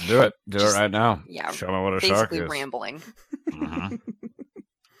Do it. Do Just- it right now. yeah, Show me what a shark basically is. rambling. Mhm.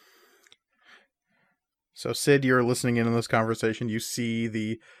 So, Sid, you're listening in on this conversation. You see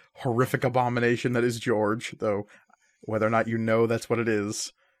the horrific abomination that is George, though whether or not you know that's what it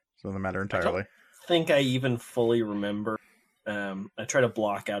is doesn't matter entirely. I think I even fully remember. I try to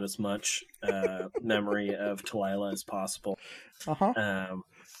block out as much memory of Talila as possible. Uh-huh.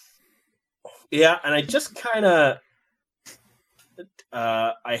 Yeah, and I just kind of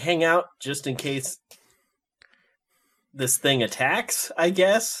I hang out just in case this thing attacks, I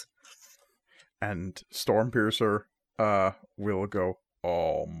guess. And Stormpiercer will go,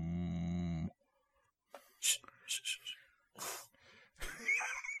 Shh, shh, shh, shh.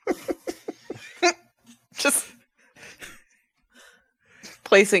 Just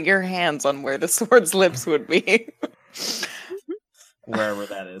placing your hands on where the sword's lips would be. Wherever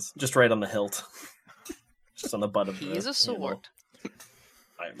that is. Just right on the hilt. Just on the butt of the He's a sword. handle.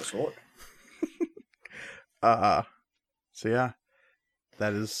 I am a sword. So yeah,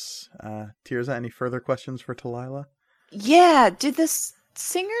 that is Tirza. Any further questions for Talila? Yeah, did the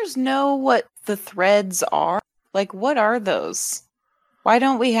singers know what the threads are? Like, what are those? Why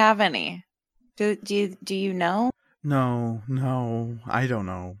don't we have any? Do you know? No, I don't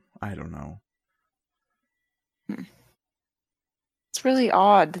know. It's really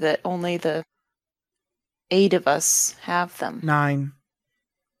odd that only the 8 of us have them. 9.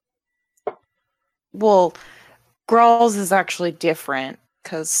 Well, Grawl's is actually different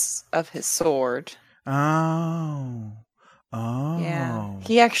because of his sword. Oh. Yeah.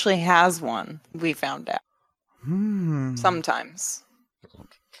 He actually has one, we found out. Sometimes. Don't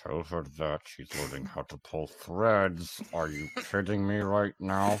tell her that. She's learning how to pull threads. Are you kidding me right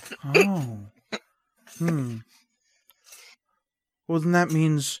now? Oh. Well, then that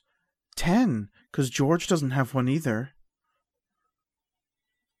means 10, because George doesn't have one either.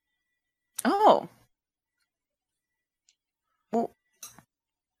 Oh. Well,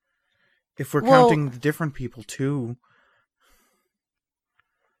 If we're counting the different people, too.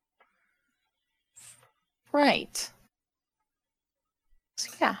 right. So,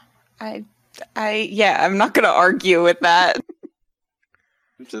 yeah. I'm not going to argue with that.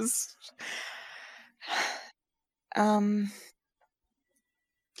 Just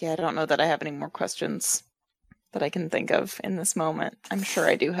yeah, I don't know that I have any more questions that I can think of in this moment. I'm sure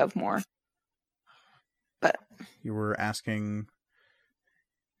I do have more. But You were asking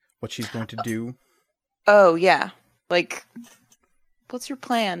what she's going to do. oh yeah. Like, what's your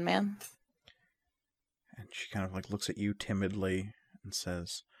plan, man? And she kind of like looks at you timidly and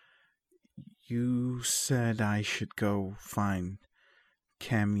says, "You said I should go find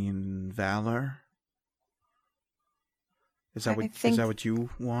Camion Valor. Is that I is that what you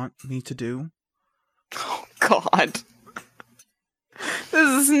want me to do?" Oh God. This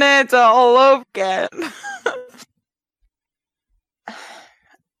is Netta all over again.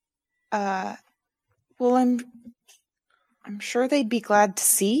 Well, I'm sure they'd be glad to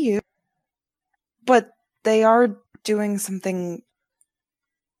see you. But they are doing something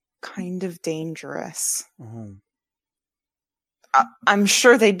kind of dangerous. Oh. I'm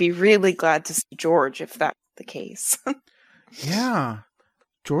sure they'd be really glad to see George if that's the case. Yeah.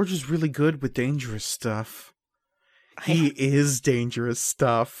 George is really good with dangerous stuff. He is dangerous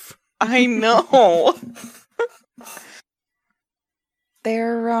stuff. I know.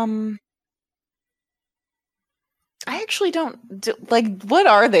 They're I actually don't like. What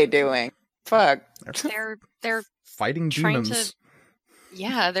are they doing? Fuck. They're Fighting trying demons.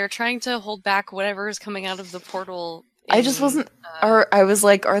 they're trying to hold back whatever is coming out of the portal. I just wasn't. Or I was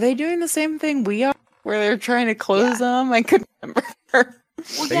like, are they doing the same thing we are, where they're trying to close them? I couldn't remember.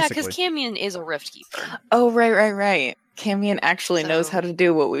 Well, yeah, because Basically. Camion is a rift keeper. Oh, right. Camion actually knows So- how to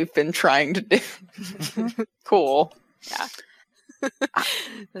do what we've been trying to do. Cool.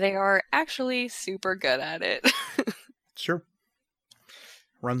 They are actually super good at it. Sure.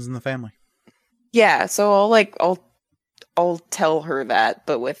 Runs in the family. Yeah, so I'll tell her that,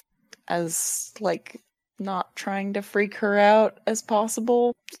 but with as like not trying to freak her out as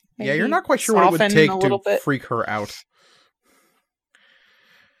possible. Yeah, you're Maybe not quite sure what it would soften take a to little bit. freak her out.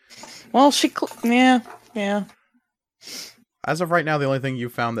 Well, yeah. As of right now, the only thing you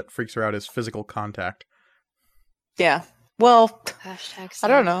found that freaks her out is physical contact. Yeah. Well, Hashtag I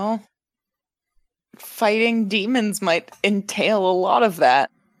don't know. Fighting demons might entail a lot of that.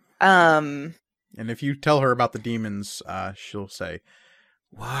 And if you tell her about the demons, she'll say,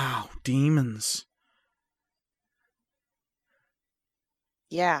 "Wow, demons."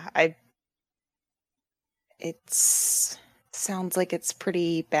 Yeah, it's sounds like it's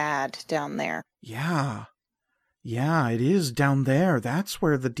pretty bad down there. Yeah. Yeah, it is down there. That's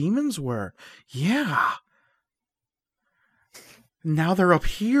where the demons were. Yeah. Now they're up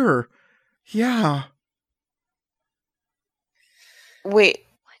here. Yeah. Wait.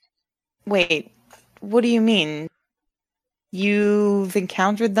 What do you mean? You've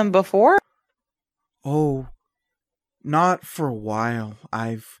encountered them before? Oh, not for a while.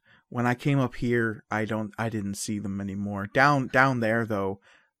 When I came up here, I didn't see them anymore. Down there though,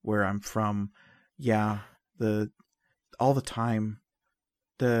 where I'm from, yeah, all the time.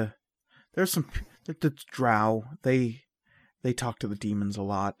 There's The drow, they talk to the demons a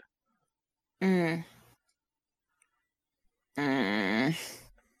lot. Mm.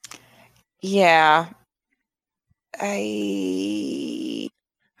 Yeah.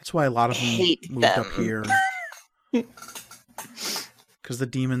 That's why a lot of them hate moved up them. here. Because the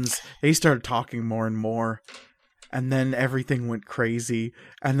demons, they started talking more and more. And then everything went crazy.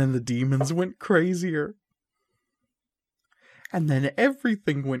 And then the demons went crazier. And then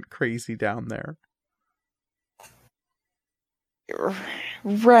everything went crazy down there.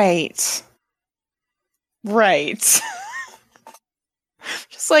 Right.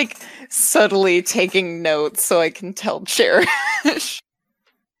 Just like subtly taking notes so I can tell Cherish.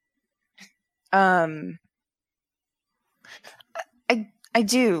 I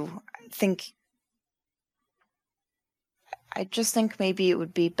do think. I just think maybe it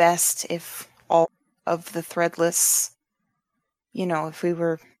would be best if all of the Threadless, if we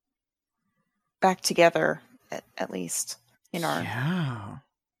were back together at least in our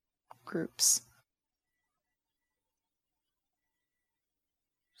groups.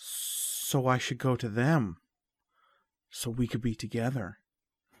 So I should go to them, so we could be together.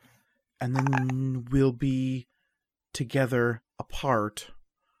 And then we'll be together apart.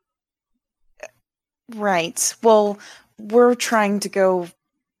 Right. Well, we're trying to go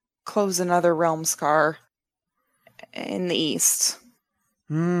close another realm scar in the east.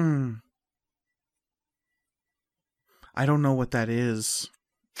 I don't know what that is.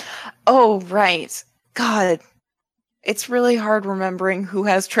 Oh, right. God. It's really hard remembering who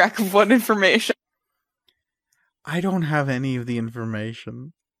has track of what information. I don't have any of the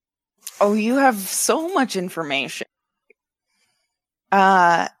information. Oh, you have so much information.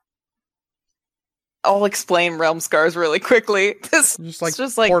 I'll explain realm scars really quickly. This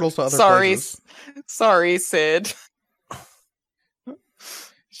just like portals to other places. Sorry, Sid.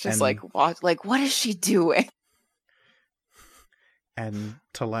 It's just what is she doing? And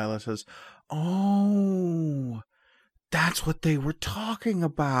Talila says, "Oh, that's what they were talking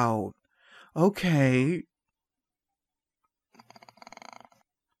about. Okay."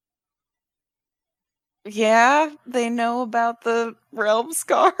 Yeah, they know about the realm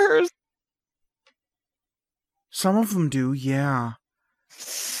scars. Some of them do, yeah.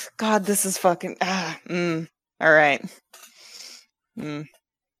 God, this is fucking... Alright. I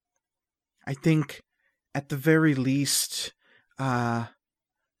think, at the very least,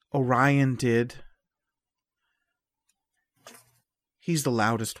 Orion did. He's the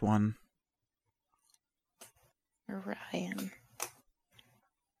loudest one. Orion.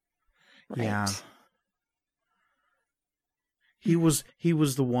 Right. Yeah. He was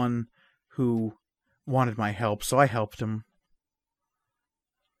the one who wanted my help, so I helped him.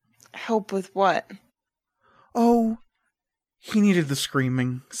 Help with what? Oh, he needed the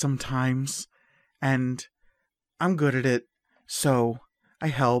screaming sometimes, and I'm good at it, so I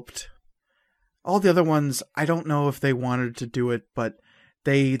helped. All the other ones, I don't know if they wanted to do it, but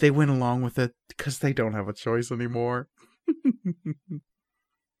they went along with it because they don't have a choice anymore.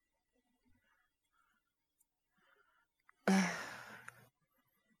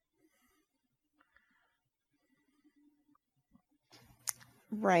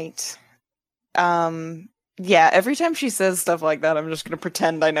 Right. Yeah, every time she says stuff like that, I'm just gonna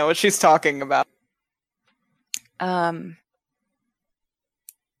pretend I know what she's talking about.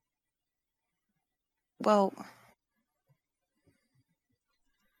 Well,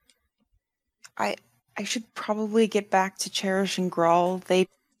 I should probably get back to Cherish and Grawl. They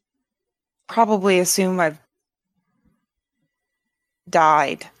probably assume I've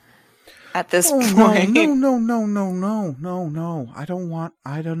died at this point. No. I don't know.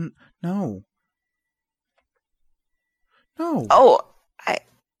 No. Oh,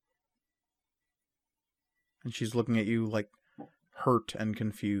 And she's looking at you like hurt and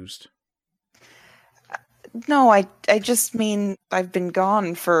confused. No, I just mean I've been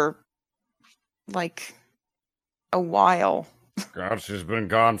gone for like a while. God, she's been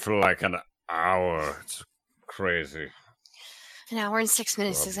gone for like an hour. It's crazy. An hour and 6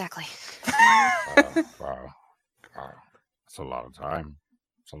 minutes, exactly. Wow. That's a lot of time.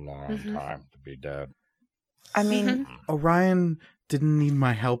 It's a long time to be dead. I mean, Orion didn't need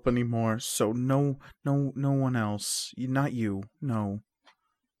my help anymore, so no one else. Not you, no.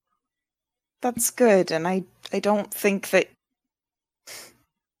 That's good, and I don't think that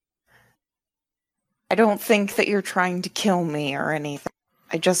you're trying to kill me or anything.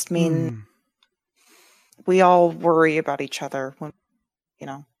 I just mean we all worry about each other when,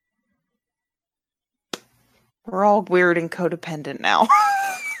 we're all weird and codependent now.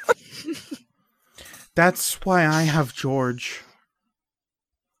 That's why I have George.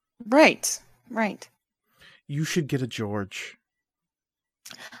 Right. Right. You should get a George.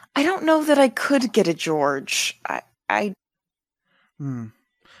 I don't know that I could get a George.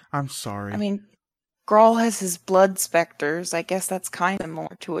 I'm sorry. I mean, Grawl has his blood specters. I guess that's kind of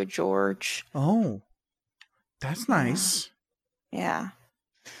more to a George. Oh, that's nice. Yeah.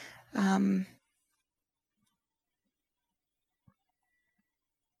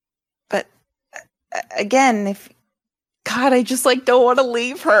 But again, God, I just like don't want to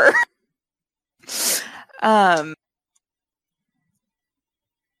leave her.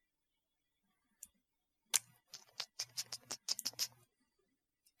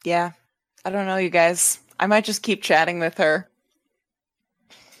 Yeah. I don't know, you guys. I might just keep chatting with her.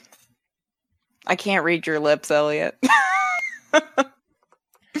 I can't read your lips, Elliot.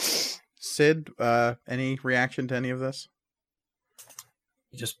 Sid, any reaction to any of this?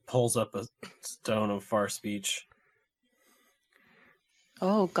 He just pulls up a stone of far speech.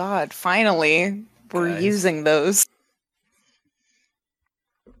 Oh God, finally. We're Guys. using those.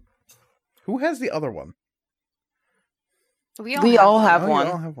 Who has the other one? We all have Oh, one.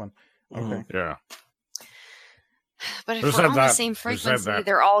 You all have one. Okay. Yeah. But if Who we're said on the that? same Who said frequency, that?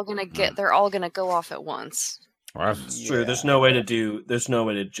 they're all gonna go off at once. What? It's true. There's no way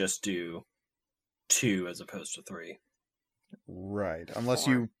to just do 2 as opposed to 3. Right. Unless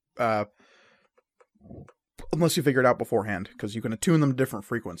 4. you figure it out beforehand, because you can attune them to different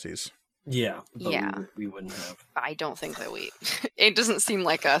frequencies. Yeah. But Yeah. We wouldn't have. I don't think that it doesn't seem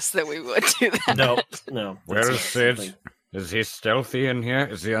like us that we would do that. No. Where That's is Sid? something- Is he stealthy in here?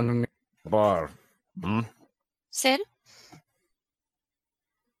 Is he underneath the bar? Sid?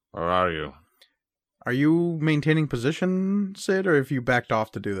 Where are you? Are you maintaining position, Sid, or have you backed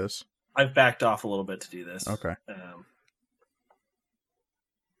off to do this? I've backed off a little bit to do this. Okay.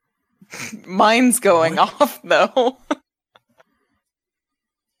 Mine's going off though.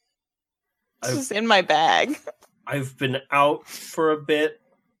 It's I've- just in my bag. I've been out for a bit.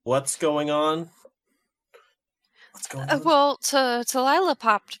 What's going on? What's going on? Well, Lila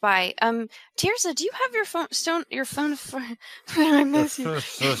popped by. Tirza, do you have your phone for? I miss you.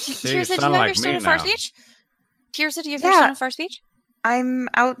 Tirza, do you have your stone of far speech? Tirza, do you have your Yeah. stone of far speech? I'm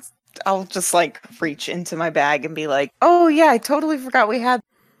out. I'll just like reach into my bag and be like, "Oh yeah, I totally forgot we had."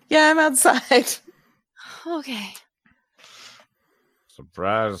 Yeah, I'm outside. Okay.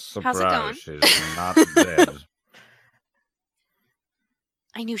 Surprise, How's it going? surprise. She's not dead.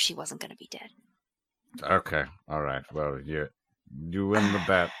 I knew she wasn't going to be dead. Okay, all right. Well, you win the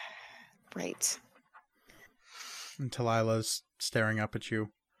bet. Right. And Talila's staring up at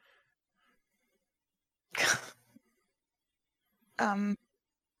you.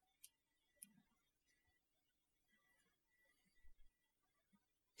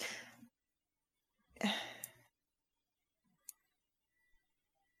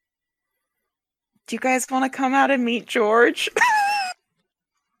 Do you guys want to come out and meet George?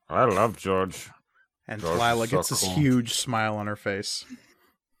 I love George. And George Talila is so gets this cool. huge smile on her face.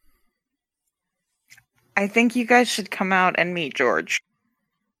 I think you guys should come out and meet George.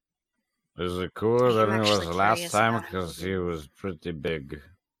 Is it cooler than I'm it was actually the last curious time? about him. Because he was pretty big.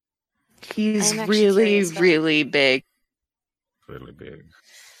 He's I'm actually really, curious about really big. Really big.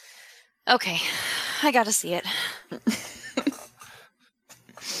 Okay, I got to see it.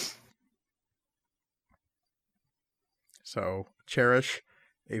 So, Cherish,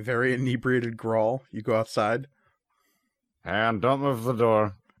 a very inebriated Grawl. You go outside. And don't move the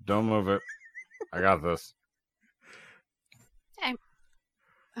door. Don't move it. I got this.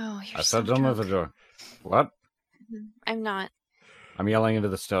 Oh, you're I so said don't move the drunk. door. What? I'm not. I'm yelling into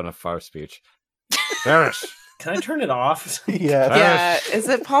the stone of far speech. Cherish! Can I turn it off? Yeah. Yeah, is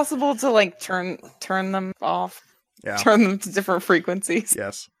it possible to like turn them off? Yeah. Turn them to different frequencies.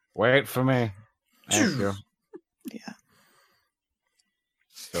 Yes. Wait for me. Thank you. Yeah.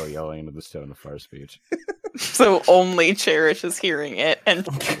 Still yelling into the stone of far speech. So only Cherish is hearing it, and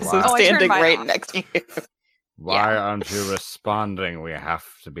so Wow. Oh, I turned standing mine right off. next to you. Why aren't you responding? We have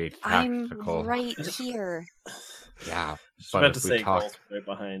to be I'm tactical. right here. Yeah, Just but about if to we say talk, Gold's right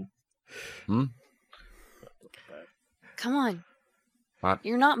behind. Come on. What?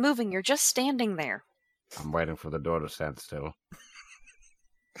 You're not moving. You're just standing there. I'm waiting for the door to stand still.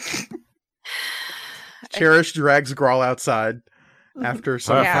 Cherish drags Grawl outside after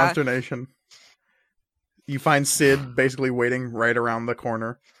some Yeah. consternation. You find Sid basically waiting right around the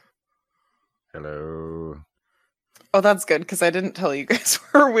corner. Hello. Oh, that's good because I didn't tell you guys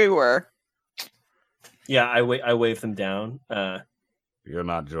where we were. Yeah, I wave them down. You're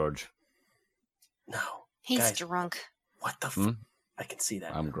not George. No. He's Guys. drunk. What the Hmm? I can see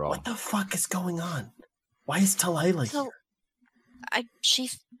that. I'm Grawl. What the fuck is going on? Why is Talila So- here? She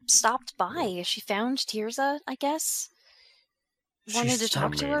stopped by. She found Tirza, I guess. Wanted to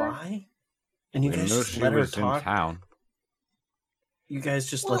talk to her. By? And you We guys knew just she let her was in talk? town. You guys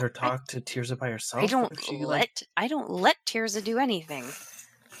just Well, let her talk to Tirza by herself? I don't What if she, I don't let Tirza do anything.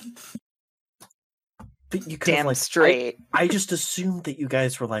 But you could have, Damn straight. I just assumed that you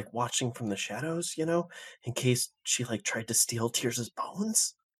guys were like watching from the shadows, you know, in case she like tried to steal Tirza's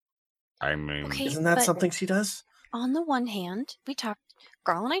bones. I mean, Okay, Isn't that but something she does? on the one hand,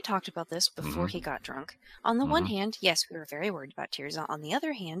 Garl and I talked about this before he got drunk. On the one hand, yes, we were very worried about Tirza. On the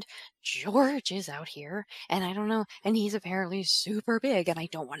other hand, George is out here, and I don't know, and he's apparently super big, and I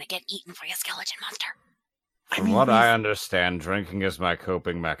don't want to get eaten by a skeleton monster. from what I understand, drinking is my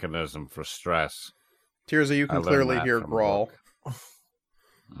coping mechanism for stress. Tirza, you I can learned clearly that hear from a Grawl. book.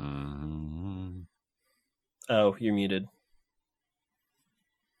 Mhm. Oh, you're muted.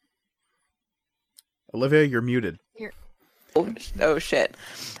 Olivia, you're muted. Oh shit.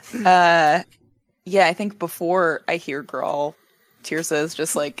 Yeah, I think before I hear Grawl, Tirza is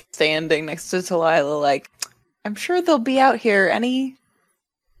just like standing next to Talila, like, I'm sure they'll be out here any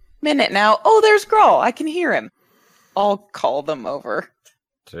minute now. Oh, there's Grawl. I can hear him. I'll call them over.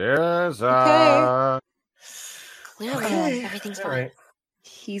 Tirza! Clearly, Okay, everything's all fine. right.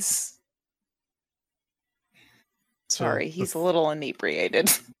 He's So sorry, he's a little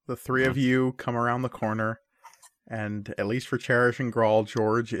inebriated. The three of you come around the corner, and at least for Cherish and Grawl,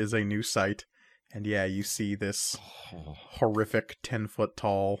 George is a new sight. And yeah, you see this horrific 10-foot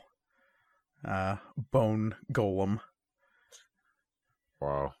tall bone golem.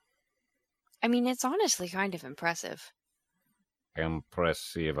 Wow. I mean, it's honestly kind of impressive.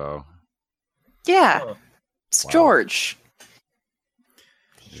 Impressivo. Yeah, Oh, it's Wow. George.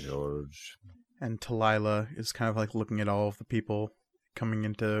 George. And Talila is kind of like looking at all of the people coming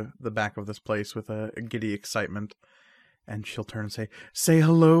into the back of this place with a giddy excitement. And she'll turn and say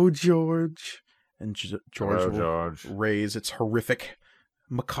hello, George. And George Hello, will George. raise its horrific,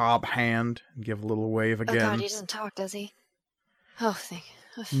 macabre hand and give a little wave Oh god, again. he doesn't talk, does he? Oh, thank.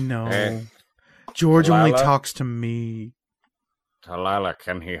 No. Hey. George only Talila? talks to me. Talila,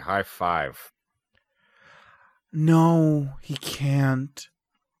 can he high five? No, he can't.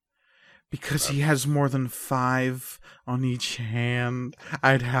 Because he has more than 5 on each hand.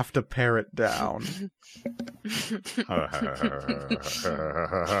 I'd have to pare it down.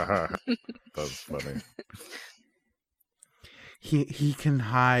 That's funny. He can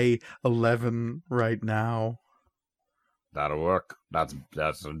high 11 right now. That'll work. That's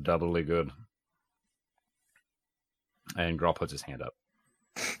doubly good. And Grawl puts his hand up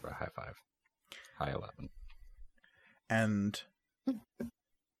for a high five. High 11. And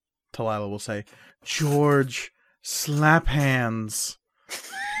Talila will say, George, slap hands.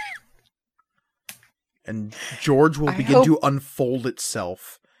 And George will I begin hope- to unfold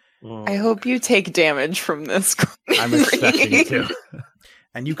itself. I hope you take damage from this. I'm expecting to.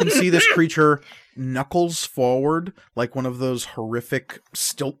 And you can see this creature knuckles forward like one of those horrific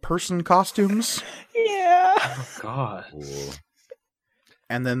stilt person costumes. Yeah. Oh God. Cool.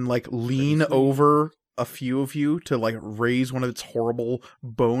 And then like lean over a few of you to like raise one of its horrible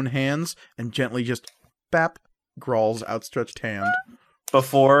bone hands and gently just bap Grawl's outstretched hand.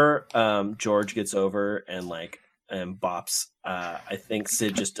 Before George gets over and bops, I think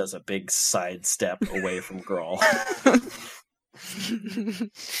Sid just does a big side step away from Grawl.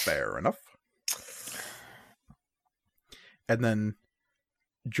 Fair enough. And then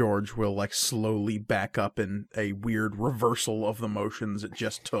George will like slowly back up in a weird reversal of the motions it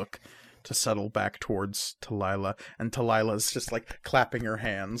just took to settle back towards Talila. And Talila's just like clapping her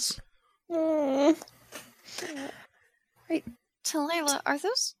hands. Talila, are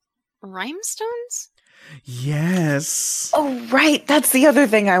those rhinestones? Yes. Oh, right. That's the other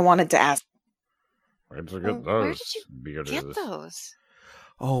thing I wanted to ask. Where'd you Where get those? did you Bearded. Get those.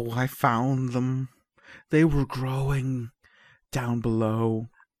 Oh, I found them. They were growing down below.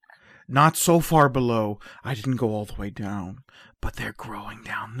 Not so far below. I didn't go all the way down, but they're growing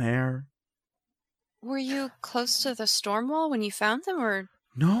down there. Were you close to the storm wall when you found them, or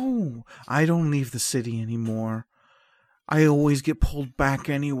No, I don't leave the city anymore. I always get pulled back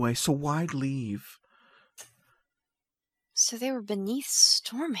anyway, so why leave? so they were beneath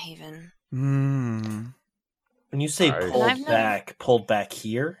Stormhaven? Hmm. When you say Nice. pulled back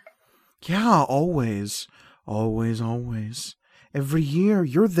here? Yeah, always. Always, always. Every year.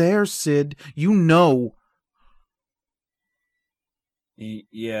 You're there, Sid. You know.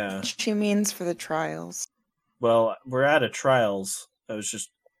 Yeah. She means for the trials. Well, we're out of trials. I was just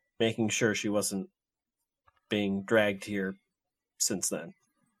making sure she wasn't being dragged here since then.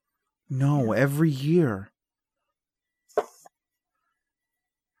 No, every year.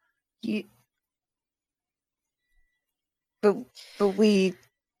 You, but we,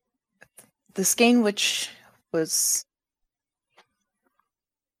 the Skane Witch was.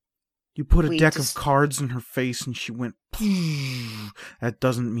 You put a We deck just- of cards in her face and she went, "Pfft." That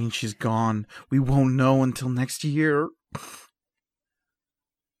doesn't mean she's gone. We won't know until next year.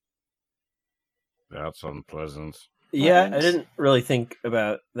 That's unpleasant. Yeah, Right. I didn't really think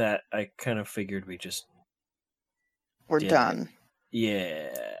about that. I kind of figured we just We're did it. done.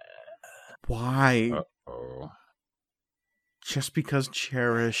 Yeah. Why? Oh. Just because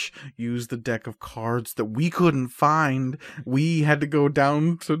Cherish used the deck of cards that we couldn't find, we had to go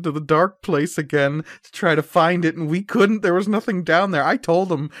down to the dark place again to try to find it, and we couldn't. There was nothing down there. I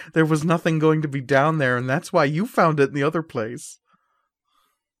told him there was nothing going to be down there, and that's why you found it in the other place.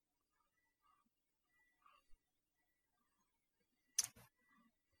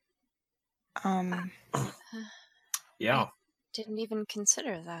 Yeah. Didn't even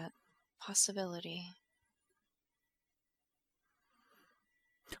consider that possibility.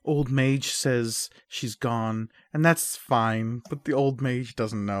 Old Mage says she's gone, and that's fine, but the Old Mage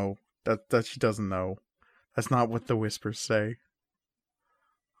doesn't know. That she doesn't know. That's not what the whispers say.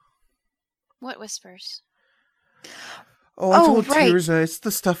 What whispers? Oh, I Oh, told right. Tirza, it's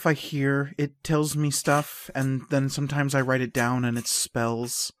the stuff I hear. It tells me stuff, and then sometimes I write it down and it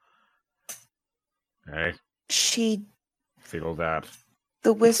spells. Hey, She, feel that.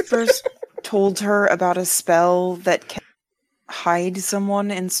 the whispers told her about a spell that can hide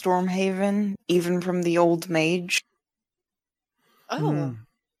someone in Stormhaven, even from the old mage. Oh,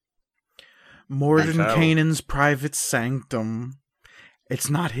 Mordenkainen's private sanctum. It's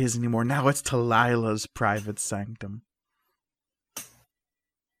not his anymore. Now it's Talilah's private sanctum.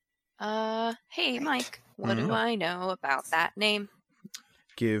 Hey, Mike. What do Mhm. I know about that name?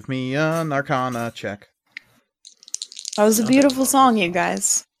 Give me an Arcana check. That was a Nothing beautiful wrong song, with you that.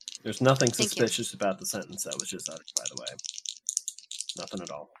 guys. There's nothing Thank you. suspicious about the sentence that was just uttered, by the way. Nothing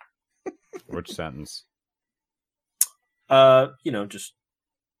at all. Which sentence? Just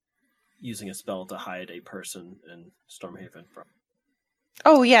using a spell to hide a person in Stormhaven from.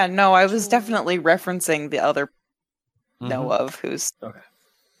 Oh yeah, no, I was definitely referencing the other know Mhm. of who's Okay.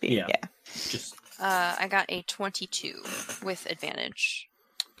 yeah. Yeah. Just I got a 22 with advantage.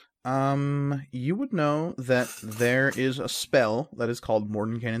 You would know that there is a spell that is called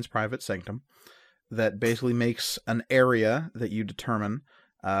Mordenkainen's private sanctum that basically makes an area that you determine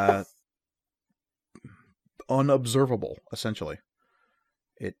unobservable, essentially.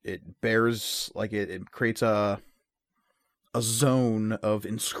 It bears, like, it creates a zone of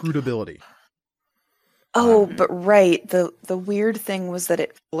inscrutability. Oh, but right. The weird thing was that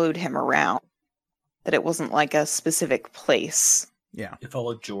it followed him around. That it wasn't like a specific place. Yeah. it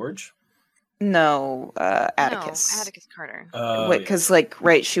followed George. No, Atticus. No, Atticus Carter. Yeah. Because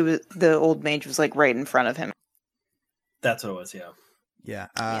the old mage was like right in front of him. That's what it was. Yeah. Yeah.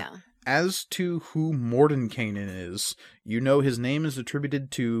 Yeah. As to who Mordenkainen is, you know his name is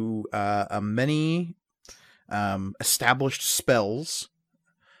attributed to many established spells.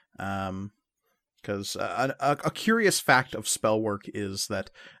 Because a curious fact of spell work is that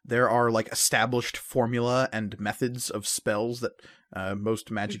there are like established formula and methods of spells that most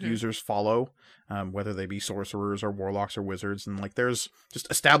magic Mhm. users follow, whether they be sorcerers or warlocks or wizards, and like there's just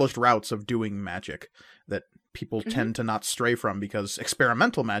established routes of doing magic that people tend to not stray from, because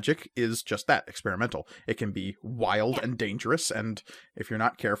experimental magic is just that, experimental. It can be wild Yeah. and dangerous, and if you're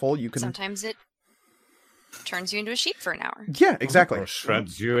not careful, you can Sometimes it turns you into a sheep for an hour. yeah, exactly. Or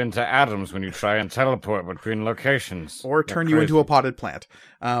shreds you into atoms when you try and teleport between locations. Or turn you into a potted plant.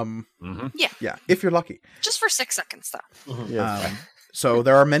 Mm-hmm. Yeah, if you're lucky. Just for 6 seconds, though. Mhm. So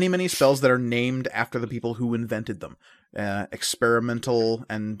there are many spells that are named after the people who invented them. Experimental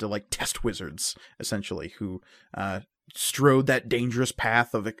and like test wizards, essentially, who strode that dangerous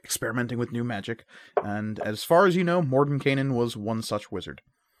path of experimenting with new magic. And as far as you know, Mordenkainen was one such wizard.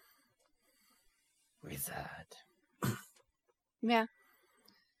 Wizard. Yeah.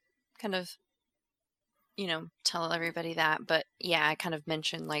 Kind of, tell everybody that. But yeah, I kind of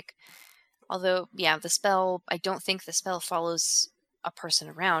mentioned, like, although, yeah, the spell, I don't think the spell follows a person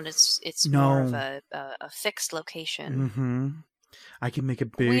around. It's more of No. a fixed location. Mm-hmm. I can make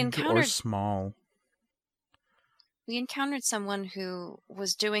it We big or encountered- small. We encountered someone who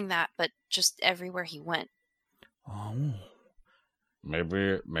was doing that, but just everywhere he went. Oh.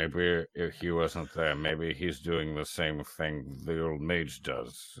 Maybe if he wasn't there, maybe he's doing the same thing the old mage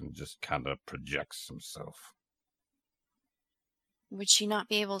does and just kind of projects himself. Would she not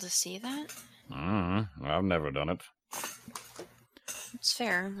be able to see that? I've never done it. It's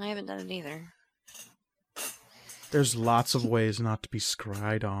fair. I haven't done it either. There's lots of ways not to be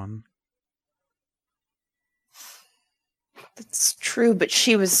scryed on. That's true, but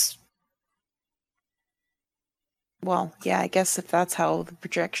she was. Well, yeah, I guess if that's how the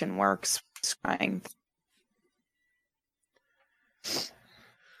projection works, scrying.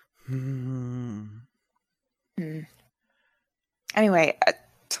 Hmm. Anyway,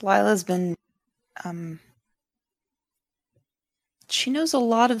 Talila's been. She knows a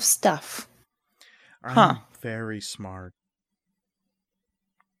lot of stuff. I'm Huh. very smart.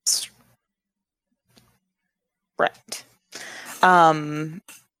 Right. And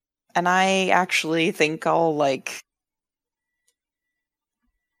I actually think I'll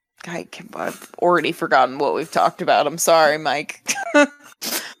I've already forgotten what we've talked about. I'm sorry, Mike.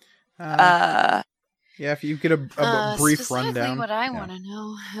 Yeah, if you get a brief specifically rundown. what I yeah. want to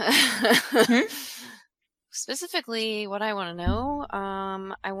know. Hmm? Specifically, what I want to know.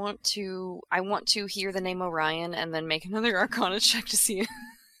 I want to hear the name Orion and then make another Arcana check to see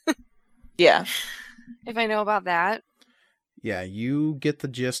Yeah. if I know about that. Yeah, you get the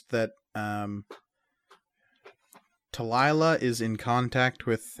gist that Talila is in contact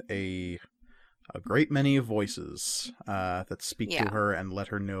with a great many voices that speak Yeah. to her and let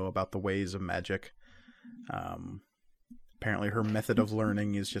her know about the ways of magic. Apparently her method of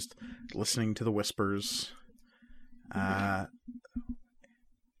learning is just listening to the whispers.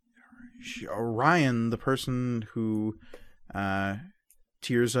 Orion, the person who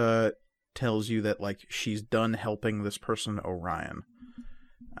Tirza tells you that she's done helping this person Orion.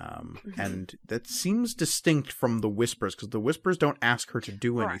 And that seems distinct from the whispers, because the whispers don't ask her to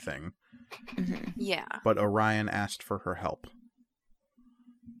do Right. anything, Yeah. but Orion asked for her help.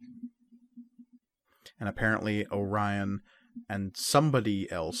 And apparently Orion and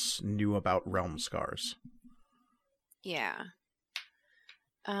somebody else knew about realm scars. Yeah.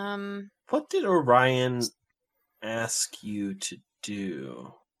 What did Orion ask you to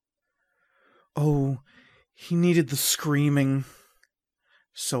do? Oh, he needed the screaming,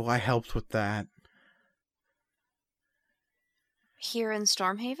 so I helped with that. Here in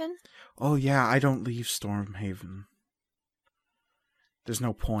Stormhaven? Oh yeah, I don't leave Stormhaven. There's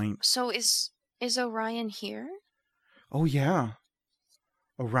no point. So is Orion here? Oh yeah.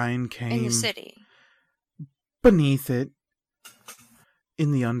 Orion came In the city? beneath it,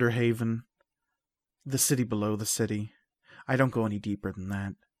 in the Underhaven, the city below the city. I don't go any deeper than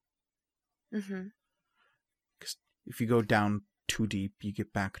that. Mm-hmm. Because if you go down too deep, you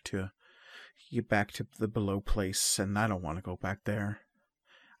get back to the below place, and I don't want to go back there.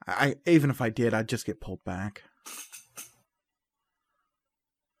 I even if I did, I'd just get pulled back.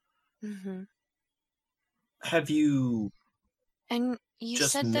 Mm-hmm. Have you And you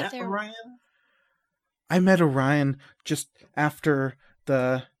just said that met there... Orion? I met Orion just after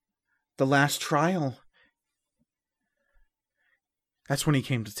the last trial. That's when he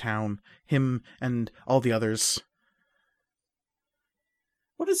came to town. Him and all the others.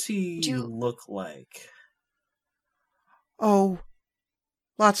 What does he Do- look like? Oh,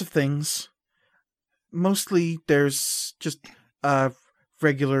 lots of things. Mostly there's just a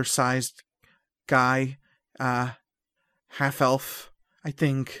regular-sized guy, half-elf, I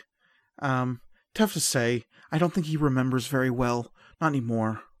think. Tough to say. I don't think he remembers very well. Not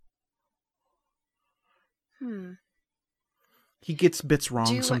anymore. He gets bits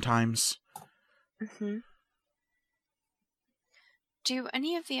wrong sometimes. Mm-hmm. Do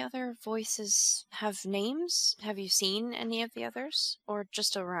any of the other voices have names? Have you seen any of the others? Or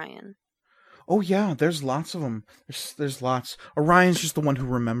just Orion? Oh yeah, there's lots of them. There's lots. Orion's just the one who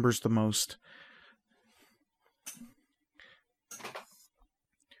remembers the most.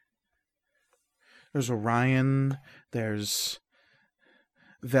 There's Orion, there's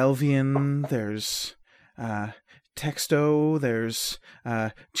Velvian, there's Texto, there's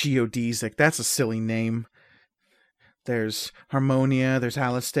Geodesic. That's a silly name. There's Harmonia, there's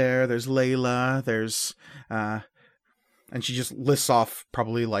Alistair, there's Layla, there's and she just lists off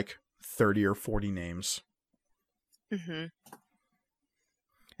probably 30 or 40 names. Mm-hmm.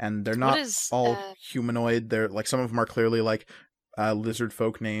 And they're not all humanoid. They're some of them are clearly lizard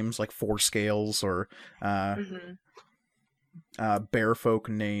folk names, like Four Scales, or bear folk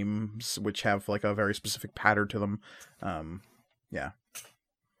names, which have a very specific pattern to them. Yeah.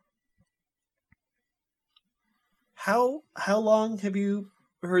 How long have you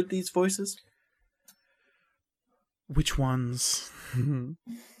heard these voices? Which ones?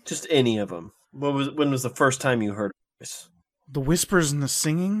 Just any of them. When was the first time you heard a voice? The whispers and the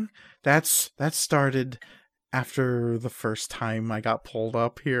singing? That started after the first time I got pulled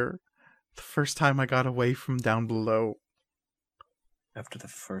up here. The first time I got away from down below. After the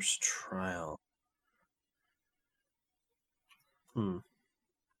first trial.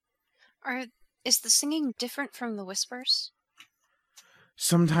 Are Is the singing different from the whispers?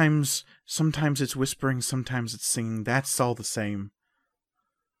 Sometimes it's whispering, sometimes it's singing. That's all the same.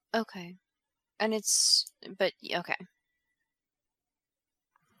 Okay. And okay.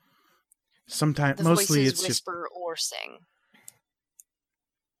 Sometimes, The mostly voices it's just. whisper or sing.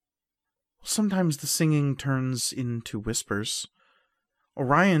 Sometimes the singing turns into whispers.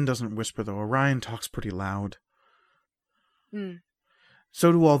 Orion doesn't whisper though. Orion talks pretty loud. Hmm.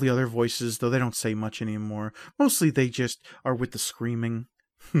 So do all the other voices, though they don't say much anymore. Mostly they just are with the screaming.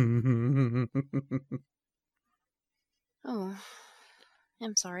 Oh,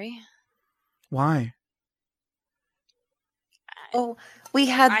 I'm sorry. Why? Oh, we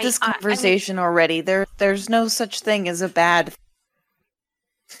had this I mean- conversation already. There's no such thing as a bad.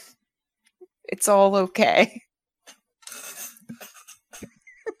 It's all okay.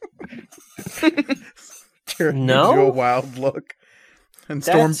 Jared No? gives you a wild look. And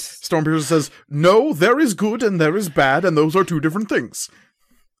That's- Stormpiercer says, "No, there is good and there is bad, and those are two different things."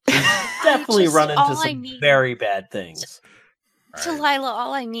 Definitely Just run into all I some need- very bad things. Delilah,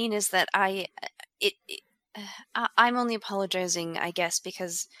 all I mean is that I'm only apologizing, I guess,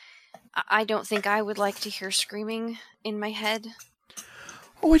 because I don't think I would like to hear screaming in my head.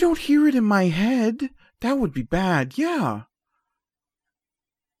 Oh, I don't hear it in my head. That would be bad, yeah.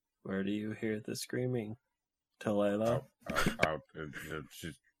 Where do you hear the screaming, Delilah?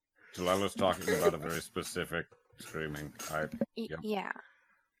 Delilah's talking about a very specific screaming. Yeah. Yeah.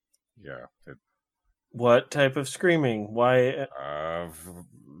 Yeah. What type of screaming? Why?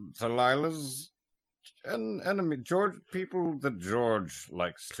 Delilah's an enemy. People that George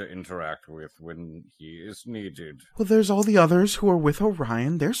likes to interact with when he is needed. Well, there's all the others who are with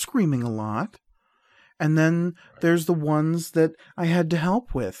Orion. They're screaming a lot. And then there's the ones that I had to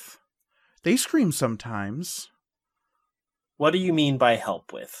help with. They scream sometimes. What do you mean by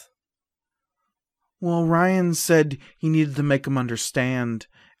help with? Well, Ryan said he needed to make them understand,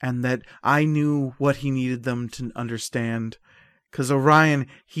 and that I knew what he needed them to understand. Because Orion,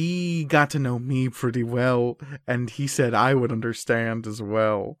 he got to know me pretty well, and he said I would understand as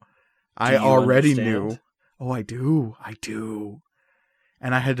well. I you already understand? knew. Oh, I do.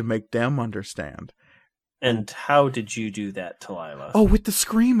 And I had to make them understand. And how did you do that, Delilah? Oh, with the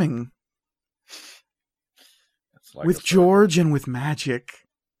screaming. It's like With a George and with magic.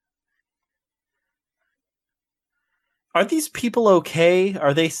 Are these people okay?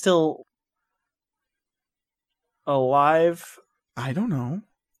 Are they still alive? I don't know.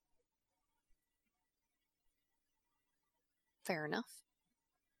 Fair enough,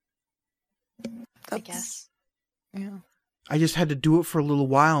 I guess. Yeah. I just had to do it for a little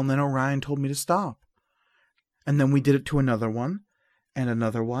while, and then Orion told me to stop. And then we did it to another one, and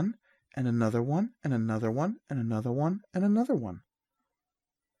another one, and another one, and another one, and another one, and another one.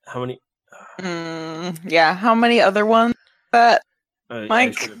 How many? Yeah, how many other ones? That I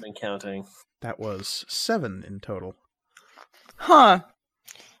Mike. should have been counting. That was 7 in total. Huh.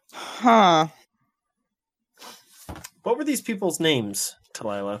 What were these people's names,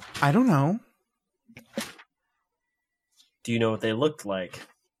 Delilah? I don't know. Do you know what they looked like?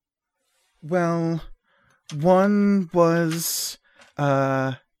 Well, one was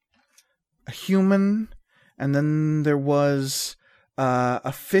a human, and then there was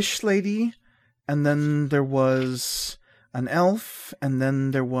a fish lady, and then there was an elf, and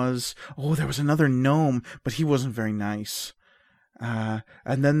then there was another gnome, but he wasn't very nice. And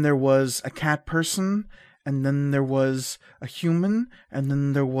then there was a cat person, and then there was a human, and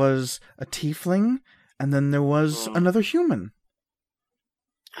then there was a tiefling, and then there was another human.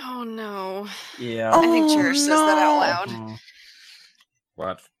 Oh no. Yeah. I think Jared says that out no. loud. Mhm.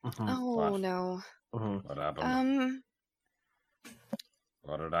 What? Mhm. Oh What? no. Mhm. What happened?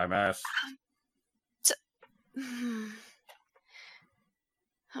 What did I miss?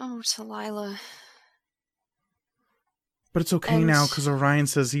 Oh, Delilah. But it's okay And- now, because Orion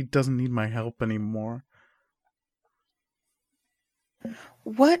says he doesn't need my help anymore.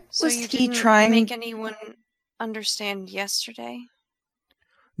 What So was you he didn't trying? make anyone understand yesterday?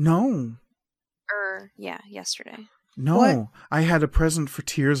 No. Yesterday. No, What? I had a present for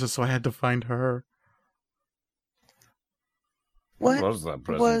Tirza, so I had to find her. What What was that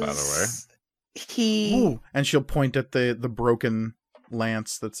present, by the way? was he? Ooh, and she'll point at the broken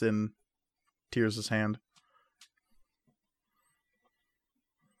lance that's in Tirza's hand.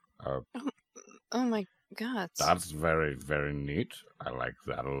 Oh my god. That's very, very neat. I like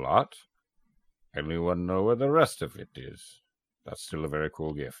that a lot. Anyone know where the rest of it is? That's still a very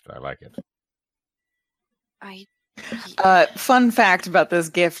cool gift. I like it. I Fun fact about this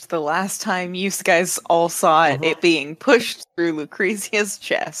gift: the last time you guys all saw it, Mhm. it being pushed through Lucrezia's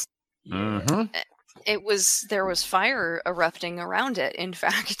chest. Mm-hmm. There was fire erupting around it, in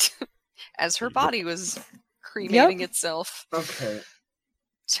fact, as her body was cremating itself, Okay.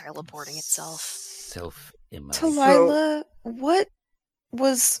 teleporting itself. Self-immolate. Talila, what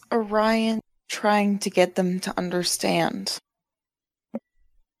was Orion trying to get them to understand?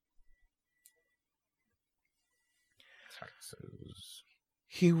 Taxes.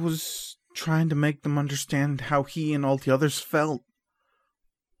 He was trying to make them understand how he and all the others felt.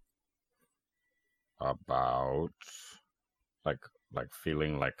 About like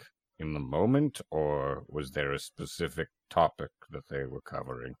feeling like in the moment, or was there a specific topic that they were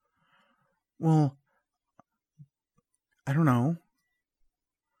covering? Well, I don't know.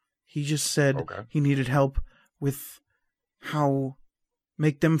 He just said Okay. he needed help with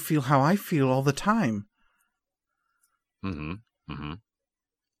make them feel how I feel all the time. Mm-hmm. Mm-hmm.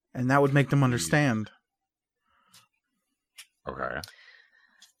 And that would make them understand. Okay.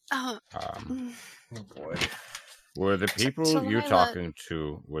 Oh, Oh boy. Were the people So you're Lila- talking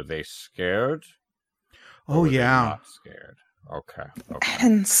to, were they scared? Or Oh, were they yeah. not scared. Okay. Okay.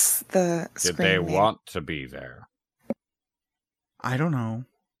 Hence the Did they screaming. want to be there? I don't know.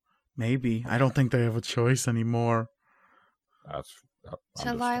 Maybe. I don't think they have a choice anymore. That's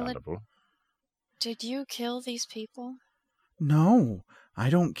So Lila- understandable. did you kill these people? No, I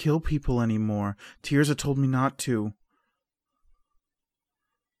don't kill people anymore. Tirza told me not to.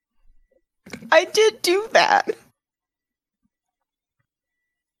 I did do that.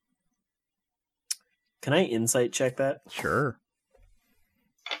 Can I insight check that? Sure.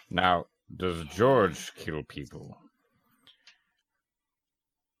 Now, does George kill people?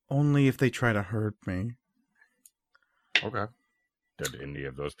 Only if they try to hurt me. Okay. Did any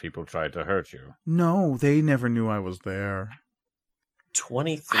of those people try to hurt you? No, they never knew I was there.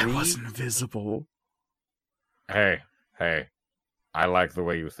 23. I was invisible. Hey, I like the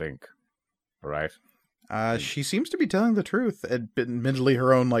way you think. Right? She seems to be telling the truth. Admittedly,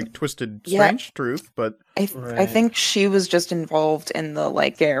 her own twisted, Yeah. strange truth, but I Right. think she was just involved in the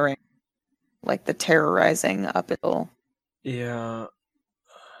airing, the terrorizing up until. Yeah.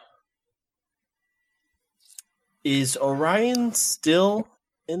 Is Orion still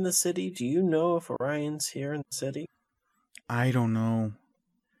in the city? Do you know if Orion's here in the city? I don't know.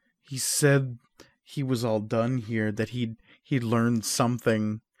 He said he was all done here, that he'd learned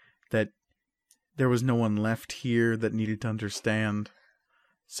something, that there was no one left here that needed to understand.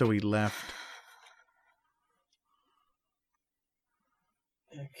 So he left.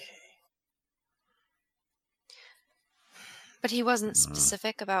 Okay. But he wasn't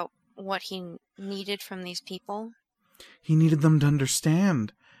specific about what he needed from these people. He needed them to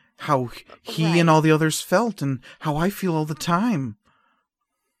understand how he Right. and all the others felt and how I feel all the time.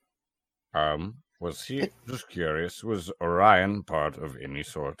 Was he, just curious, was Orion part of any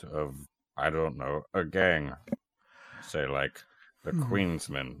sort of, I don't know, a gang? Say, like, the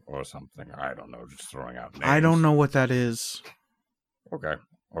Queensmen or something. I don't know, just throwing out names. I don't know what that is. Okay.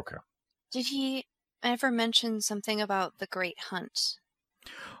 Did he ever mention something about the Great Hunt?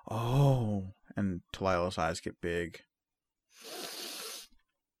 Oh, and Talila's eyes get big.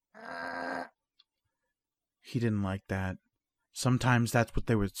 He didn't like that. Sometimes that's what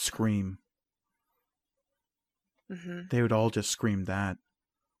they would scream. Mm-hmm. They would all just scream that.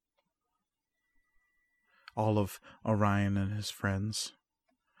 All of Orion and his friends.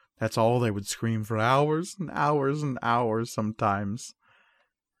 That's all they would scream for hours and hours and hours sometimes.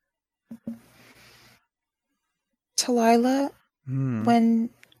 Talila, Hmm. when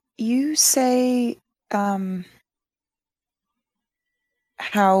you say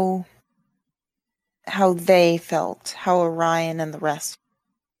how they felt, how Orion and the rest,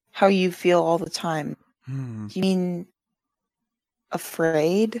 how you feel all the time, Hmm. do you mean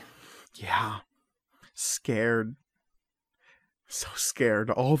afraid? Yeah. Scared. So scared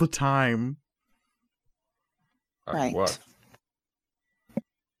all the time. Right. What?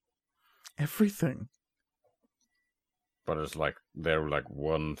 Everything. But it's like, there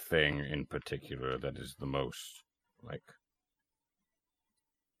one thing in particular that is the most,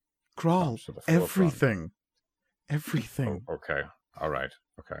 Grawl. comes to the forefront. Everything. Everything. Oh, okay. All right.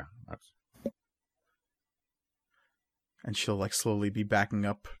 Okay. That's And she'll slowly be backing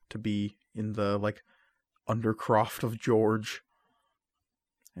up to be in the undercroft of George.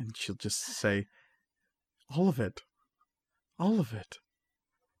 And she'll just say, all of it. All of it.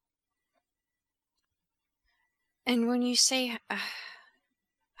 And when you say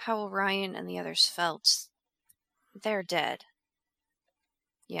how Orion and the others felt, they're dead.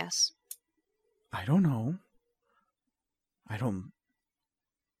 Yes. I don't know. I don't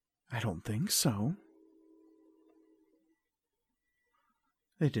think so.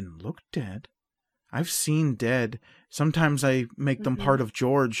 They didn't look dead. I've seen dead. Sometimes I make them part of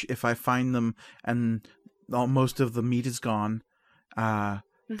George if I find them and most of the meat is gone. They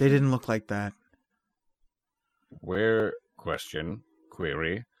didn't look like that.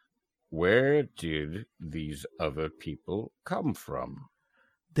 Query, where did these other people come from?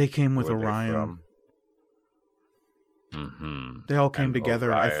 They came with Were they Orion. from- They all came And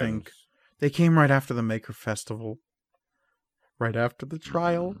together, I think. Orion's- They came right after the Maker Festival. Right after the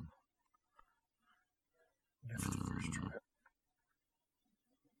trial.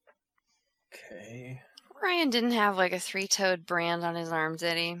 Okay. Ryan didn't have like a 3-toed brand on his arm,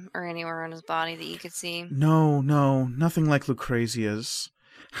 did he? Or anywhere on his body that you could see? No, nothing like Lucrezia's.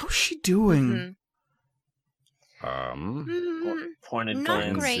 How's she doing? Pointed Not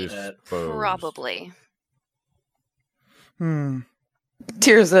glance great. at Probably.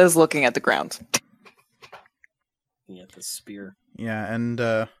 Tirza is looking at the ground. the spear. Yeah, and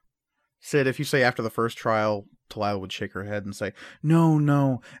Sid, if you say after the first trial, Talila would shake her head and say,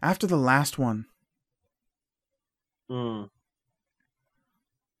 No, after the last one. The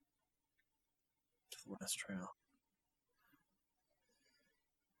last trial.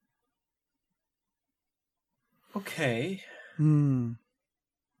 Okay.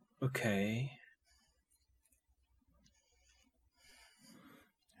 Okay.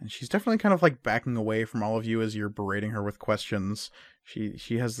 And she's definitely kind of like backing away from all of you as you're berating her with questions.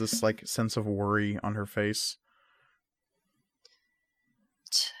 She has this like sense of worry on her face.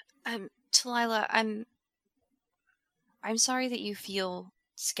 Talila, I'm sorry that you feel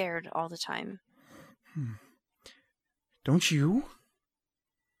scared all the time. Don't you?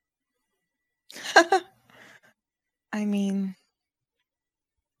 I mean...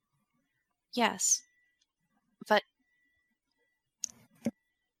 Yes. But...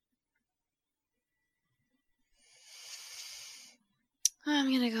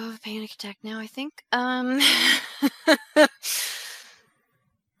 I'm gonna go with a panic attack now, I think.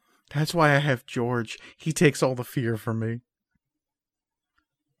 That's why I have George. He takes all the fear from me.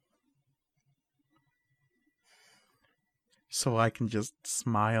 So I can just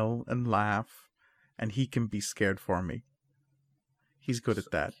smile and laugh, and he can be scared for me. He's good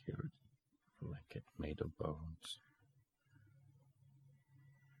at that. Like it made of bones.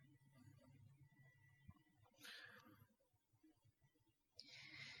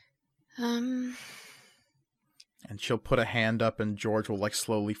 And she'll put a hand up and George will like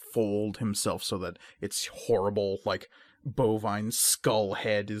slowly fold himself so that its horrible like bovine skull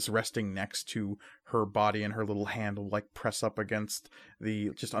head is resting next to her body, and her little hand will like press up against the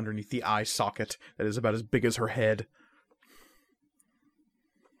just underneath the eye socket that is about as big as her head.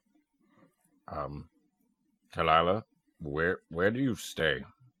 Talila, where do you stay?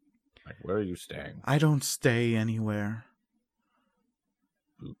 Like, where are you staying? I don't stay anywhere.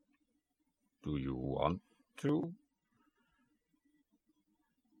 Do you want to?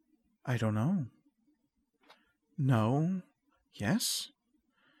 I don't know. No. Yes?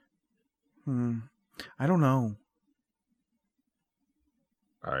 I don't know.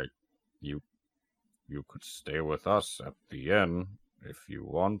 You could stay with us at the inn if you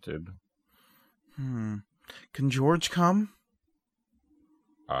wanted. Can George come?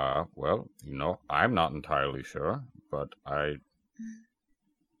 Well, I'm not entirely sure, but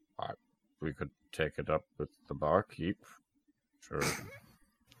we could take it up with the barkeep. Sure.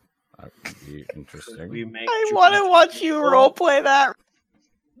 That would be interesting. I want to watch you roleplay that.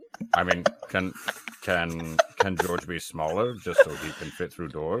 I mean, can George be smaller just so he can fit through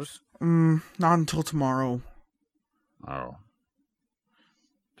doors? Not until tomorrow. Oh.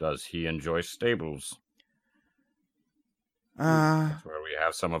 Does he enjoy stables? That's where we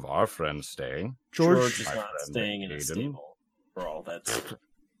have some of our friends staying. George is My not friend staying in a Aiden. stable. For all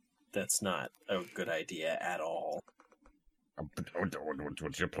that's not a good idea at all.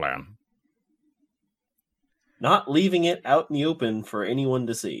 What's your plan? Not leaving it out in the open for anyone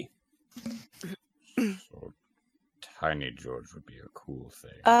to see. So, Tiny George would be a cool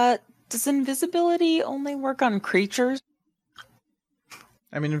thing. Does invisibility only work on creatures?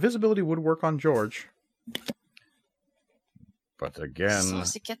 I mean, invisibility would work on George. But again,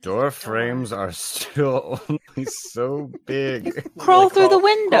 Supposed to get to door the frames are still only so big. Crawl Like, through the crawl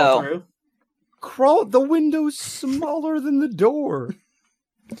window. through. Crawl. The window's smaller than the door.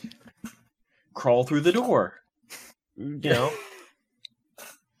 Crawl through the door. You know?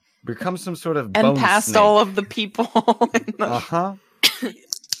 Become some sort of And bone past snake. all of the people. in the- Uh-huh.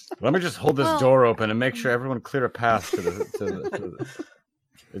 Let me just hold this door open and make sure everyone clear a path to the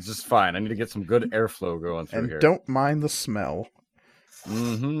It's just fine. I need to get some good airflow going through And here. don't mind the smell.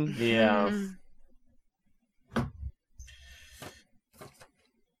 Mm-hmm. Yeah.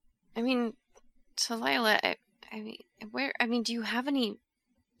 I mean, Talila, I mean, do you have any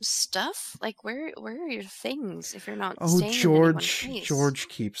stuff? Like, where are your things if you're not Oh, staying in any one George. place? George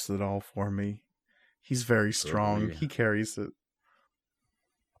keeps it all for me. He's very strong. Really? He carries it.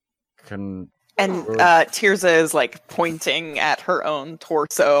 Can And George- Tirza is like pointing at her own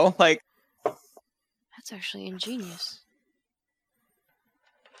torso, like, That's actually ingenious.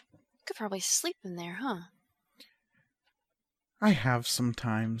 Could probably sleep in there, huh? I have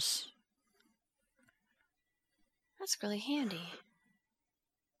sometimes. That's really handy.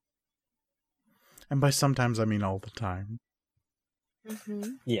 And by sometimes, I mean all the time. Mm-hmm.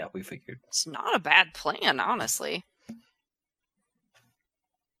 Yeah, we figured. It's not a bad plan, honestly.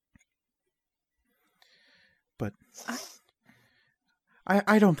 But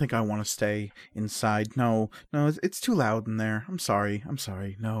I don't think I want to stay inside. No, it's too loud in there. I'm sorry.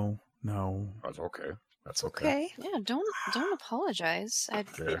 No. That's okay. That's okay. okay. Yeah, don't apologize.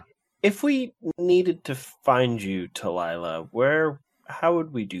 Yeah. If we needed to find you, Talila, how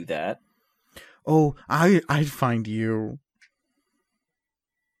would we do that? Oh, I'd find you.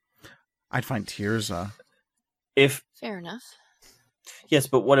 I'd find Tirza. If Fair enough. yes,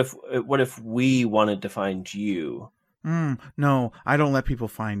 but what if we wanted to find you? No, I don't let people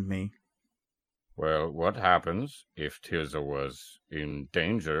find me. Well, what happens if Tirza was in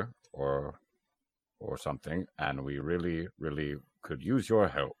danger or something, and we really, really could use your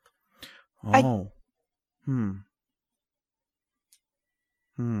help? Oh.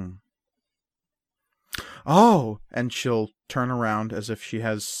 Oh, and she'll turn around as if she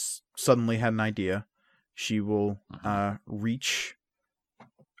has suddenly had an idea. She will reach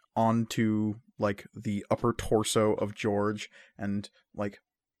onto like the upper torso of George and like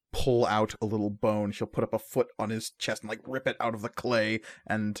pull out a little bone. She'll put up a foot on his chest and like rip it out of the clay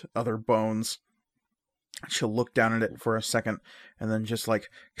and other bones. She'll look down at it for a second and then just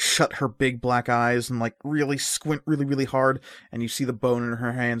like shut her big black eyes and like really squint really, really hard. And you see the bone in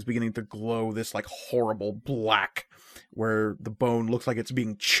her hands beginning to glow this like horrible black where the bone looks like it's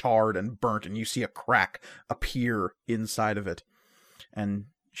being charred and burnt. And you see a crack appear inside of it. And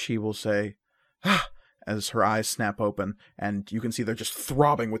she will say, ah, as her eyes snap open, and you can see they're just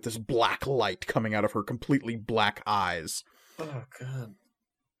throbbing with this black light coming out of her completely black eyes. Oh god.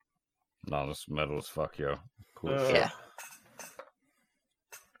 Non metal as fuck, yo. Cool. Yeah.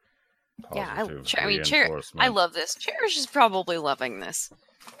 Yeah, I love this. Cherish is probably loving this.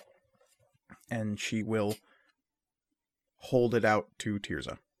 And she will hold it out to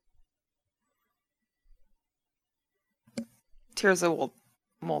Tirza. Tirza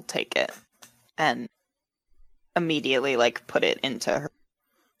will take it and immediately like put it into her.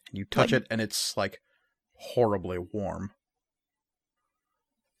 You touch it, and it's like horribly warm.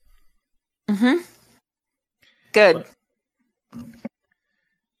 Mm-hmm. Good. What? I'm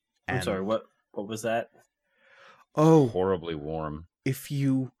And, sorry, what was that? Oh, Horribly warm. if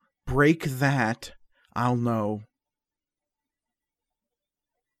you break that, I'll know.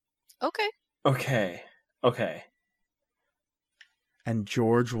 Okay. Okay. And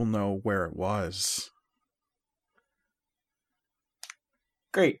George will know where it was.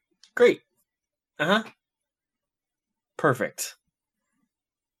 Great. Uh-huh. Perfect.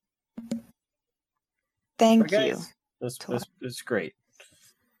 Thank Okay, you. guys. That's great.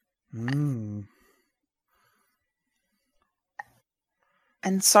 Mm.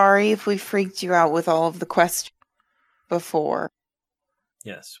 And sorry if we freaked you out with all of the questions before.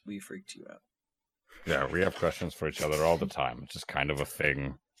 Yes, we freaked you out. Yeah, we have questions for each other all the time. It's just kind of a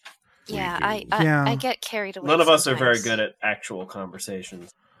thing. we Yeah, do. I get carried away. None of us are very sometimes. good at actual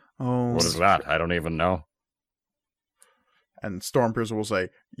conversations. Oh. What is that? I don't even know. And Stormpiercer will say,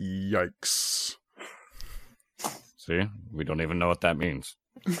 yikes. See? We don't even know what that means.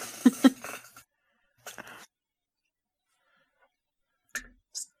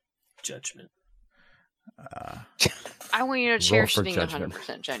 Judgment. I want you to Roll cherish for being judgment.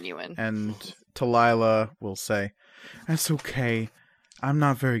 100% genuine. And Talila will say, that's okay. I'm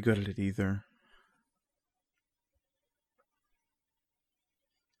not very good at it either.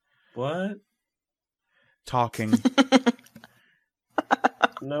 What? Talking.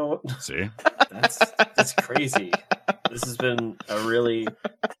 No, See? that's crazy. This has been a really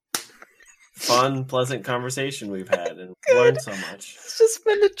fun, pleasant conversation we've had, and learned so much. It's just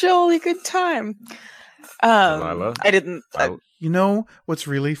been a jolly good time. Delilah? I didn't. You know what's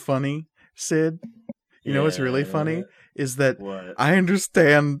really funny, Sid? You know what's really Yeah. funny? Is that What? I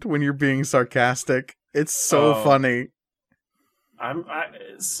understand when you're being sarcastic. It's so Oh. funny. I'm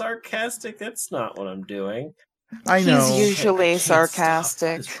sarcastic. That's not what I'm doing. I know. He's usually I can't stop.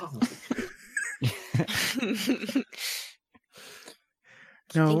 sarcastic. What's wrong with you?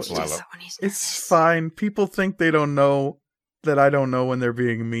 No, think he does Lila. that when he's It's nervous. fine. People think they don't know that I don't know when they're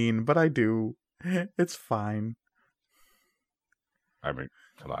being mean, but I do. It's fine. I mean,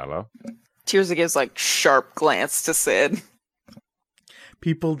 Delilah. Tirza gives like sharp glance to Sid.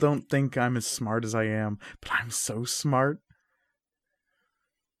 People don't think I'm as smart as I am, but I'm so smart.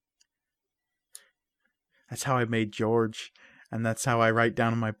 That's how I made George, and that's how I write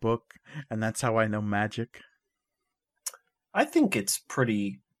down in my book, and that's how I know magic. I think it's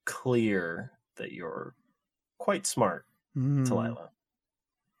pretty clear that you're quite smart, Mm. Delilah.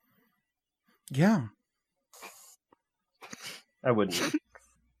 Yeah. I wouldn't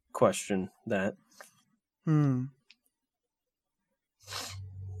question that. Hmm.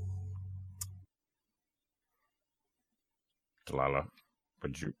 Delilah,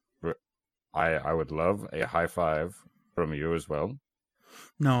 I would love a high five from you as well.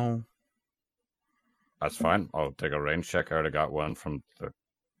 No. That's fine. I'll take a range check. I already got one from the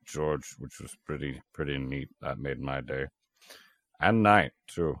George, which was pretty neat. That made my day. And night,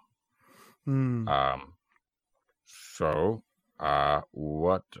 too. Hmm. So,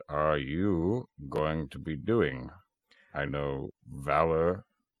 what are you going to be doing? I know Valor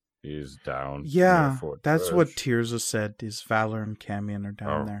is down. Yeah, near Fort that's what George. Tirza said, is Valor and Camion are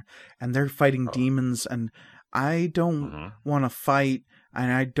down Oh. there. And they're fighting Oh. demons, and I don't Mhm. want to fight,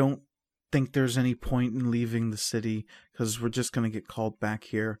 and I don't think there's any point in leaving the city, because we're just going to get called back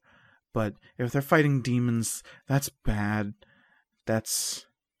here. But if they're fighting demons, that's bad. That's...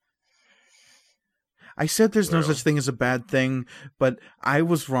 I said there's no Well. such thing as a bad thing, but I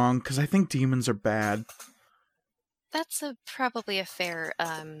was wrong, because I think demons are bad. That's probably a fair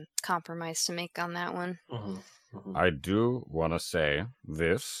compromise to make on that one. I do want to say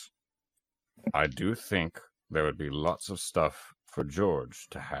this. I do think there would be lots of stuff for George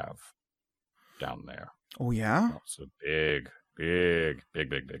to have down there. Oh, yeah? Lots of big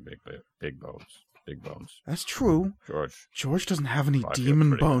bones. Big bones. That's true. George doesn't have any I feel demon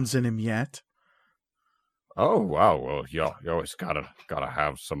pretty good. bones in him yet. Oh wow! Well, you always gotta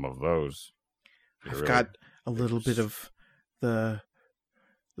have some of those. You I've really- got a little bit of the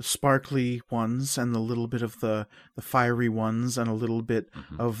sparkly ones, and a little bit of the fiery ones, and a little bit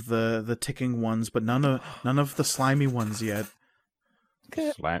Mhm. of the ticking ones, but none of the slimy ones yet.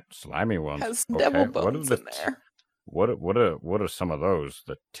 slimy ones. Has Okay, devil what are bones the in there. What are some of those?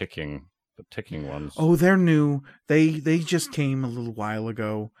 The ticking ones. Oh, they're new. They just came a little while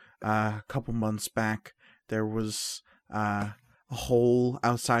ago. A couple months back, there was a hole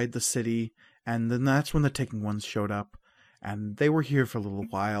outside the city, and then that's when the ticking ones showed up, and they were here for a little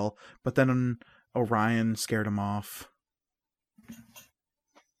while. But then Orion scared them off.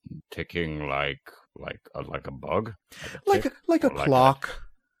 Ticking like a bug. Like tick? a Or clock.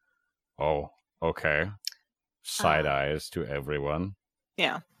 Oh, okay. Side eyes to everyone.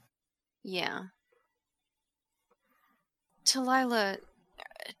 Yeah. Yeah. Delilah,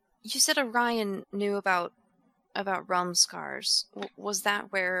 you said Orion knew about realm scars. Was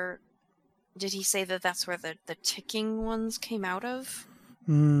that where? Did he say that that's where the ticking ones came out of?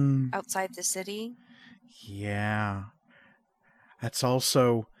 Outside the city? Yeah. That's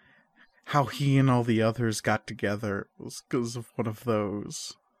also how he and all the others got together, was because of one of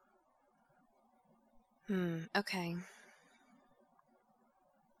those. Okay.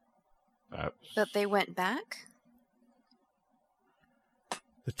 That's... But they went back?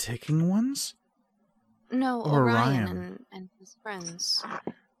 The ticking ones? No, Or Orion Orion. and his friends.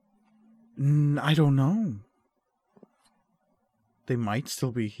 I don't know. They might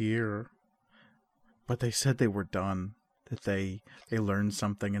still be here. But they said they were done. That they learned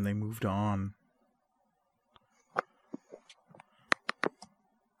something and they moved on.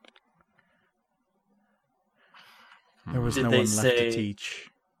 There was Did no they one left to say- teach.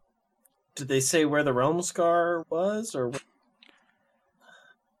 Did they say where the realm scar was, or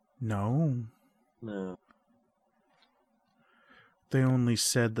No. no? They only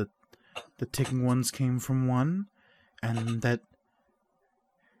said that the ticking ones came from one, and that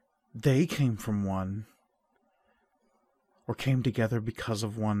they came from one, or came together because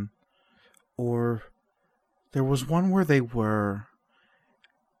of one, or there was one where they were,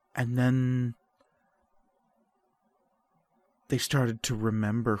 and then they started to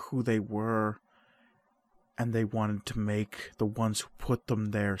remember who they were, and they wanted to make the ones who put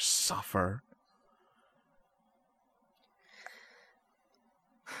them there suffer.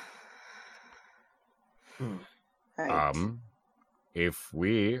 Right.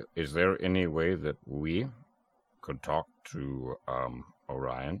 Is there any way that we could talk to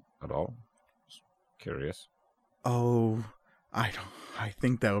Orion at all? Just curious. Oh, I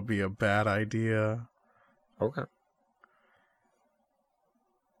think that would be a bad idea. Okay.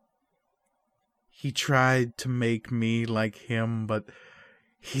 He tried to make me like him, but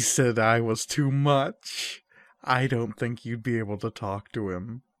he said I was too much. I don't think you'd be able to talk to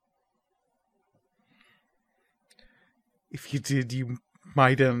him. If you did, you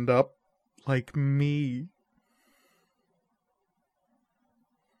might end up like me.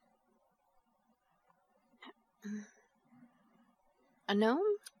 A gnome?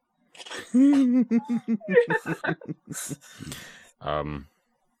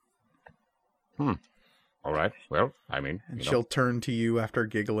 All right. Well, I mean, And you she'll know, turn to you after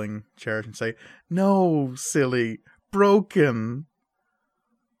giggling, Cherish, and say, "No, silly, broken."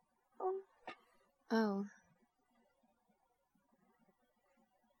 Oh.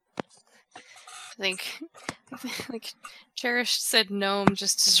 I think like Cherish said gnome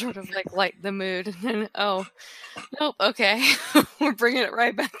just to sort of like light the mood, and then nope, okay, we're bringing it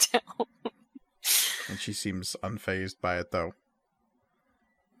right back down. And she seems unfazed by it, though.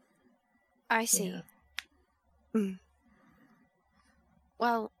 I see. Yeah.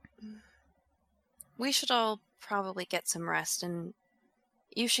 Well, we should all probably get some rest, and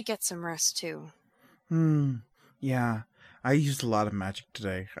you should get some rest too. Yeah. I used a lot of magic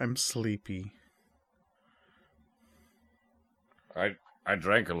today. I'm sleepy. I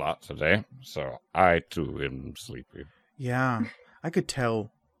drank a lot today, so I too am sleepy. Yeah, I could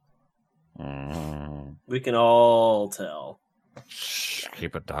tell. We can all tell. Shh,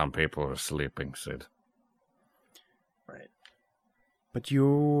 keep it down. People are sleeping, Sid. Right. But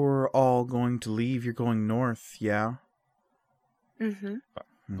you're all going to leave. You're going north, yeah? Mm-hmm.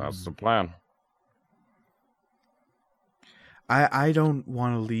 That's the plan. I don't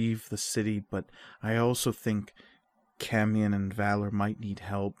want to leave the city, but I also think Camion and Valor might need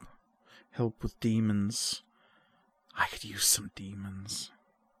help. Help with demons. I could use some demons.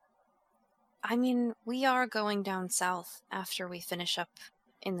 I mean, we are going down south after we finish up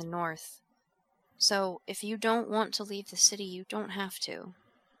in the north. So if you don't want to leave the city, you don't have to.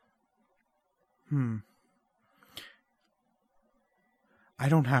 I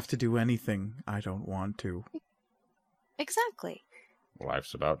don't have to do anything I don't want to. Exactly.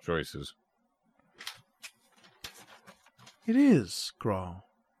 Life's about choices. It is, Grawl.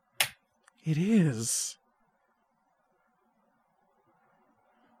 It is.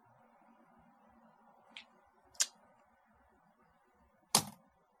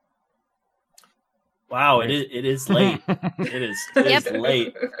 Wow, it is late. It is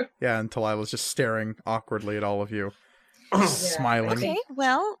late. Yeah, and Talila's just staring awkwardly at all of you, Yeah, smiling. Okay,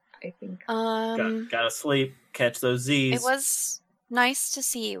 well, I think. Gotta sleep. Catch those Z's. it was nice to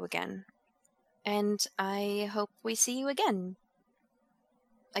see you again. And I hope we see you again.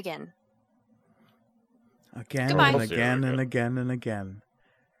 Again. Again Goodbye. and We'll see you again and again. again and again.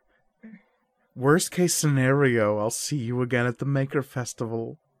 Worst case scenario, I'll see you again at the Maker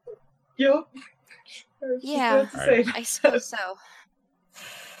Festival. Yup. Yeah, I suppose so.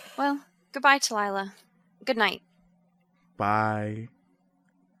 Well, goodbye, Talila. Good night. Bye.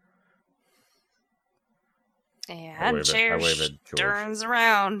 And wave Cherish at George. turns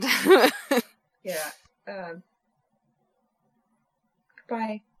around. Yeah.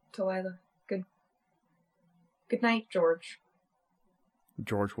 Goodbye, Delilah. Good night, George.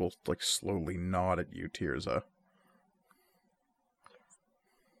 George will slowly nod at you, Tirza.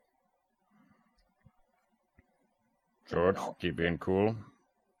 George, keep being cool.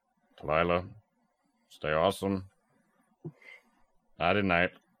 Delilah, stay awesome. Nighty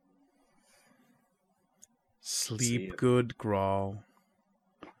night. See Sleep you. good, Grawl.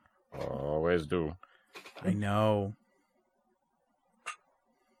 Always do. I know.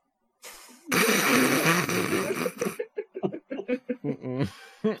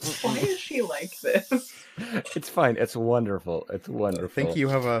 Why is she like this? It's fine. It's wonderful. It's I wonderful. think you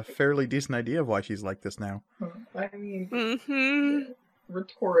have a fairly decent idea of why she's like this now. I mean, Mm-hmm.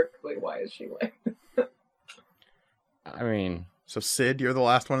 rhetorically, why is she like this? I mean, So, Sid, you're the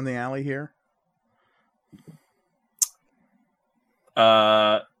last one in the alley here?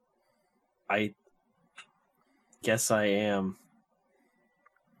 I guess I am.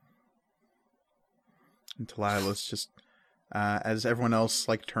 And Talila's just, as everyone else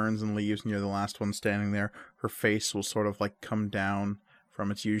turns and leaves, and you're the last one standing there, her face will sort of come down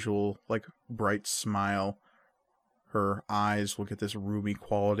from its usual bright smile. Her eyes will get this ruby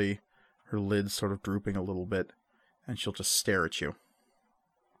quality. Her lid's sort of drooping a little bit, and she'll just stare at you.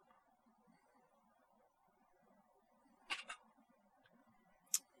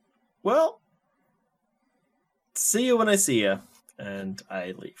 Well, see you when I see you, and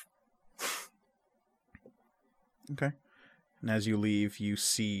I leave. Okay. And as you leave, you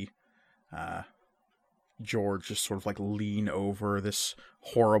see George just sort of like lean over, this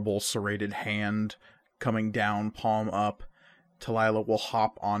horrible serrated hand coming down, palm up. Talila will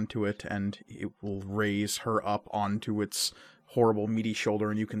hop onto it, and it will raise her up onto its horrible meaty shoulder,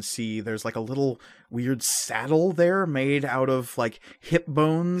 and you can see there's like a little weird saddle there made out of like hip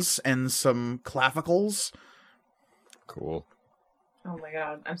bones and some clavicles. Cool. Oh my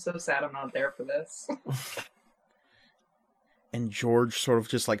god, I'm so sad I'm not there for this. And George sort of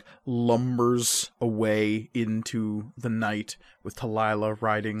just like lumbers away into the night with Talila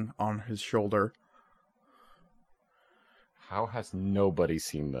riding on his shoulder. How has nobody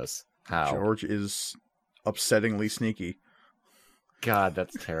seen this? How? George is upsettingly sneaky. God,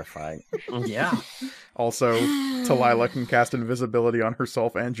 that's terrifying. Yeah. Also, Talila can cast invisibility on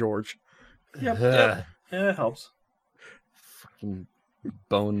herself and George. Yep. Ugh. Yeah, it helps. Fucking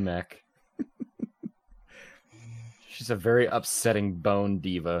bone mech. She's a very upsetting bone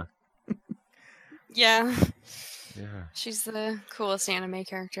diva. Yeah, Yeah. she's the coolest anime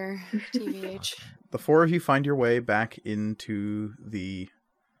character, TBH. The four of you find your way back into the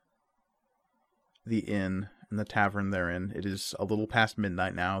inn and the tavern they're in. It is a little past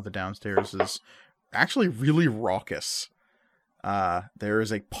midnight now. The downstairs is actually really raucous. There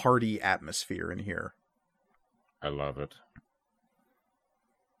is a party atmosphere in here. I love it.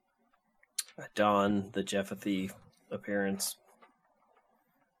 Dawn, the Jeffathy appearance.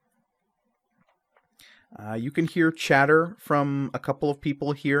 You can hear chatter from a couple of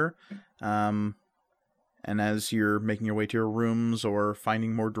people here. And as you're making your way to your rooms or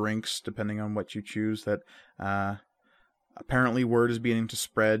finding more drinks, depending on what you choose, that apparently word is beginning to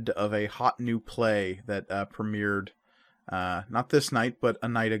spread of a hot new play that premiered not this night, but a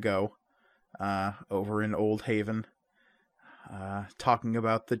night ago over in Old Haven. Talking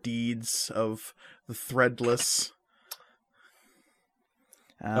about the deeds of the Threadless.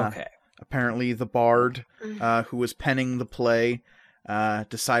 Okay. Apparently the bard who was penning the play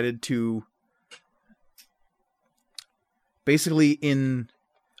decided to, basically in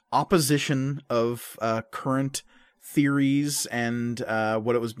opposition of current theories and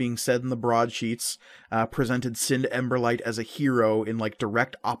what it was being said in the broadsheets, presented Sind Emberlight as a hero in like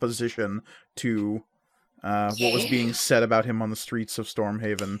direct opposition to what was being said about him on the streets of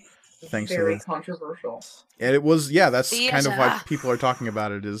Stormhaven. Thanks Very to controversial. and it was, yeah, that's Theater. kind of why people are talking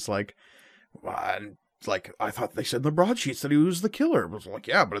about it, is like, I thought they said in the broadsheets that he was the killer. It was like,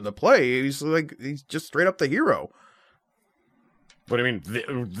 yeah, but in the play, he's just straight up the hero. What do you mean,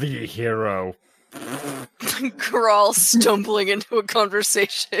 the hero? Grawl stumbling into a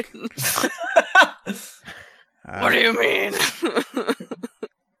conversation. What do you mean?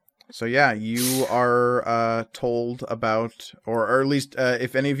 So yeah, you are told about, or at least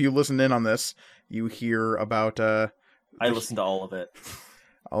if any of you listen in on this, you hear about. I listened to all of it.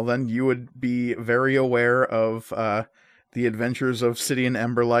 Well, then you would be very aware of the adventures of Sidian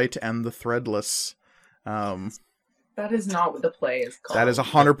Emberlight and the Threadless. That is not what the play is called. That is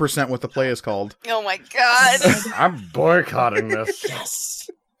 100% what the play is called. Oh my god. I'm boycotting this. Yes.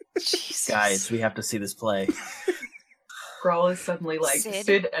 Jesus. Guys, we have to see this play. Grawl is suddenly like,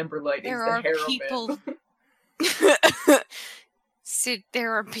 Sid Emberlight There is the are heroine. people. Sid,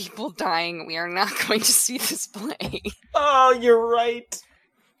 there are people dying. We are not going to see this play. Oh, you're right.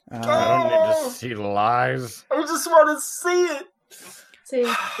 I don't need to see lies. I just want to see it. Sid,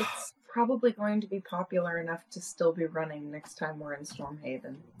 it's probably going to be popular enough to still be running next time we're in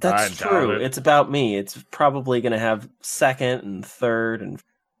Stormhaven. That's I doubt true. it. It's about me. It's probably going to have second and third, and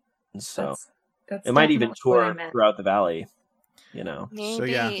so That's it might even definitely what I tour meant. throughout the valley. You know. Maybe. So,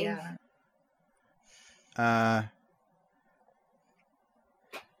 yeah. Yeah.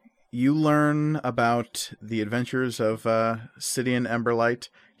 You learn about the adventures of Sidian Emberlight,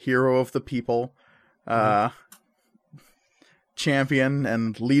 hero of the people, champion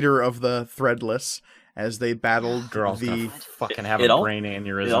and leader of the Threadless, as they battled Girl's gonna the. fucking have It a all- brain It all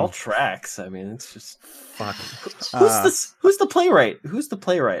aneurysm. tracks. I mean, it's just Fuck. who's the playwright? Who's the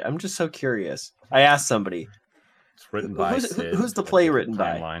playwright? I'm just so curious. I asked somebody. It's written by Who's- Sid. who's the play written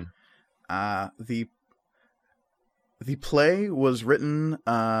by? Timeline. The play was written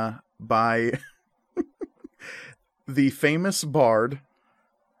by the famous bard,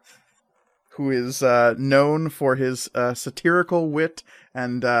 who is known for his satirical wit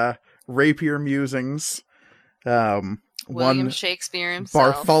and rapier musings. William One Shakespeare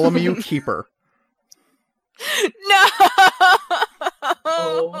himself. Bartholomew Keeper. No!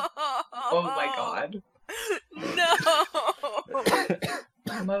 Oh my god. No!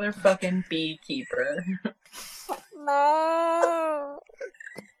 Motherfucking beekeeper. No!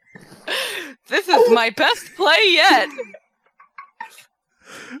 This is my best play yet!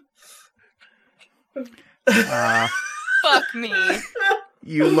 Fuck me.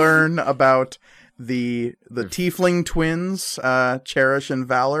 You learn about the tiefling twins, Cherish and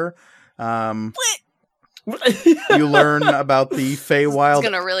Valor. You learn about the It's Feywild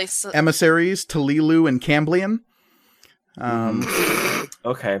gonna really. emissaries, Talilu and Camblian.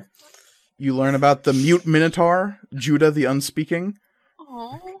 Okay. You learn about the mute Minotaur, Judah the Unspeaking.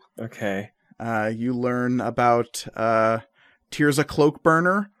 Aw. Okay. You learn about Tirza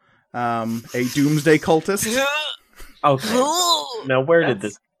Cloakburner, a doomsday cultist. Okay. Now, where did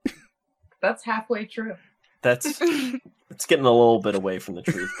this? That's halfway true. That's it's getting a little bit away from the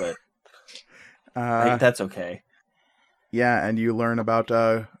truth, but that's okay. Yeah, and you learn about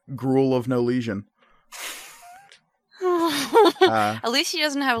Gruel of No Legion. At least he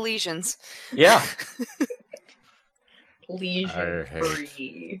doesn't have lesions. Yeah. Lesion I hate-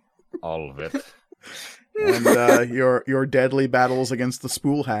 free. All of it. And your deadly battles against the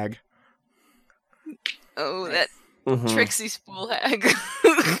Spool Hag. Oh, that Mhm. Trixie spool hag.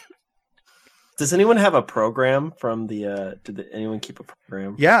 Does anyone have a program from the? Anyone keep a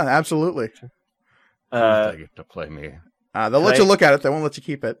program? Yeah, absolutely. They get to play me. They'll let you look at it. They won't let you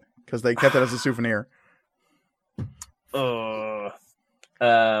keep it because they kept it as a souvenir. Yeah,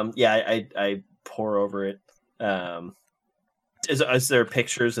 I pour over it. Is there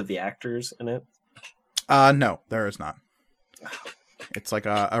pictures of the actors in it? No, there is not. It's like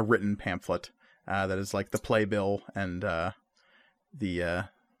a written pamphlet that is like the playbill and the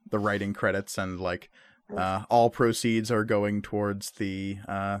writing credits, and like all proceeds are going towards the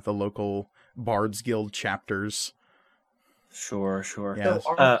local Bards Guild chapters. Sure. Yeah.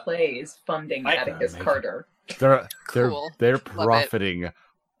 So our play is funding Atticus Amazing. Carter. They're Cool. they're it. profiting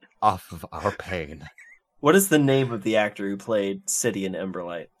off of our pain. What is the name of the actor who played Sidian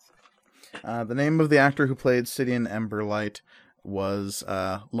Emberlight? The name of the actor who played Sidian Emberlight was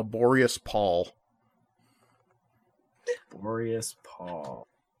Laborious Paul. Boreas Paul.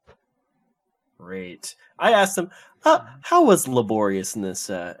 Great. I asked him, how was Laborious in this?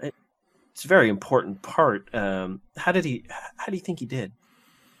 It's a very important part. How do you think he did?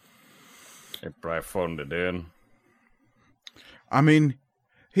 They probably phoned it in. I mean,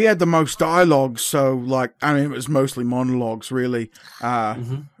 he had the most dialogue, so like, I mean, it was mostly monologues, really. But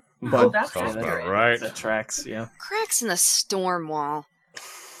Oh, that's Sounds about accurate. right. That tracks, yeah. Cracks in the storm wall.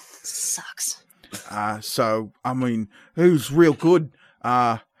 Sucks. so I mean, he was real good.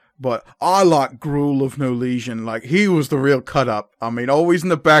 But I like Gruel of No Legion. Like, he was the real cut up. I mean, always in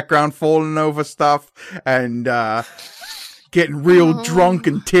the background, falling over stuff and getting real drunk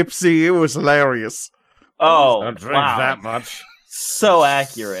and tipsy. It was hilarious. Oh, Don't drink wow. that much. So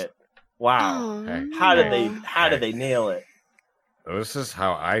accurate. Wow. Oh, Hey. How did no. they nail it? This is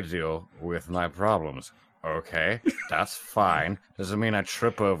how I deal with my problems. Okay, that's fine. Doesn't mean I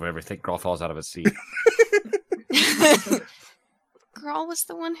trip over everything. Girl falls out of his seat. Grawl was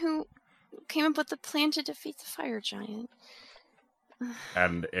the one who came up with the plan to defeat the fire giant.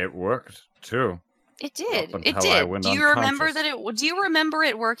 And it worked, too. It did. Up It until I did. went Do you remember unconscious. do you remember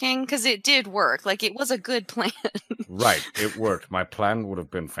it working? Because it did work. Like, it was a good plan. Right, it worked. My plan would have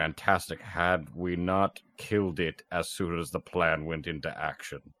been fantastic had we not killed it as soon as the plan went into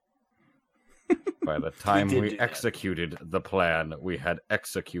action. By the time did we do that. executed the plan, we had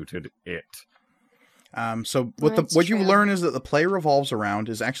executed it. So That's what you true. learn is that the play revolves around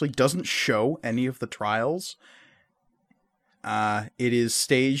is actually doesn't show any of the trials. It is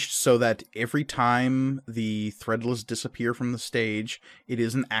staged so that every time the Threadless disappear from the stage, it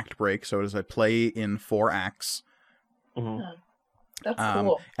is an act break. So it is a play in 4 acts. Mhm. That's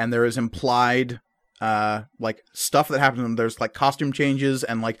cool. And there is implied like stuff that happens to them. There's like costume changes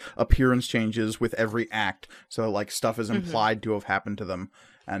and like appearance changes with every act. So like stuff is implied to have happened to them,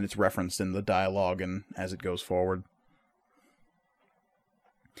 and it's referenced in the dialogue and as it goes forward.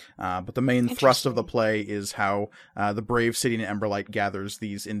 But the main thrust of the play is how the brave Sidian Emberlight gathers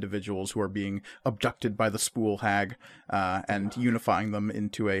these individuals who are being abducted by the Spool Hag and unifying them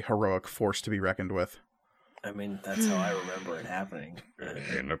into a heroic force to be reckoned with. I mean, that's how I remember it happening.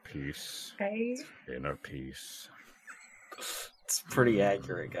 Inner peace. Okay. Inner peace. It's pretty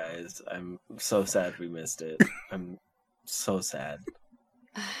accurate, guys. I'm so sad we missed it. I'm so sad.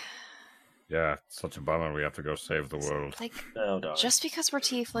 Yeah, it's such a bummer we have to go save the world. Like, No, darn. just because we're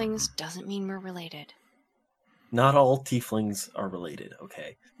tieflings doesn't mean we're related. Not all tieflings are related,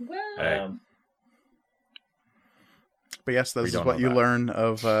 okay? Well, Hey. But yes, We this is don't what know you that. learn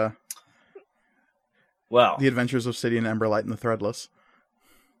of Well, the adventures of Sidian Emberlight and the Threadless.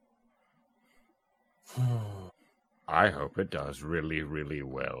 I hope it does really, really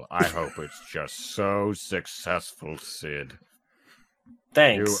well. I hope it's just so successful, Sid.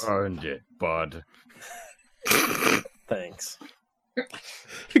 thanks. You earned it, bud. Thanks.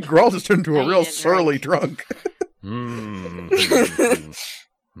 Grawl just turned into I a real need a surly drunk. Mm.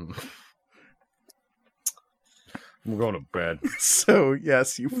 We're going to bed. So,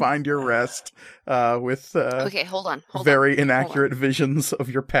 yes, you find your rest with Okay, hold on. very inaccurate visions of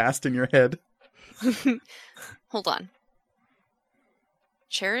your past in your head. Hold on.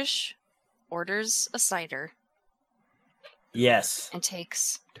 Cherish orders a cider Yes. and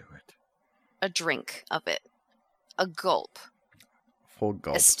takes Do it. a drink of it. A gulp. Full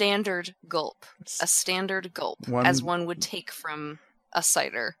gulp. A standard gulp. A standard gulp, as one would take from a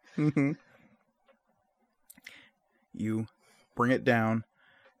cider. Mhm. You bring it down,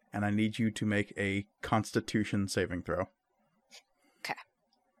 and I need you to make a Constitution saving throw. Okay.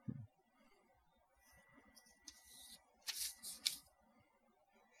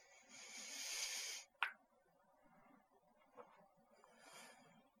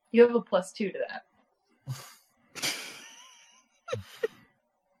 You have a +2 to that.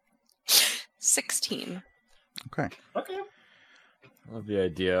 16. Okay. Okay. I love the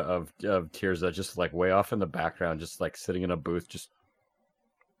idea of Tirza just like way off in the background, just like sitting in a booth, just.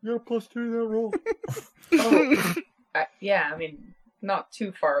 You're +2 to that roll. Oh, yeah, I mean, not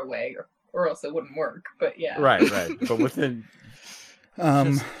too far away, or else it wouldn't work. But yeah, Right. But within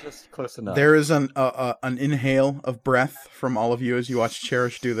just close enough. There is an inhale of breath from all of you as you watch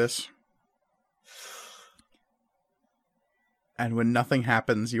Cherish do this. And when nothing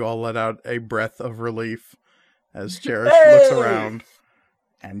happens, you all let out a breath of relief as Cherish looks around,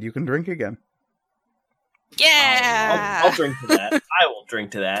 and you can drink again. Yeah! I'll drink to that. I will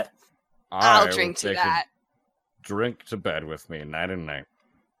drink to that. I'll will drink to take a that. Drink to bed with me, night and night.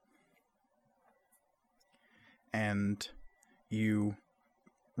 And you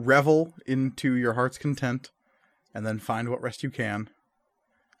revel into your heart's content, and then find what rest you can.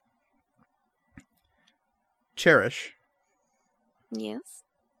 Cherish, Yes?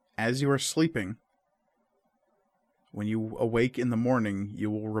 as you are sleeping, when you awake in the morning,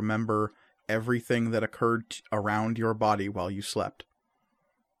 you will remember everything that occurred around your body while you slept,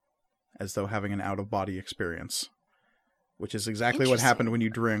 as though having an out-of-body experience, which is exactly what happened when you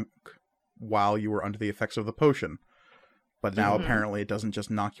drink while you were under the effects of the potion. But now apparently it doesn't just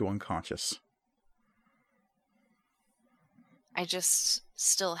knock you unconscious. I just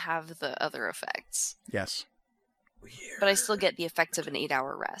still have the other effects. Yes, But I still get the effects of an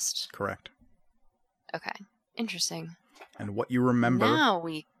 8-hour rest. correct. Okay. Interesting. And what you remember Now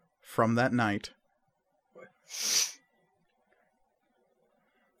we... from that night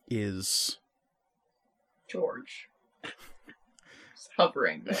is George, just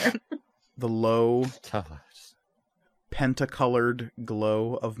hovering there. the low, Tell us. pentacolored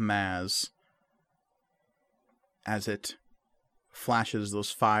glow of Maz as it flashes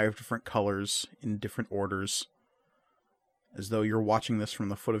those 5 different colors in different orders, as though you're watching this from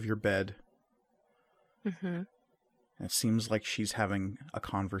the foot of your bed. Mm-hmm. And it seems like she's having a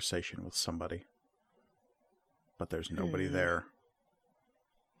conversation with somebody, but there's nobody there.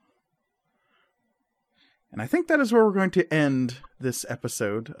 And I think that is where we're going to end this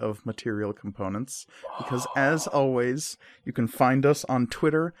episode of Material Components, because as always, you can find us on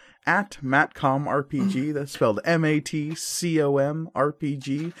Twitter at MatcomRPG, that's spelled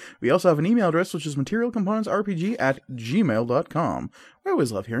MatcomRPG. We also have an email address, which is materialcomponentsrpg@gmail.com. We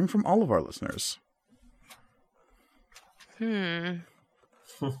always love hearing from all of our listeners.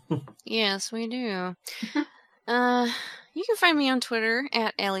 Yes, we do. You can find me on Twitter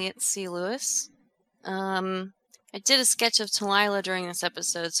at Elliot C. Lewis. I did a sketch of Talila during this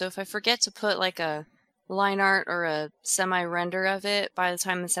episode, so if I forget to put like a line art or a semi-render of it by the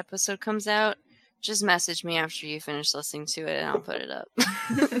time this episode comes out, just message me after you finish listening to it and I'll put it up.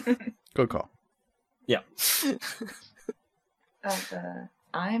 Good call. Yeah.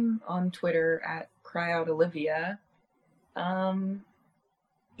 I'm on Twitter at CryOutOlivia. You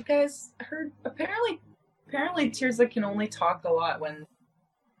guys heard apparently Tirza can only talk a lot when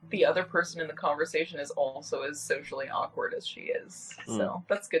the other person in the conversation is also as socially awkward as she is. So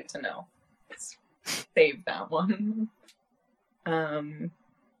that's good to know. Let's save that one. I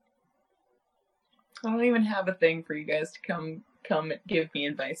don't even have a thing for you guys to come and give me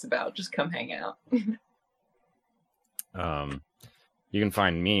advice about. Just come hang out. You can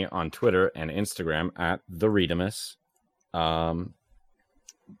find me on Twitter and Instagram at the Readimus.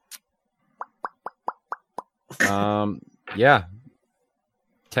 Yeah.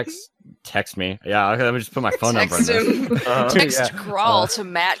 Text me. Yeah, let me just put my phone number in Text him. this. Text Grawl to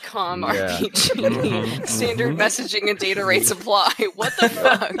Matcom yeah. RPG. Standard messaging and data rates apply. What the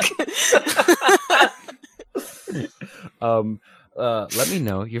fuck? Let me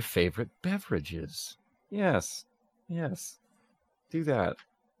know your favorite beverages. Yes. Do that.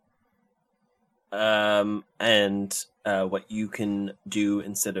 And what you can do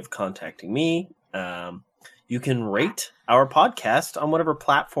instead of contacting me, you can rate our podcast on whatever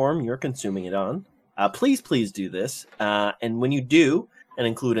platform you're consuming it on. Please do this. And when you do, and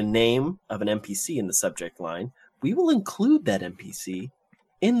include a name of an NPC in the subject line, we will include that NPC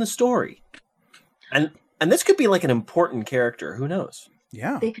in the story. And this could be like an important character. Who knows?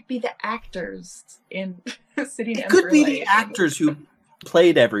 Yeah. They could be the actors in City It and could be Ember the Lake. actors who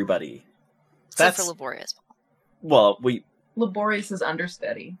played everybody. Except for Laborious. Well, Laborious is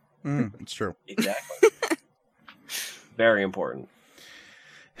understudy. It's true. exactly. Very important.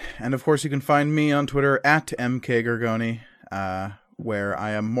 And of course, you can find me on Twitter at MKGorgoni, where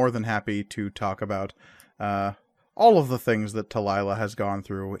I am more than happy to talk about all of the things that Talila has gone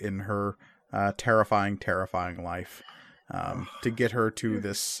through in her terrifying life to get her to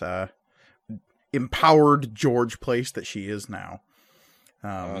this empowered George place that she is now.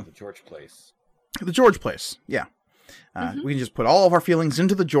 The George place. The George place, yeah. We can just put all of our feelings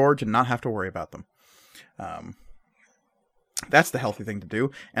into the George and not have to worry about them. That's the healthy thing to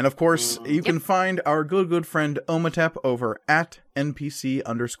do. And of course, you can find our good friend Omatep over at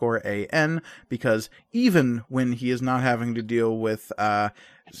NPC_AN, because even when he is not having to deal with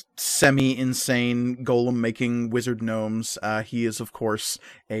semi-insane golem-making wizard gnomes, he is, of course,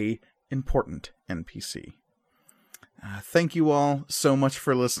 a important NPC. Thank you all so much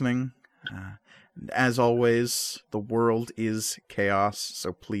for listening. As always, the world is chaos,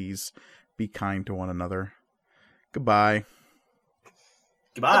 so please be kind to one another. Goodbye.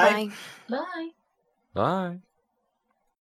 Goodbye. Bye. Bye. Bye.